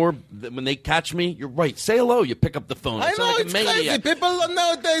else is more, when they catch me, you're right. Say hello. You pick up the phone. I know, like it's crazy. People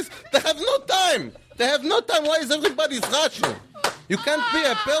nowadays, they have no time. They have no time. Why is everybody rushing? You can't be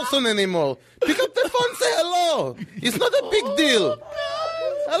a person anymore. Pick up the phone, say hello. It's not a big deal.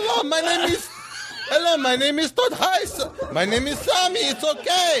 Hello, my name is... Hello, my name is Todd. Hi, my name is Sammy. It's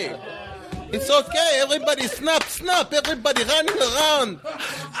okay. It's okay. Everybody snap. Everybody running around.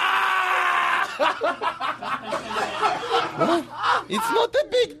 It's not a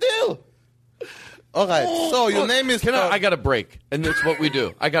big deal. All right. So your name is. I got a break, and that's what we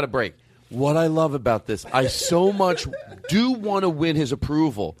do. I got a break. What I love about this, I so much do want to win his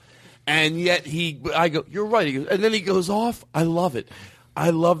approval, and yet I go, you're right. He goes, and then he goes off. I love it.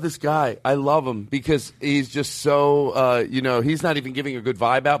 I love this guy. I love him because he's just so, he's not even giving a good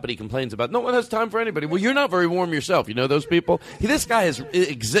vibe out, but he complains about no one has time for anybody. Well, you're not very warm yourself. You know those people? This guy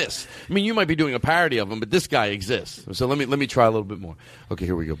exists. I mean, you might be doing a parody of him, but this guy exists. So let me try a little bit more. Okay,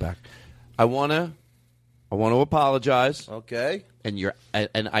 here we go back. I want to apologize. Okay. And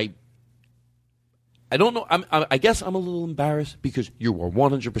I don't know. I guess I'm a little embarrassed because you were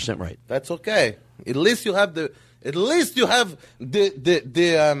 100% right. That's okay. At least you have the what's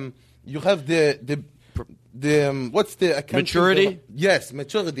the I can't maturity? think of, yes,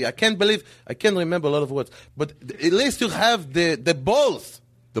 maturity. I can't remember a lot of words, but at least you have the balls.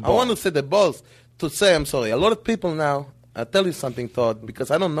 I want to say the balls to say I'm sorry. A lot of people now. I'll tell you something, Todd,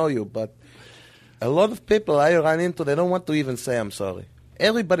 because I don't know you, but a lot of people I run into, they don't want to even say I'm sorry.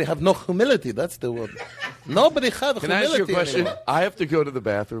 Everybody have no humility. That's the word. Nobody have Can humility I ask you a question? anymore. I have to go to the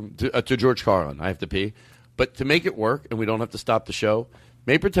bathroom to George Carlin. I have to pee. But to make it work and we don't have to stop the show,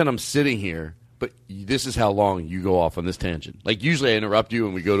 maybe pretend I'm sitting here, but this is how long you go off on this tangent. Like usually I interrupt you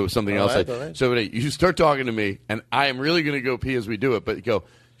and we go to something else. All right. So you start talking to me, and I am really going to go pee as we do it. But go,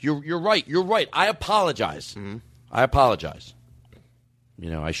 you're right. You're right. I apologize. Mm-hmm. I apologize.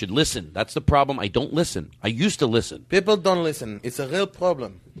 I should listen. That's the problem. I don't listen. I used to listen. People don't listen. It's a real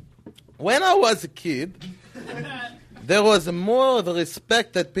problem. When I was a kid, there was more of a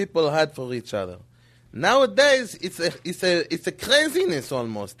respect that people had for each other. Nowadays, it's a craziness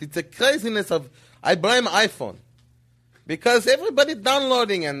almost. It's a craziness of, I blame iPhone. Because everybody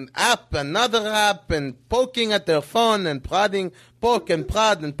downloading an app, another app, and poking at their phone and prodding, poke and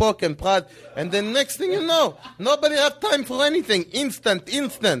prod. And the next thing you know, nobody have time for anything. Instant.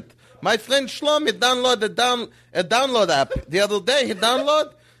 My friend Shlomi downloaded a download app. The other day he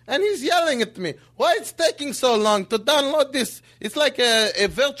downloaded, and he's yelling at me. Why it's taking so long to download this? It's like a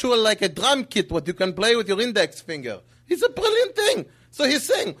virtual, like a drum kit, what you can play with your index finger. It's a brilliant thing. So he's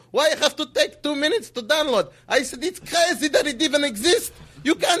saying, why I have to take 2 minutes to download? I said, it's crazy that it even exists.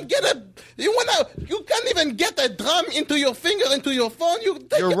 You can't you can't even get a drum into your finger, into your phone.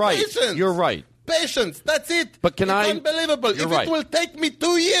 You're right. Patience. You're right. Patience. That's it. But it's unbelievable. You're if right. it will take me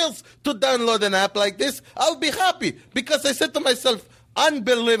 2 years to download an app like this, I'll be happy. Because I said to myself,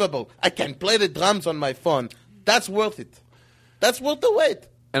 unbelievable. I can play the drums on my phone. That's worth it. That's worth the wait.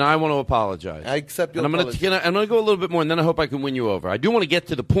 And I want to apologize. I accept your apology. I'm going to go a little bit more, and then I hope I can win you over. I do want to get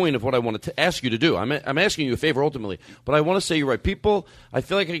to the point of what I want to ask you to do. I'm asking you a favor ultimately, but I want to say you're right. People, I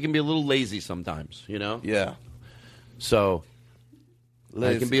feel like I can be a little lazy sometimes, Yeah. So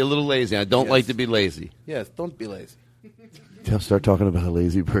lazy. I can be a little lazy. I don't like to be lazy. Yes, don't be lazy. Start talking about a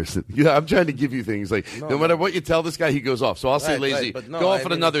lazy person. Yeah, I'm trying to give you things like no matter what you tell this guy, he goes off. So I'll say lazy. But no, Go off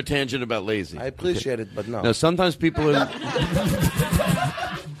on another tangent about lazy. I appreciate it, but no. Now, sometimes people are.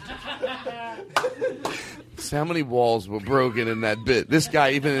 How many walls were broken in that bit? This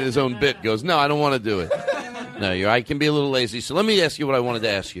guy, even in his own bit, goes, "No, I don't want to do it." No, I can be a little lazy. So let me ask you what I wanted to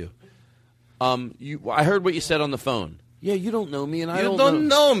ask you. I heard what you said on the phone. Yeah, you don't know me, and I don't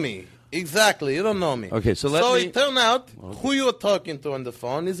know me. Exactly, you don't know me. Okay, so it turned out who you were talking to on the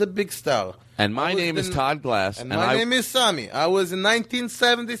phone is a big star. And my name is Todd Glass. And my name is Sami. I was in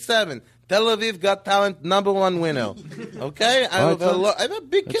 1977 Tel Aviv Got Talent #1 winner. Okay? I have a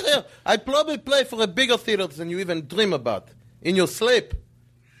big career. I probably play for a bigger theater than you even dream about in your sleep.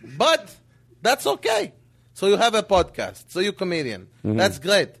 But that's okay. So you have a podcast. So you're a comedian. Mm-hmm. That's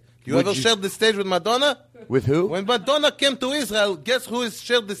great. You ever shared the stage with Madonna? With who? When Madonna came to Israel, guess who has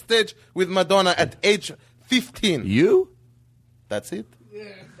shared the stage with Madonna at age 15? You? That's it.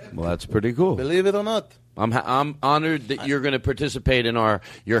 Well, that's pretty cool. Believe it or not. I'm honored that you're going to participate in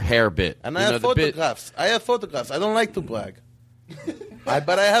your hair bit. And I have photographs. I have photographs. I don't like to brag.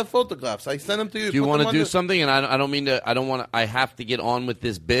 But I have photographs. I send them to you. Do you want to do something? And I don't mean to. I don't want to. I have to get on with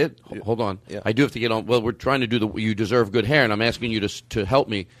this bit. Hold on. Yeah. I do have to get on. Well, we're trying to do the. You deserve good hair, and I'm asking you to help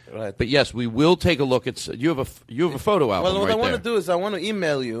me. Right. But yes, we will take a look at. You have a photo album. Well, what right I want there. to do is I want to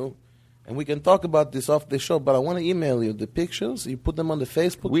email you, and we can talk about this off the show. But I want to email you the pictures. You put them on the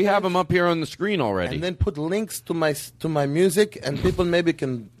Facebook. We have them up here on the screen already. And then put links to my music, and people maybe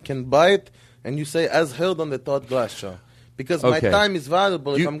can buy it. And you say as heard on the Todd Glass Show. Because my time is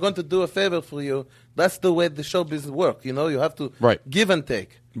valuable. If I'm going to do a favor for you, that's the way the show business works. You know, you have to give and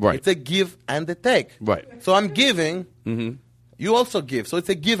take. Right. It's a give and a take. Right. So I'm giving. Mm-hmm. You also give. So it's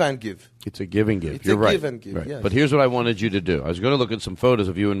a give and give. It's a give and give. It's You're a right. give and give, Right. yes. But here's what I wanted you to do. I was going to look at some photos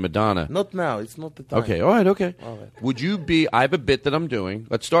of you and Madonna. Not now. It's not the time. Okay. All right. Okay. All right. Would you be? I have a bit that I'm doing.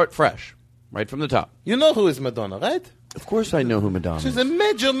 Let's start fresh, right from the top. You know who is Madonna, right? Of course, I know who Madonna is. She's a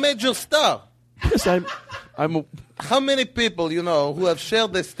major star. Yes, I'm. How many people you know who have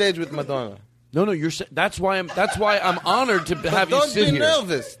shared the stage with Madonna? No, that's why I'm honored to have you sit here.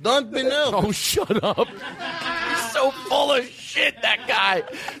 Don't be nervous. Oh, shut up! He's so full of shit. That guy.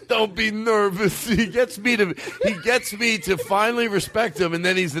 Don't be nervous. He gets me to finally respect him, and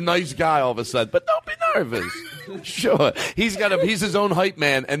then he's the nice guy all of a sudden. But don't be nervous. Sure, he's his own hype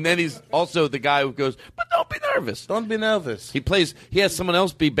man, and then he's also the guy who goes. But don't be nervous. Don't be nervous. He has someone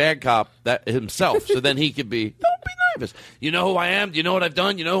else be bad cop that himself, so then he could be. Don't be nervous. You know who I am. Do you know what I've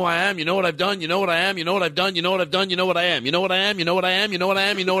done? You know who I am. You know what I've done. You know what I am. You know what I've done. You know what I've done. You know what I am. You know what I am. You know what I am. You know what I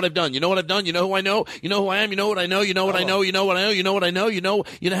am. You know what I've done. You know what I've done. You know who I know. You know who I am. You know what I know. You know what I know. You know what I know. You know what I know. You know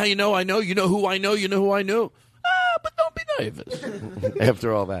how you know I know. You know who I know. You know who I knew. But don't be nervous.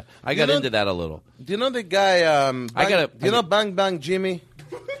 After all that, I got into that a little. Do you know the guy? Bang Bang Jimmy?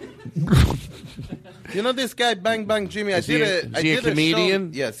 You know this guy, Bang Bang Jimmy? Is he a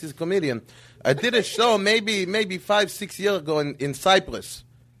comedian? Yes, he's a comedian. I did a show maybe 5-6 years ago in Cyprus.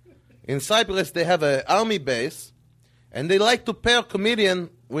 In Cyprus, they have an army base, and they like to pair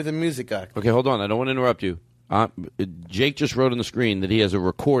comedian with a music act. Okay, hold on. I don't want to interrupt you. Jake just wrote on the screen that he has a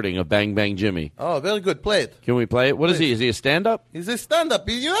recording of Bang Bang Jimmy. Oh, very good. Play it. Can we play it? What is he? Is he a stand-up? He's a stand-up.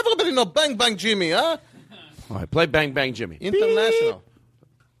 You everybody know Bang Bang Jimmy, huh? All right, play Bang Bang Jimmy. International.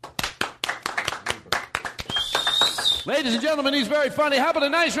 Ladies and gentlemen, he's very funny. How about a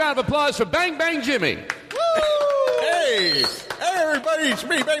nice round of applause for Bang Bang Jimmy? Hey, everybody, it's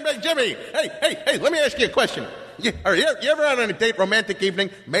me, Bang Bang Jimmy. Hey, let me ask you a question. You ever out on a date, romantic evening?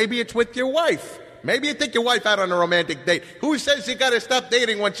 Maybe it's with your wife. Maybe you take your wife out on a romantic date. Who says you got to stop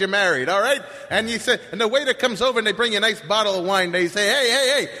dating once you're married, all right? And you say, and the waiter comes over and they bring you a nice bottle of wine. They say,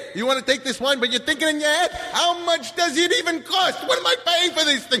 hey, you want to take this wine? But you're thinking in your head, how much does it even cost? What am I paying for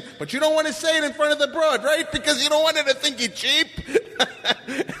this thing? But you don't want to say it in front of the broad, right? Because you don't want her to think you're cheap.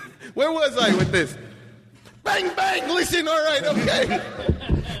 Where was I with this? Bang, bang, listen, all right, okay.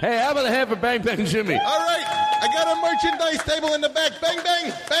 Hey, how about a hand for Bang Bang Jimmy? All right, I got a merchandise table in the back. Bang,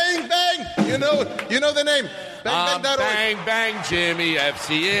 bang, bang, bang. You know the name. BangBang.org. Bang Bang Jimmy,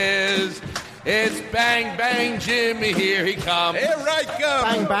 FC is. It's Bang Bang Jimmy, here he comes. Here I come.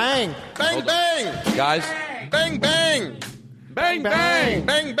 Bang, bang. Bang, bang. Guys. Bang, bang. Bang Bang.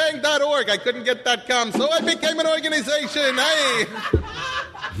 BangBang.org. I couldn't get .com, so I became an organization. Hey.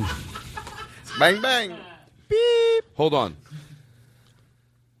 Bang, bang. Beep. Hold on.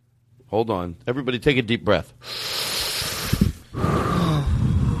 Everybody take a deep breath. All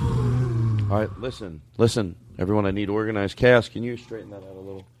right, listen. Everyone, I need organized chaos. Can you straighten that out a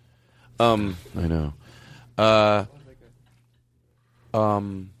little? I know.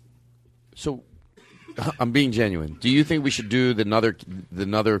 So I'm being genuine. Do you think we should do the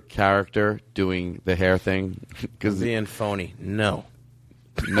another character doing the hair thing? Because being phony. No.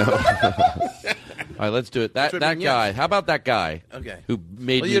 No. All right, let's do it. That mean, guy. yes. How about that guy? Okay. Who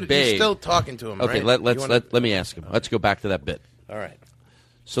made me you're bathe? still talking to him, Okay, right? let me ask him. Let's go back to that bit. All right.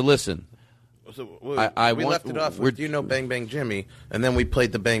 So listen. So we left it off with, do you know Bang Bang Jimmy? And then we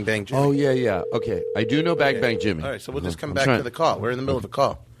played the Bang Bang Jimmy. Oh, yeah. Okay. I do know Bang Bang Jimmy. All right, so we'll just come I'm back trying- to the call. We're in the middle of a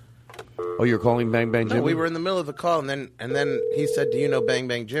call. Oh, you're calling Bang Bang Jimmy? No, we were in the middle of the call, and then he said, do you know Bang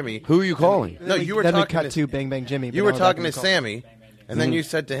Bang Jimmy? Who are you calling? No, you were Then we talking cut to Bang Bang Jimmy. You but were now we're talking back to in the call. Sammy, and then you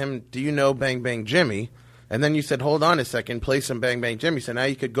said to him, do you know Bang Bang Jimmy? And then you said, hold on a second, play some Bang Bang Jimmy. So now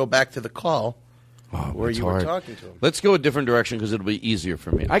you could go back to the call where It's you hard. were talking to him. Let's go a different direction because it'll be easier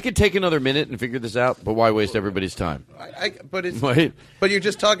for me. I could take another minute and figure this out, but why waste everybody's time? But it's Wait. but you're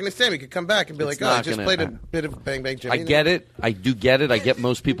just talking to Sammy. You could come back and be It's like, oh, I not just gonna- played a bit of Bang Bang Jimmy. I get it. I do get it. I get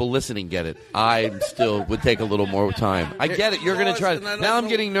most people listening get it. I still would take a little more time. I get it. You're going to try. Now I'm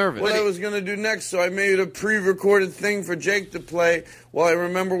getting nervous. What I was going to do next, so I made a pre-recorded thing for Jake to play while I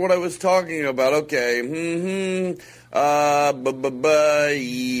remember what I was talking about. Okay. Yeah.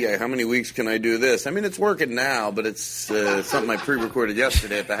 How many weeks can I do this? I mean, it's working now, but it's something I pre-recorded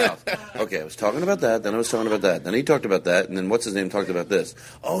yesterday at the house. Okay, I was talking about that, then I was talking about that, then he talked about that, and then what's his name talked about this.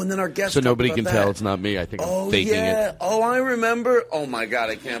 Oh, and then our guest So talked nobody about can that. tell it's not me. I think I'm faking yeah. it. Oh, I remember. Oh my God,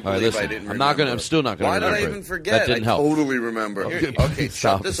 I can't All right, believe listen. I didn't remember. I'm still not going to Why remember. did I it. even forget? That didn't I help. totally remember. Okay,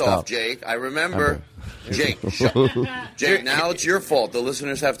 shut this off, Jake. I remember. Jake, Jake, now it's your fault. The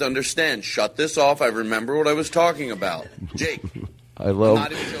listeners have to understand. Shut this off. I remember what I was talking about. Jake. I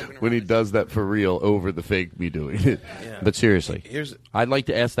love when he does that for real over the fake me doing it. Yeah. But seriously, Here's- I'd like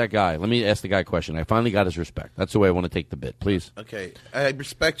to ask that guy. Let me ask the guy a question. I finally got his respect. That's the way I want to take the bit. Please. Okay, I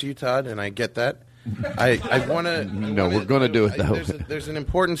respect you, Todd, and I get that. I want to. No, we're going to do it though. There's an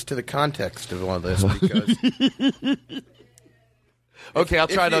importance to the context of all this because. Okay, I'll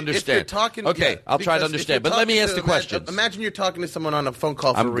try to If you're understand. talking, Okay, yeah, I'll try to because if understand. you're But let me talking ask to- the questions. Imagine you're talking to someone on a phone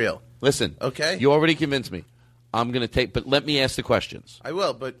call for real. Listen. Okay. You already convinced me. I'm going to take, but let me ask the questions. I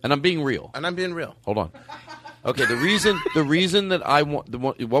will, but And I'm being real. and I'm being real. Hold on. Okay, the reason that I want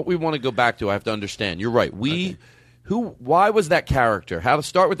what we want to go back to, I have to understand. You're right. Why was that character? How to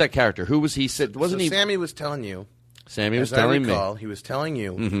start with that character? Who was he? Said wasn't So he? Sammy was telling you. Sammy was as I telling recall, me. he was telling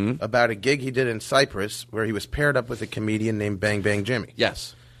you Mhm. about a gig he did in Cyprus where he was paired up with a comedian named Bang Bang Jimmy.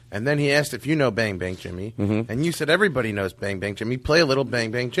 Yes. And then he asked if you know Bang Bang Jimmy, and you said everybody knows Bang Bang Jimmy. Play a little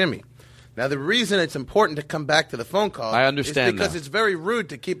Bang Bang Jimmy. Now, the reason it's important to come back to the phone call I understand is because now. it's very rude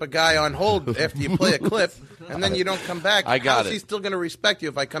to keep a guy on hold after you play a clip, and then you don't come back. I got How's it. he still going to respect you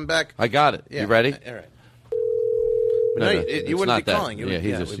if I come back? I got it. Yeah. You ready? All right. No, No, no, you it's wouldn't not be that. calling. You Yeah, would-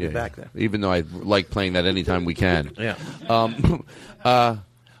 he's yeah, just we'd be back there. Even though I like playing that anytime we can. Yeah.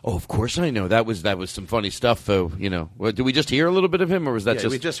 Oh, of course I know. That was some funny stuff, though. You know, did we just hear a little bit of him, or was that Yeah,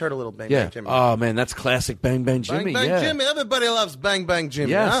 just? we just heard a little Bang yeah. Bang Jimmy. Oh man, that's classic Bang Bang Jimmy. Bang Bang yeah. Jimmy. Everybody loves Bang Bang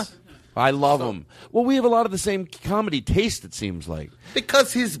Jimmy. Yes. Huh? I love him. Well, we have a lot of the same comedy taste. It seems like.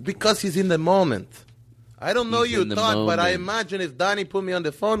 Because he's in the moment. I don't know He's you, in the Todd, but I moment. imagine if Donnie put me on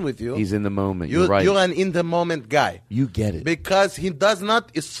the phone with you, He's in the moment. You're right. You're an in the moment guy. You get it. Because he does not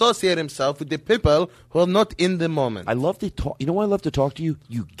associate himself with the people who are not in the moment. I love to talk. You know why I love to talk to you?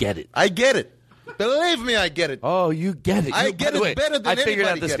 You get it. I get it. Believe me, I get it. Oh, you get it. I You- get by the it way, better than I figured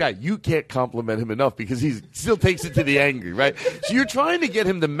out anybody this get guy. it. You can't compliment him enough because he still takes it to the angry, right? So you're trying to get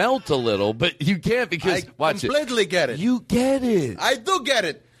him to melt a little, but you can't because I watch completely get it. You get it. I do get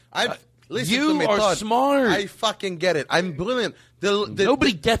it. Listen you to me, are Todd. smart. I fucking get it. I'm brilliant.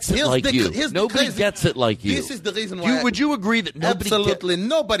 Nobody gets it here's like the- you. here's the Nobody crazy- gets it like you. This is the reason why. Would you agree that nobody absolutely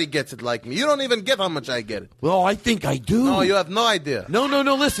nobody gets it like me? You don't even get how much I get it. Well, I think I do. No, you have no idea. No.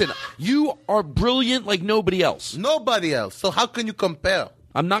 Listen, you are brilliant like nobody else. Nobody else. So how can you compare?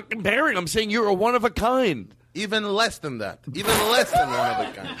 I'm not comparing. I'm saying you're a one of a kind. Even less than that. Even less than one of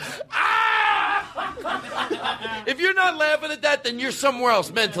a kind. If you're not laughing at that, then you're somewhere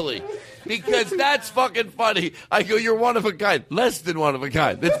else mentally. Because that's fucking funny. I go, you're one of a kind. Less than one of a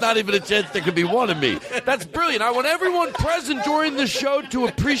kind. There's not even a chance there could be one of me. That's brilliant. I want everyone present during the show to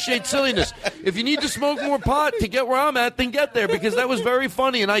appreciate silliness. If you need to smoke more pot to get where I'm at, then get there. Because that was very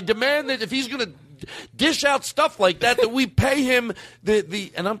funny. And I demand that if he's going to dish out stuff like that we pay him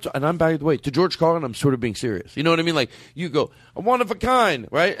and I'm by the way to George Carlin. I'm sort of being serious. You know what I mean? Like you go one of a kind,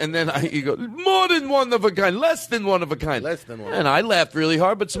 right? And then you go more than one of a kind, less than one of a kind, less than one. And I laughed really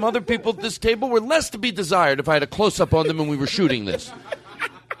hard, but some other people at this table were less to be desired. If I had a close up on them and we were shooting this.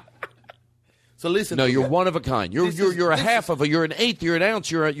 So listen. No, to you're me. one of a kind. You're a half of a. You're an eighth. You're an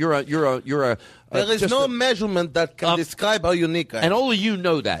ounce. You're a There is just no a- measurement that can describe how unique I am. And only you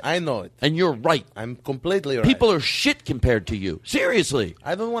know that. I know it. And you're right. I'm completely right. People are shit compared to you. Seriously.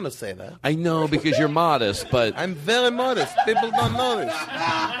 I don't want to say that. I know because you're modest, but I'm very modest. People don't know this.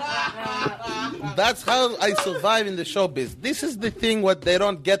 That's how I survive in the showbiz. This is the thing what they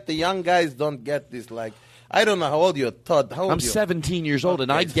don't get. The young guys don't get this. Like, I don't know how old you're, Todd. How old I'm you? 17 years old,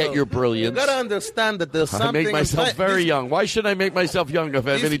 and I get your brilliance. You gotta understand that there's I something. make myself inside- very this- young. Why should I make myself young if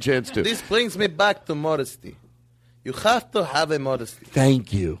I have any chance to? This brings me back to modesty. You have to have a modesty.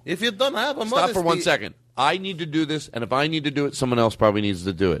 Thank you. If you don't have a Stop modesty, for 1 second. I need to do this, and if I need to do it, someone else probably needs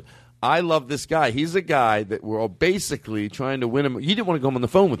to do it. I love this guy. He's a guy that we're all basically trying to win him. You didn't want to go on the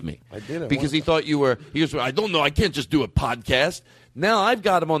phone with me. I didn't. Because he thought you were, he goes, I don't know, I can't just do a podcast. Now I've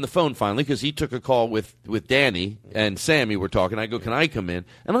got him on the phone finally because he took a call with Danny and Sammy were talking. I go, can I come in?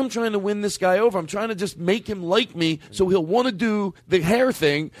 And I'm trying to win this guy over. I'm trying to just make him like me so he'll want to do the hair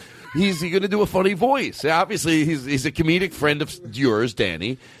thing. He's going to do a funny voice. Obviously, he's a comedic friend of yours,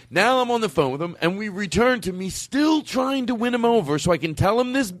 Danny. Now I'm on the phone with him, and we return to me still trying to win him over so I can tell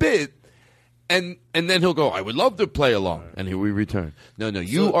him this bit. And then he'll go, I would love to play along. And here we return. No,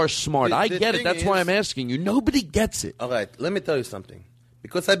 you So, are smart. I the get it. thing That's why is- I'm asking you. Nobody gets it. All right, let me tell you something.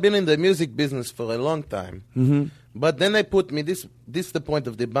 Because I've been in the music business for a long time. Mm-hmm. But then they put me, this is the point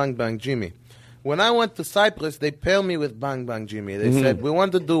of the Bang Bang Jimmy. When I went to Cyprus, they paired me with Bang Bang Jimmy. They Mhm. said, we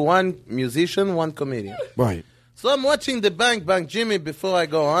want to do one musician, one comedian. Right. So I'm watching the Bang Bang Jimmy before I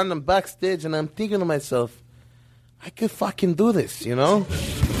go on. I'm backstage and I'm thinking to myself, I could fucking do this, you know?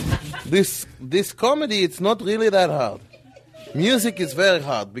 This comedy, it's not really that hard. Music is very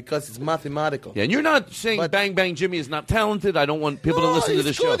hard because it's mathematical. Yeah, and you're not saying Bang Bang Jimmy is not talented. I don't want people to listen to this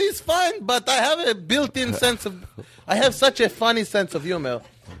It's show. good, it's fine, but I have a built-in sense of... I have such a funny sense of humor.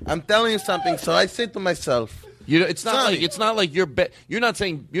 I'm telling you something, so I say to myself... It's not like you're not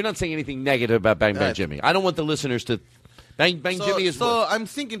saying anything negative about Bang Bang Right. Jimmy. I don't want the listeners to Bang Bang Jimmy is So I'm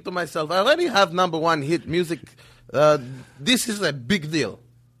thinking to myself, I already have number one hit music. This is a big deal.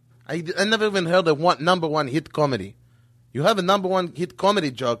 I never even heard of number one hit comedy. You have a number one hit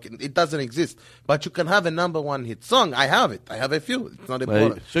comedy joke, it doesn't exist. But you can have a number one hit song. I have it. I have a few. It's not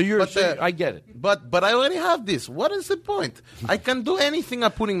important. I get it. But I already have this. What is the point? I can do anything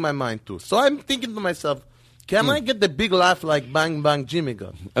I'm putting my mind to. So I'm thinking to myself, can I get the big laugh like Bang Bang Jimmy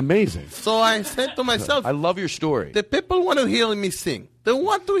got? Amazing. So I said to myself, I love your story. the people want to hear me sing. They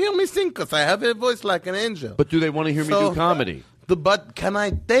want to hear me sing because I have a voice like an angel. But do they want to hear me do comedy? But can I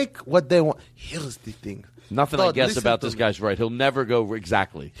take what they want? Here's the thing. Nothing I Todd, guess listen about to this me. guy's right. He'll never go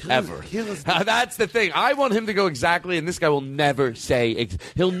exactly, ever. here's That's the thing. I want him to go exactly, and this guy will never say.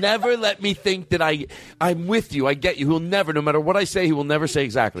 He'll never let me think that I'm with you. I get you. He'll never, no matter what I say, he will never say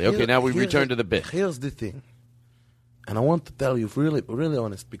exactly. Okay, now we return to the bit. Here's the thing. And I want to tell you really, really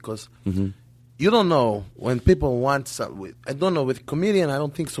honest because you don't know when people want something. I don't know. With comedian, I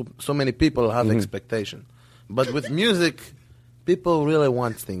don't think so many people have expectation. But with music, people really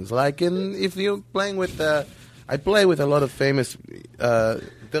want things. Like if you're playing with, I play with a lot of famous. There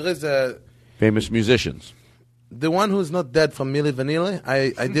is Famous musicians. the one who's not dead from Milli Vanilli.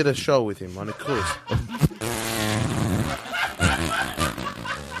 I did a show with him on a cruise.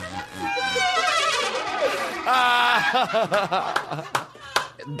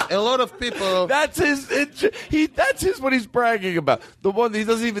 A lot of people. That's what he's bragging about. The one he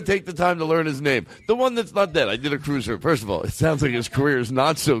doesn't even take the time to learn his name. The one that's not dead. I did a cruise for. First of all, it sounds like his career is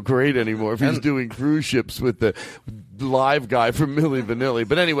not so great anymore if he's doing cruise ships with the live guy from Milli Vanilli.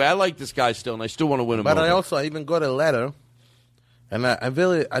 But anyway, I like this guy still, and I still want to win him But over. I even got a letter, and I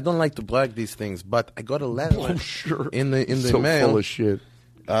don't like to brag these things, but I got a letter. Oh, sure. In the So mail, full of shit.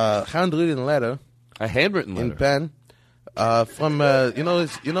 Handwritten letter, a handwritten letter in pen, from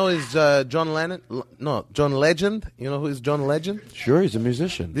John Lennon? No, John Legend. You know who is John Legend? Sure, he's a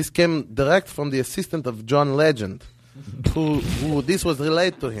musician. This came direct from the assistant of John Legend, who this was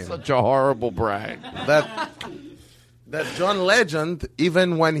relayed to him. Such a horrible brag. That John Legend,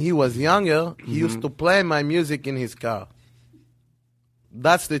 even when he was younger, he used to play my music in his car.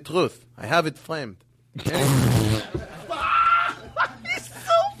 That's the truth. I have it framed.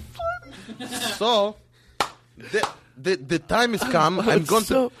 So, the time has come. I'm going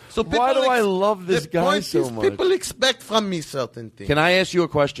to. So people why do I love this the guy point so is much? People expect from me certain things. Can I ask you a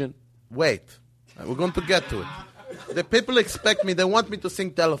question? Wait, we're going to get to it. The people expect me. They want me to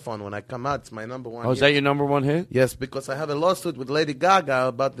sing "Telephone" when I come out. It's my number one. Oh, is hit. that your number one hit? Yes, because I have a lawsuit with Lady Gaga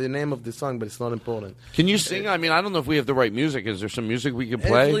about the name of the song, but it's not important. Can you sing? I mean, I don't know if we have the right music. Is there some music we can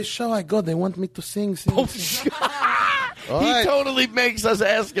play? Every show I go, they want me to sing. sing. All He right. totally makes us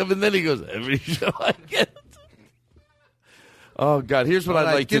ask him, and then he goes, every show I get. Oh God! Here's what All I'd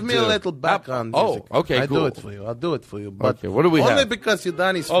right, like to do. give me a little background Oh, music. okay, I'll cool. do it for you. I'll do it for you. But Okay, what do we only have? because you're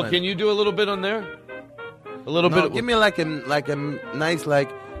Danny's Oh, friend. can you do a little bit on there? A little No, bit. give me like a nice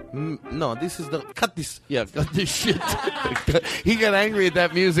no, this is the cut this. Yeah, cut this shit. He got angry at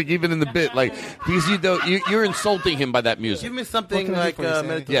that music even in the bit, like because you're insulting him by that music. Give me something can I do like for you, Sammy?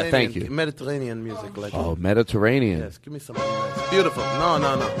 Mediterranean. Yeah, thank you. Mediterranean music, like Oh, Mediterranean. yes. Give me something nice, beautiful. No.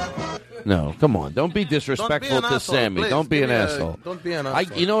 No, come on! Don't be disrespectful an to asshole, Sammy. please. Don't be Give an me a- asshole. don't be an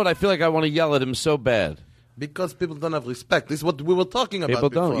asshole. You know what? I feel like I want to yell at him so bad. Because people don't have respect. This is what we were talking about. People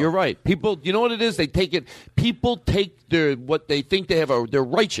don't. before. You're right. People, you know what it is? They take it. People take what they think they have. They're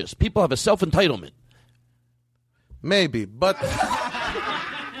righteous. People have a self entitlement. Maybe, but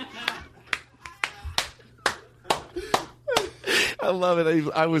I love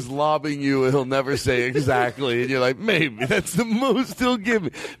it. I was lobbing you, and he'll never say exactly. And you're like, maybe. That's the most he'll give me.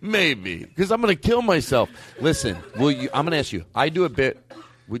 Maybe. Because I'm going to kill myself. Listen, I'm going to ask you. I do a bit.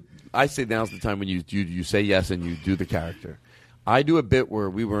 I say now's the time when you say yes and you do the character. I do a bit where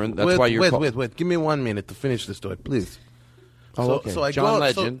we were in. That's why you're wait. Give me 1 minute to finish the story, please. Oh, okay. So I John go,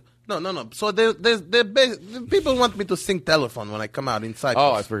 Legend. No. So people want me to sing telephone when I come out inside.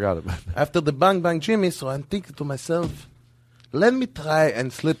 Oh, I forgot about that. After the Bang Bang Jimmy, so I'm thinking to myself, let me try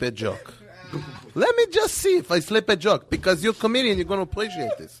and slip a joke. Let me just see if I slip a joke, because you're a comedian, you're going to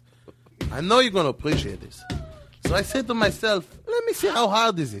appreciate this. I know you're going to appreciate this. So I said to myself, let me see how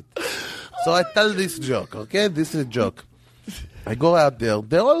hard is it. So I tell this joke, okay? This is a joke. I go out there.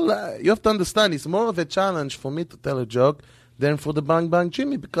 They're all, you have to understand, it's more of a challenge for me to tell a joke than for the Bang Bang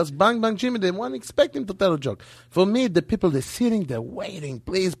Jimmy, because Bang Bang Jimmy, they won't expect him to tell a joke. For me, the people, they're sitting there waiting.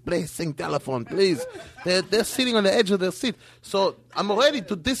 Please, sing telephone, please. They're sitting on the edge of their seat. So I'm ready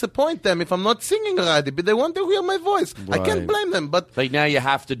to disappoint them if I'm not singing already, but they want to hear my voice. I can't Right. blame them, but... Like now you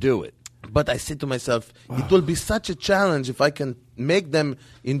have to do it. But I said to myself, it will be such a challenge if I can make them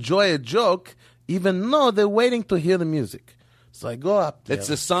enjoy a joke, even though they're waiting to hear the music. So I go up there. It's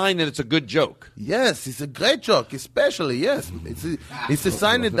a sign that it's a good joke. Yes, it's a great joke, especially, yes. It's a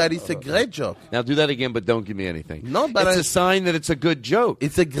sign that it's a great joke. Now do that again, but don't give me anything. No, but it's a sign that it's a good joke.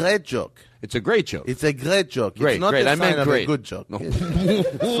 It's a great joke. It's a great joke. It's a great joke. Great, it's not great. a I sign meant of great. a good joke. No.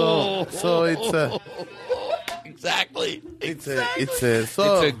 So it's exactly. It's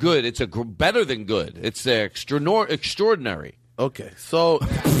a good. It's better than good. It's extraordinary. Okay, so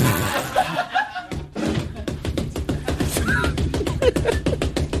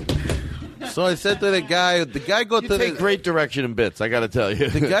so I said to the guy go You to take great direction in bits. I got to tell you.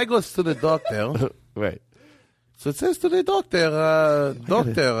 the guy goes to the doctor. Right. So it says to the doctor,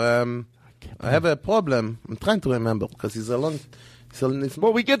 I have a problem. I'm trying to remember because it's a long.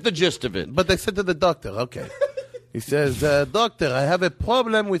 Well, we get the gist of it. But I said to the doctor, okay. He says, doctor, I have a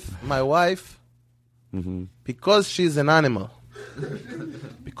problem with my wife because she's an animal.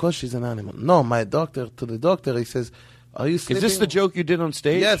 Because she's an animal. No, to the doctor, he says, are you sleeping? Is this the joke you did on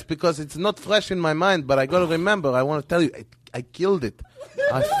stage? Yes, because it's not fresh in my mind, but I got to remember. I want to tell you, I killed it.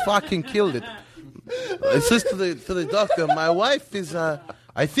 I fucking killed it. It says to the doctor, my wife is, I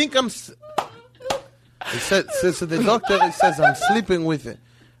think I'm... He says to the doctor, he says, I'm sleeping with it.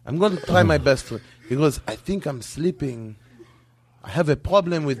 I'm going to try my best to... He goes, I think I'm sleeping. I have a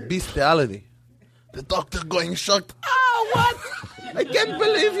problem with bestiality. The doctor going shocked. What? I can't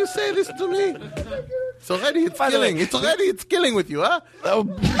believe you say this to me. It's already killing. It's killing with you, huh? It's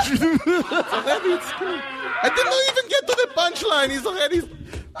already it's killing. I didn't even get to the punchline. He's already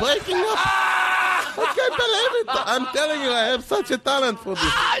breaking up. I can't believe it. I'm telling you, I have such a talent for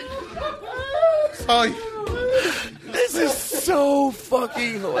this. So, this is so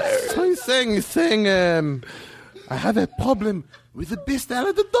fucking hilarious. So he's saying, I have a problem with the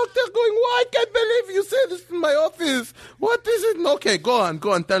bestiality. The doctor going, I can't believe you say this in my office. What is it? Okay, go on,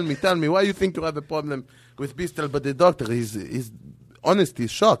 tell me. Why you think you have a problem with bestiality? But the doctor is honest,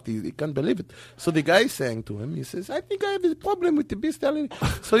 he's shocked. He can't believe it. So the guy is saying to him, he says, I think I have a problem with the bestiality.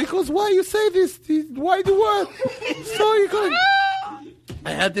 So he goes, why you say this? Why the word? So he goes,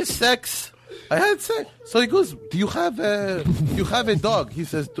 I had this sex. I had sex. So he goes, do you have a dog? He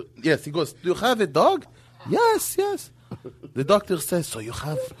says, yes. He goes, do you have a dog? Yes. The doctor says, so you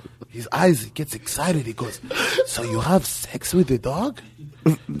have, his eyes, he gets excited. He goes, so you have sex with the dog?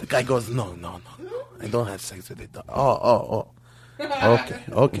 The guy goes, no. I don't have sex with the dog. Oh.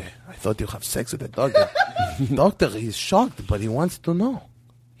 Okay. I thought you have sex with the dog. The doctor, he's shocked, but he wants to know.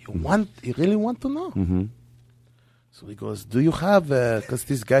 He really wants to know. Mm-hmm. So he goes, do you have, because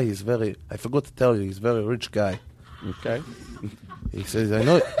this guy is I forgot to tell you, he's a very rich guy. Okay. He says,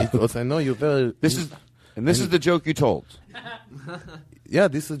 I know you're very... This is the joke you told. Yeah,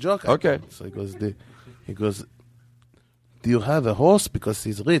 this is a joke. Okay. So he goes, do you have a horse? Because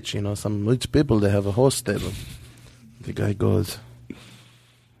he's rich, you know, some rich people, they have a horse stable. The guy goes,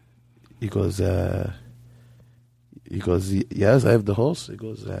 yes, I have the horse. He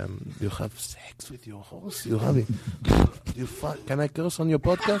goes, you have sex with your horse? You have it? You fuck? Can I curse on your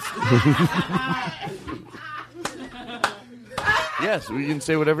podcast? Yes, we can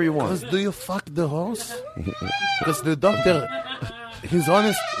say whatever you want. Because do you fuck the horse? Because the doctor, he's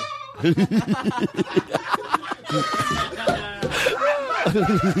honest.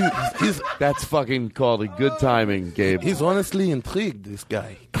 That's fucking called a good timing, Gabe. He's honestly intrigued, this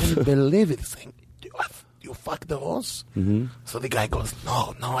guy. Can't believe it. He's saying, do you fuck the horse? Mm-hmm. So the guy goes,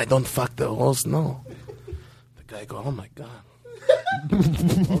 no, I don't fuck the horse, no. The guy goes, oh my God.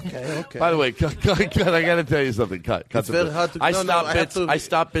 Okay. By the way, cut, I got to tell you something. Cut. It's very hard to. I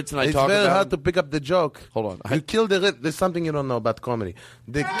stop bits and I talk about. It's very hard to pick up the joke. Hold on. You kill the rhythm. There's something you don't know about comedy.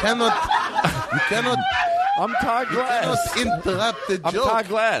 You cannot. I'm Todd Glass. You cannot interrupt the joke. I'm Todd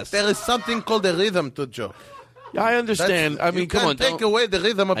Glass. There is something called a rhythm to joke. Yeah, I understand. Come on. Take away the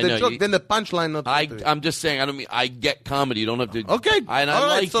rhythm of the joke, then the punchline not. I'm just saying. I get comedy. You don't have to. Okay. I all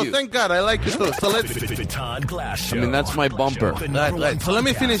right. like So you. thank God, I like you too. So let's. The Todd Glass Show. I mean, that's my bumper. Right. So let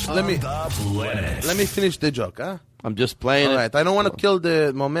me finish. Let me finish the joke, huh? I'm just playing. All it. right. I don't want to kill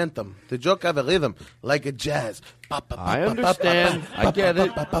the momentum. The joke have a rhythm, like a jazz. I understand. I get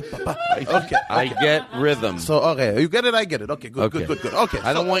it. Okay. I get rhythm. So okay, you get it. I get it. Okay. Good. Okay.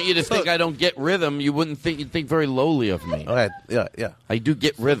 I don't want you to think I don't get rhythm. You wouldn't think. You'd think very lowly of me. All right. Yeah. I do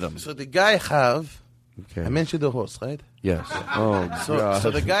get rhythm. So the guy have. Okay. I mentioned the horse, right? Yes. Oh God.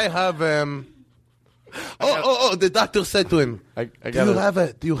 So the guy have. The doctor said to him, Do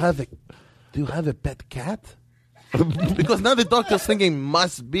you have a pet cat? Because now the doctor's thinking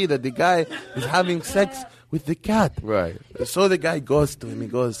must be that the guy is having sex with the cat. Right. So the guy goes to him. He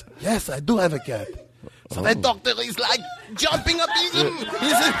goes, yes, I do have a cat. So the doctor is like jumping up. He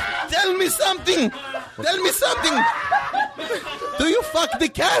says, tell me something. Do you fuck the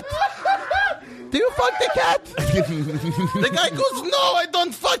cat? The guy goes, no, I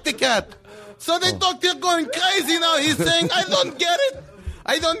don't fuck the cat. So the doctor going crazy now. He's saying, I don't get it.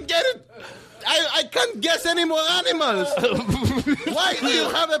 I can't guess any more animals. Why do you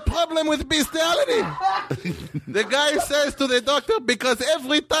have a problem with bestiality? The guy says to the doctor, because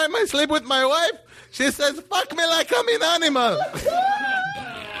every time I sleep with my wife, she says, fuck me like I'm an animal.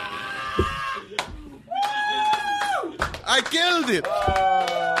 I killed it.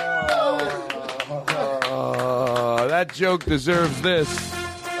 That joke deserves this.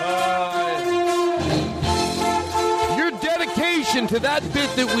 Your dedication to that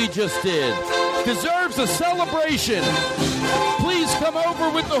bit that we just did deserves a celebration. Please come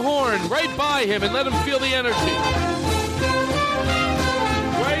over with the horn right by him and let him feel the energy.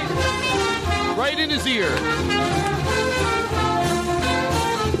 Right in his ear.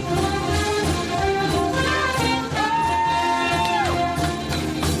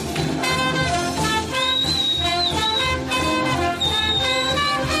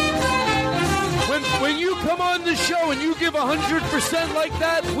 When you come on the show and you give 100% like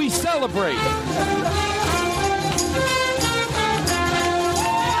that, we celebrate.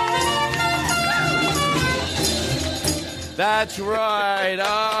 That's right.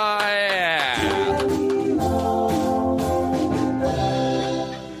 Oh, yeah.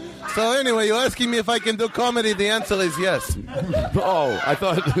 So anyway, you're asking me if I can do comedy. The answer is yes. Oh, I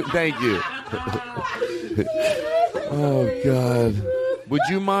thought, thank you. Oh, God. Would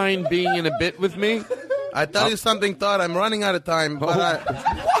you mind being in a bit with me? I tell you something, Todd. I'm running out of time. But What?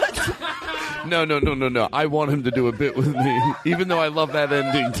 No. I want him to do a bit with me, even though I love that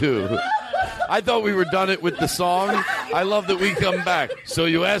ending, too. I thought we were done it with the song. I love that we come back. So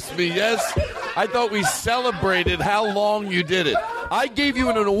you asked me, yes? I thought we celebrated how long you did it. I gave you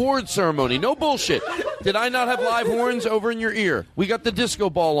an award ceremony. No bullshit. Did I not have live horns over in your ear? We got the disco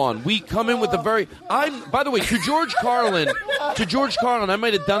ball on. We come in with a very... By the way, to George Carlin, I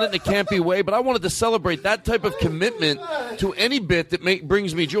might have done it in a campy way, but I wanted to celebrate that type of commitment to any bit that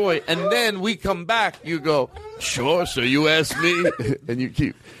brings me joy. And then we come back, you go, sure, so you asked me. And you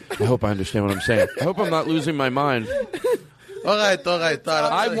keep... I hope I understand what I'm saying. I hope I'm not losing my mind. All right, Todd.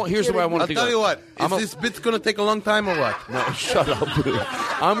 Here's the way I want to go. I'll tell you what. This bit's going to take a long time or what? No, shut up.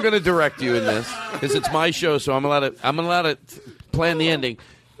 I'm going to direct you in this because it's my show, so I'm allowed to plan the ending.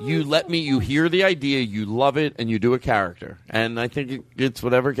 You hear the idea, you love it, and you do a character. And I think it's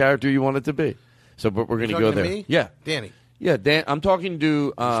whatever character you want it to be. So, but we're going to go there. Me? Yeah. Danny. Yeah, Dan, I'm talking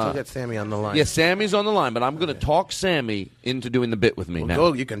to... Still got Sammy on the line. Yeah, Sammy's on the line, but I'm going to talk Sammy into doing the bit with me now.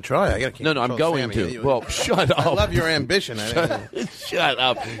 Go, you can try. I gotta keep No, I'm control going Sammy. to. Well, shut up. I love your ambition. Shut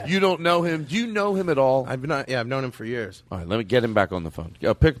up. You don't know him. Do you know him at all? I've known him for years. All right, let me get him back on the phone.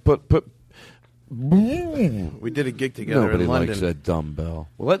 We did a gig together Nobody in London. likes a dumbbell.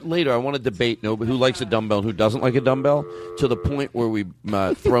 Well, later I want to debate who likes a dumbbell and who doesn't like a dumbbell to the point where we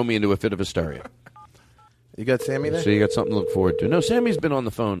throw me into a fit of hysteria. You got Sammy there? So you got something to look forward to. No, Sammy's been on the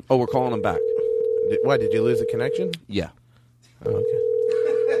phone. Oh, we're calling him back. Why, did you lose the connection? Yeah. Oh, okay.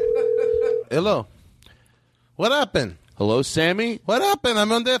 Hello. What happened? Hello, Sammy? What happened?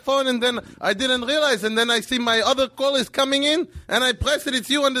 I'm on the phone, and then I didn't realize, and then I see my other call is coming in, and I press it. It's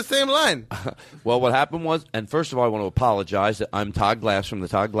you on the same line. Well, what happened was, and first of all, I want to apologize that I'm Todd Glass from the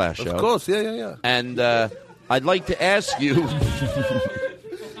Todd Glass Show. Of course, yeah. And I'd like to ask you...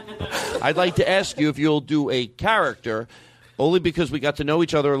 I'd like to ask you if you'll do a character, only because we got to know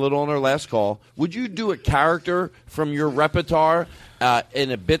each other a little on our last call. Would you do a character from your repertoire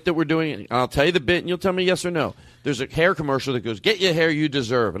in a bit that we're doing? And I'll tell you the bit, and you'll tell me yes or no. There's a hair commercial that goes, "Get your hair you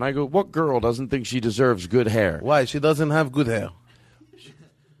deserve." And I go, what girl doesn't think she deserves good hair? Why? She doesn't have good hair.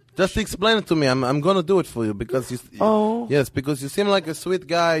 Just explain it to me. I'm going to do it for you because yes, because you seem like a sweet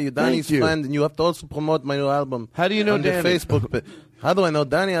guy. You're Danny's friend, and you have to also promote my new album. How do you know on Danny? The Facebook. How do I know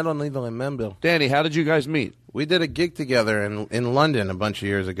Danny? I don't even remember. Danny, how did you guys meet? We did a gig together in London a bunch of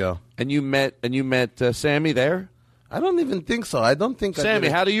years ago. And you met Sammy there? I don't even think so. I don't think. Sammy,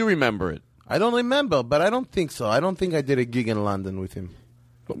 how do you remember it? I don't remember, but I don't think so. I don't think I did a gig in London with him.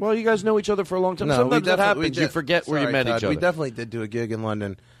 Well, you guys know each other for a long time. No, Sometimes that happens. You forget where you met Todd, each other. We definitely did do a gig in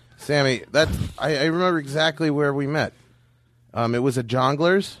London. Sammy, I remember exactly where we met. It was a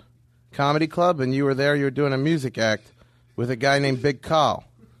Jongleurs comedy club, and you were there. You were doing a music act with a guy named Big Carl.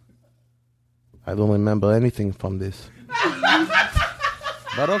 I don't remember anything from this.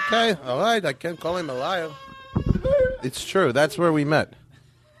 But okay, all right, I can't call him a liar. It's true. That's where we met.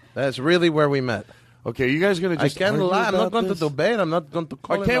 That's really where we met. Okay, you guys going to just... I can't lie. I'm not going to debate. I'm not going to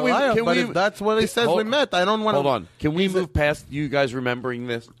call him a liar. But if that's what he says we met, I don't want to... Hold on. Can we move past you guys remembering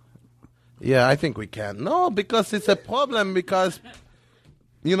this? Yeah, I think we can. No, because it's a problem. Because,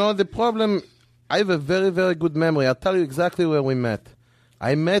 the problem... I have a very, very good memory. I'll tell you exactly where we met.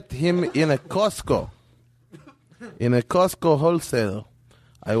 I met him in a Costco. In a Costco wholesaler.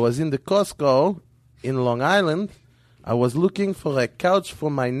 I was in the Costco in Long Island. I was looking for a couch for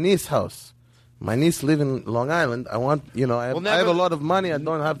my niece's house. My niece lives in Long Island. I want, I have a lot of money. I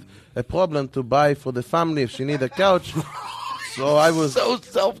don't have a problem to buy for the family if she needs a couch. So I was so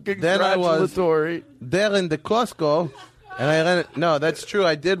self-congratulatory. There in the Costco, and I ran. No, that's true.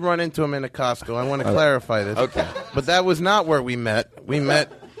 I did run into him in a Costco. I want to clarify this. Okay, but that was not where we met. We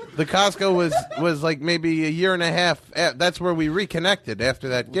met. The Costco was like maybe a year and a half. That's where we reconnected after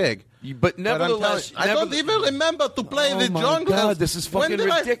that gig. But nevertheless, I don't even remember to play the Jongleurs. God, this is fucking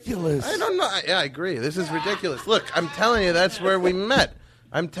ridiculous. I don't know. Yeah, I agree. This is ridiculous. Look, I'm telling you, that's where we met.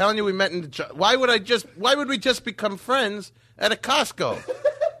 I'm telling you, we met in the. Why would we just become friends at a Costco?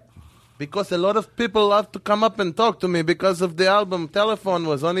 Because a lot of people love to come up and talk to me because of the album Telephone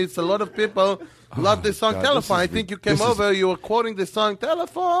was on it. It's a lot of people love the song Telephone. I think you came over, you were quoting the song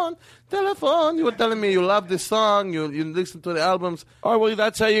Telephone, Telephone. You were telling me you love the song, you listen to the albums. Oh, well,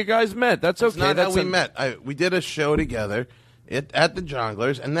 that's how you guys met. That's okay. That's not how we met. We did a show together at the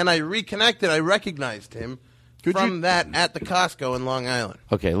Jongleurs, and then I reconnected. I recognized him from that at the Costco in Long Island.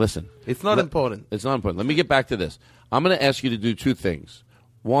 Okay, listen. It's not important. It's not important. Let me get back to this. I'm going to ask you to do two things.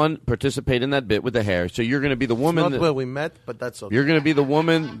 One, participate in that bit with the hair. So you're going to be the woman. It's not where we met, but that's okay. You're going to be the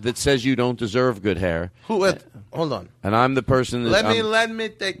woman that says you don't deserve good hair. Hold on. And I'm the person that... Let me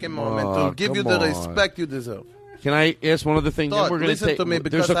take a moment to give you the respect you deserve. Can I ask one other thing? Then we're going listen to me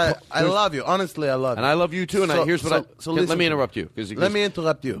because I love you. Honestly, I love you. And I love you too. And here's what let me interrupt you. Let me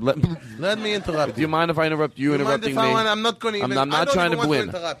interrupt you. Let me interrupt you. Do you mind if I interrupt you interrupting me? I'm not going to even... I'm not trying to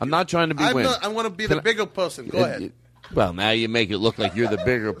win. I'm not trying to be win. I want to be the bigger person. Go ahead. Well, now you make it look like you're the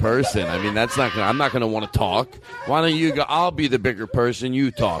bigger person. I mean, that's not. I'm not going to want to talk. Why don't you go? I'll be the bigger person. You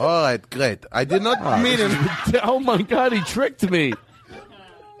talk. All right, great. I did not meet him. Oh my God, he tricked me.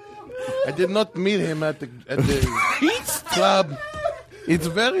 I did not meet him at the club. It's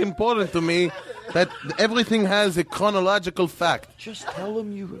very important to me that everything has a chronological fact. Just tell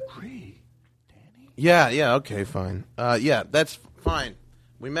him you agree, Danny. Yeah. Okay, fine. Yeah, that's fine.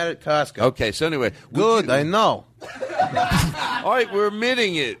 We met at Costco. Okay, so anyway. Good, I know. All right, we're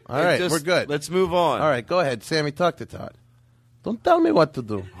admitting it. All right, we're good. Let's move on. All right, go ahead. Sammy, talk to Todd. Don't tell me what to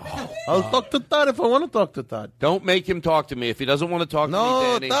do. Oh, I'll talk to Todd if I want to talk to Todd. Don't make him talk to me. If he doesn't want to talk to me,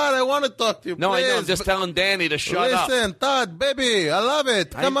 No, Danny. Todd, I want to talk to you. No, I know. I'm please. just telling Danny to shut up. Listen, Todd, baby, I love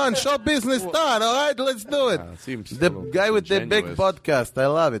it. Come on, show business, Todd. All right, let's do it. The guy with the big podcast, I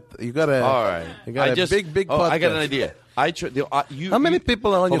love it. You got a, All right. You got a big podcast. I got an idea. How many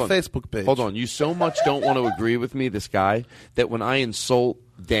people are on your Facebook page? Hold on. You so much don't want to agree with me, this guy, that when I insult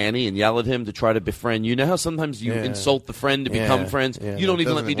Danny and yell at him to try to befriend you, know how sometimes you insult the friend to become friends? You don't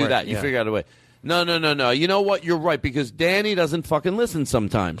even let me do that. You figure out a way. No. You know what? You're right, because Danny doesn't fucking listen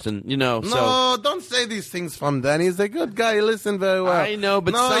sometimes. And, No, don't say these things from Danny. He's a good guy. He listens very well. I know,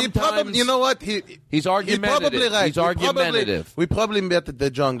 but no, sometimes... you know what? He's argumentative. Probably right. He's argumentative. We probably met at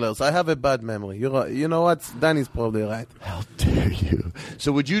the Junglers. I have a bad memory. You know what? Danny's probably right. How dare you?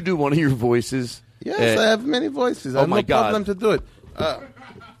 So would you do one of your voices? Yes, I have many voices. I have no problem to do it. I'm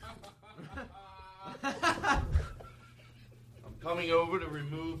coming over to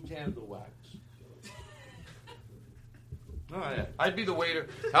remove candle wax. All right. I'd be the waiter.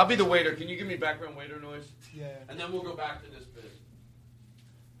 I'll be the waiter. Can you give me background waiter noise? Yeah. And then we'll go back to this bit.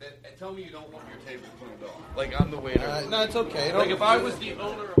 Tell me you don't want your table cleaned off. Like, I'm the waiter. No, it's okay. Like, if I was the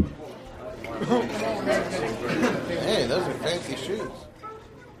owner of a Hey, those are fancy shoes.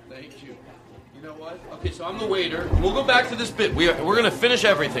 Thank you. You know what? Okay, so I'm the waiter. We'll go back to this bit. We're going to finish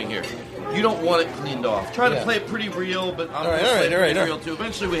everything here. You don't want it cleaned off. Try to play it pretty real, but I'm going to play it pretty real, too.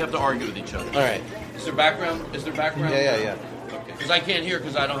 Eventually, we have to argue with each other. All right. Is there background? Yeah. Okay, because I can't hear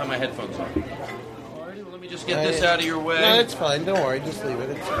because I don't have my headphones on. Alrighty, well, let me just get this out of your way. No, it's fine. Don't worry. Just leave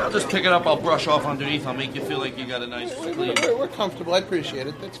it. I'll just pick it up. I'll brush off underneath. I'll make you feel like you got a nice clean. We're comfortable. I appreciate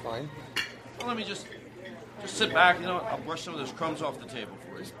it. That's fine. Well, let me just sit back. You know what? I'll brush some of those crumbs off the table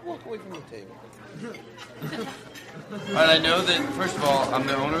for you. Just walk away from the table. All right, I know that, first of all, I'm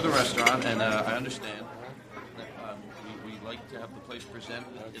the owner of the restaurant, and I understand that we like to have the place presented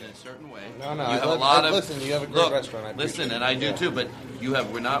in a certain way. No, you have a lot of, listen, you have a great restaurant. I Listen, and I do too, but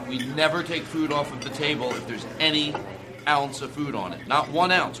we never take food off of the table if there's any ounce of food on it. Not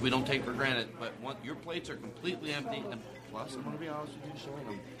 1 ounce. We don't take for granted, but your plates are completely empty, and plus, I'm going to be honest with you, Sean,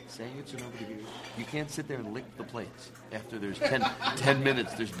 I'm saying it so nobody hears. You can't sit there and lick the plates after there's 10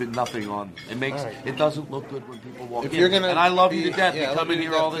 minutes. There's been nothing on them. It doesn't look good when people walk in. And I love you to death. You come in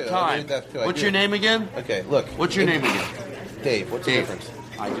here all the time. What's your name again? Okay, look. What's your name again? Dave. What's the difference?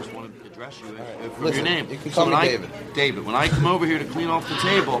 I just want to address you from Listen, your name. you can call me David. David, when I come over here to clean off the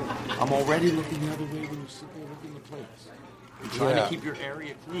table, I'm already looking the other way when you sit there licking the plates. I'm trying to keep your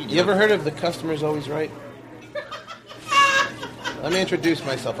area clean. You ever heard of the customer's always right? Let me introduce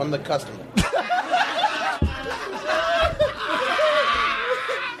myself. I'm the customer.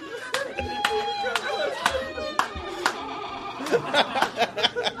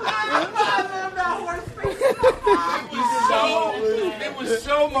 It was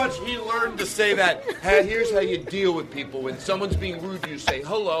so much he learned to say that. Hey, here's how you deal with people. When someone's being rude, you say,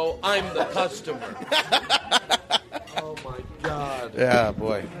 hello, I'm the customer. Oh, my God. Yeah,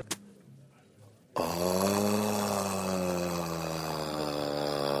 boy.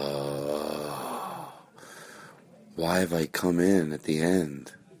 Why have I come in at the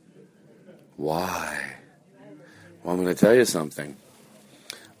end? Why? Well, I'm going to tell you something.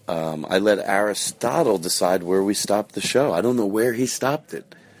 I let Aristotle decide where we stopped the show. I don't know where he stopped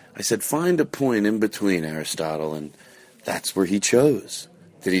it. I said, find a point in between, Aristotle, and that's where he chose.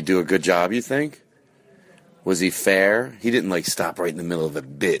 Did he do a good job, you think? Was he fair? He didn't, stop right in the middle of a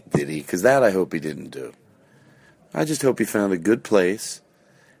bit, did he? Because that I hope he didn't do. I just hope he found a good place,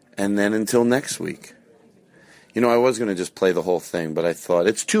 and then until next week. I was going to just play the whole thing, but I thought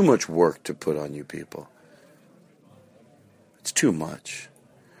it's too much work to put on you people. It's too much.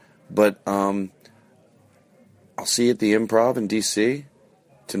 But I'll see you at the Improv in D.C.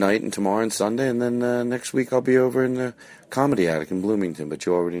 tonight and tomorrow and Sunday, and then next week I'll be over in the Comedy Attic in Bloomington, but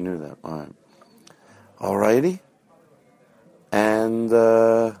you already knew that. All right. All righty. And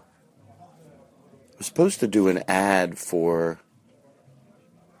I was supposed to do an ad for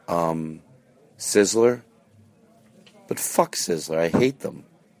Sizzler. But fuck Sizzler. I hate them.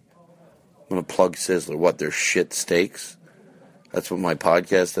 I'm going to plug Sizzler. What, they're shit steaks? That's what my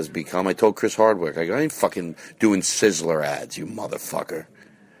podcast has become. I told Chris Hardwick, I ain't fucking doing Sizzler ads, you motherfucker.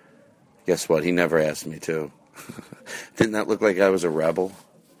 Guess what? He never asked me to. Didn't that look like I was a rebel?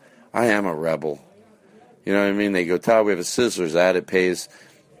 I am a rebel. You know what I mean? They go, Todd, we have a Sizzler's ad. It pays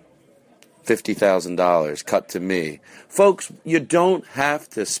 $50,000 cut to me. Folks, you don't have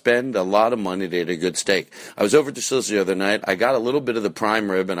to spend a lot of money to get a good steak. I was over to Sizzler the other night. I got a little bit of the prime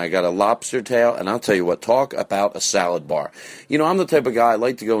rib, and I got a lobster tail, and I'll tell you what, talk about a salad bar. You know, I'm the type of guy, I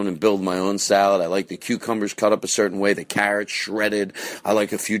like to go in and build my own salad. I like the cucumbers cut up a certain way, the carrots shredded. I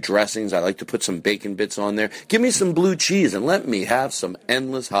like a few dressings. I like to put some bacon bits on there. Give me some blue cheese, and let me have some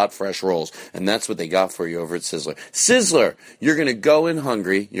endless hot, fresh rolls. And that's what they got for you over at Sizzler. Sizzler, you're going to go in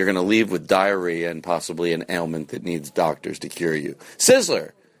hungry. You're going to leave with diarrhea and possibly an ailment that needs doctors to cure you.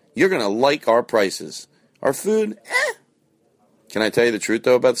 Sizzler, you're going to like our prices. Our food, Can I tell you the truth,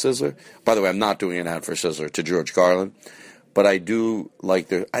 though, about Sizzler? By the way, I'm not doing an ad for Sizzler to George Carlin, but I do like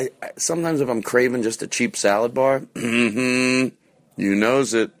their... sometimes if I'm craving just a cheap salad bar, you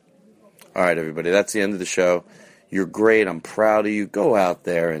knows it. All right, everybody, that's the end of the show. You're great. I'm proud of you. Go out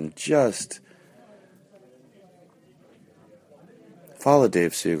there and just... follow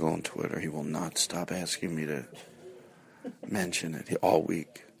Dave Siegel on Twitter. He will not stop asking me to mention it all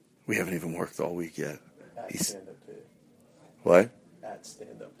week. We haven't even worked all week yet. What? At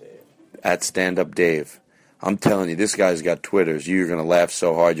Stand Up Dave. At Stand Up Dave. I'm telling you, this guy's got Twitters. You're going to laugh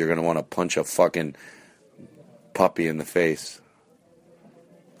so hard, you're going to want to punch a fucking puppy in the face.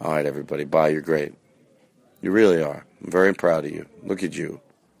 All right, everybody. Bye. You're great. You really are. I'm very proud of you. Look at you.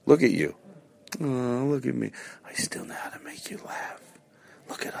 Look at you. Oh, look at me. I still know how to make you laugh.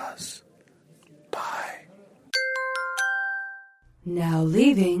 Look at us. Bye. Now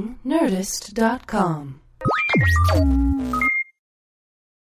leaving Nerdist.com.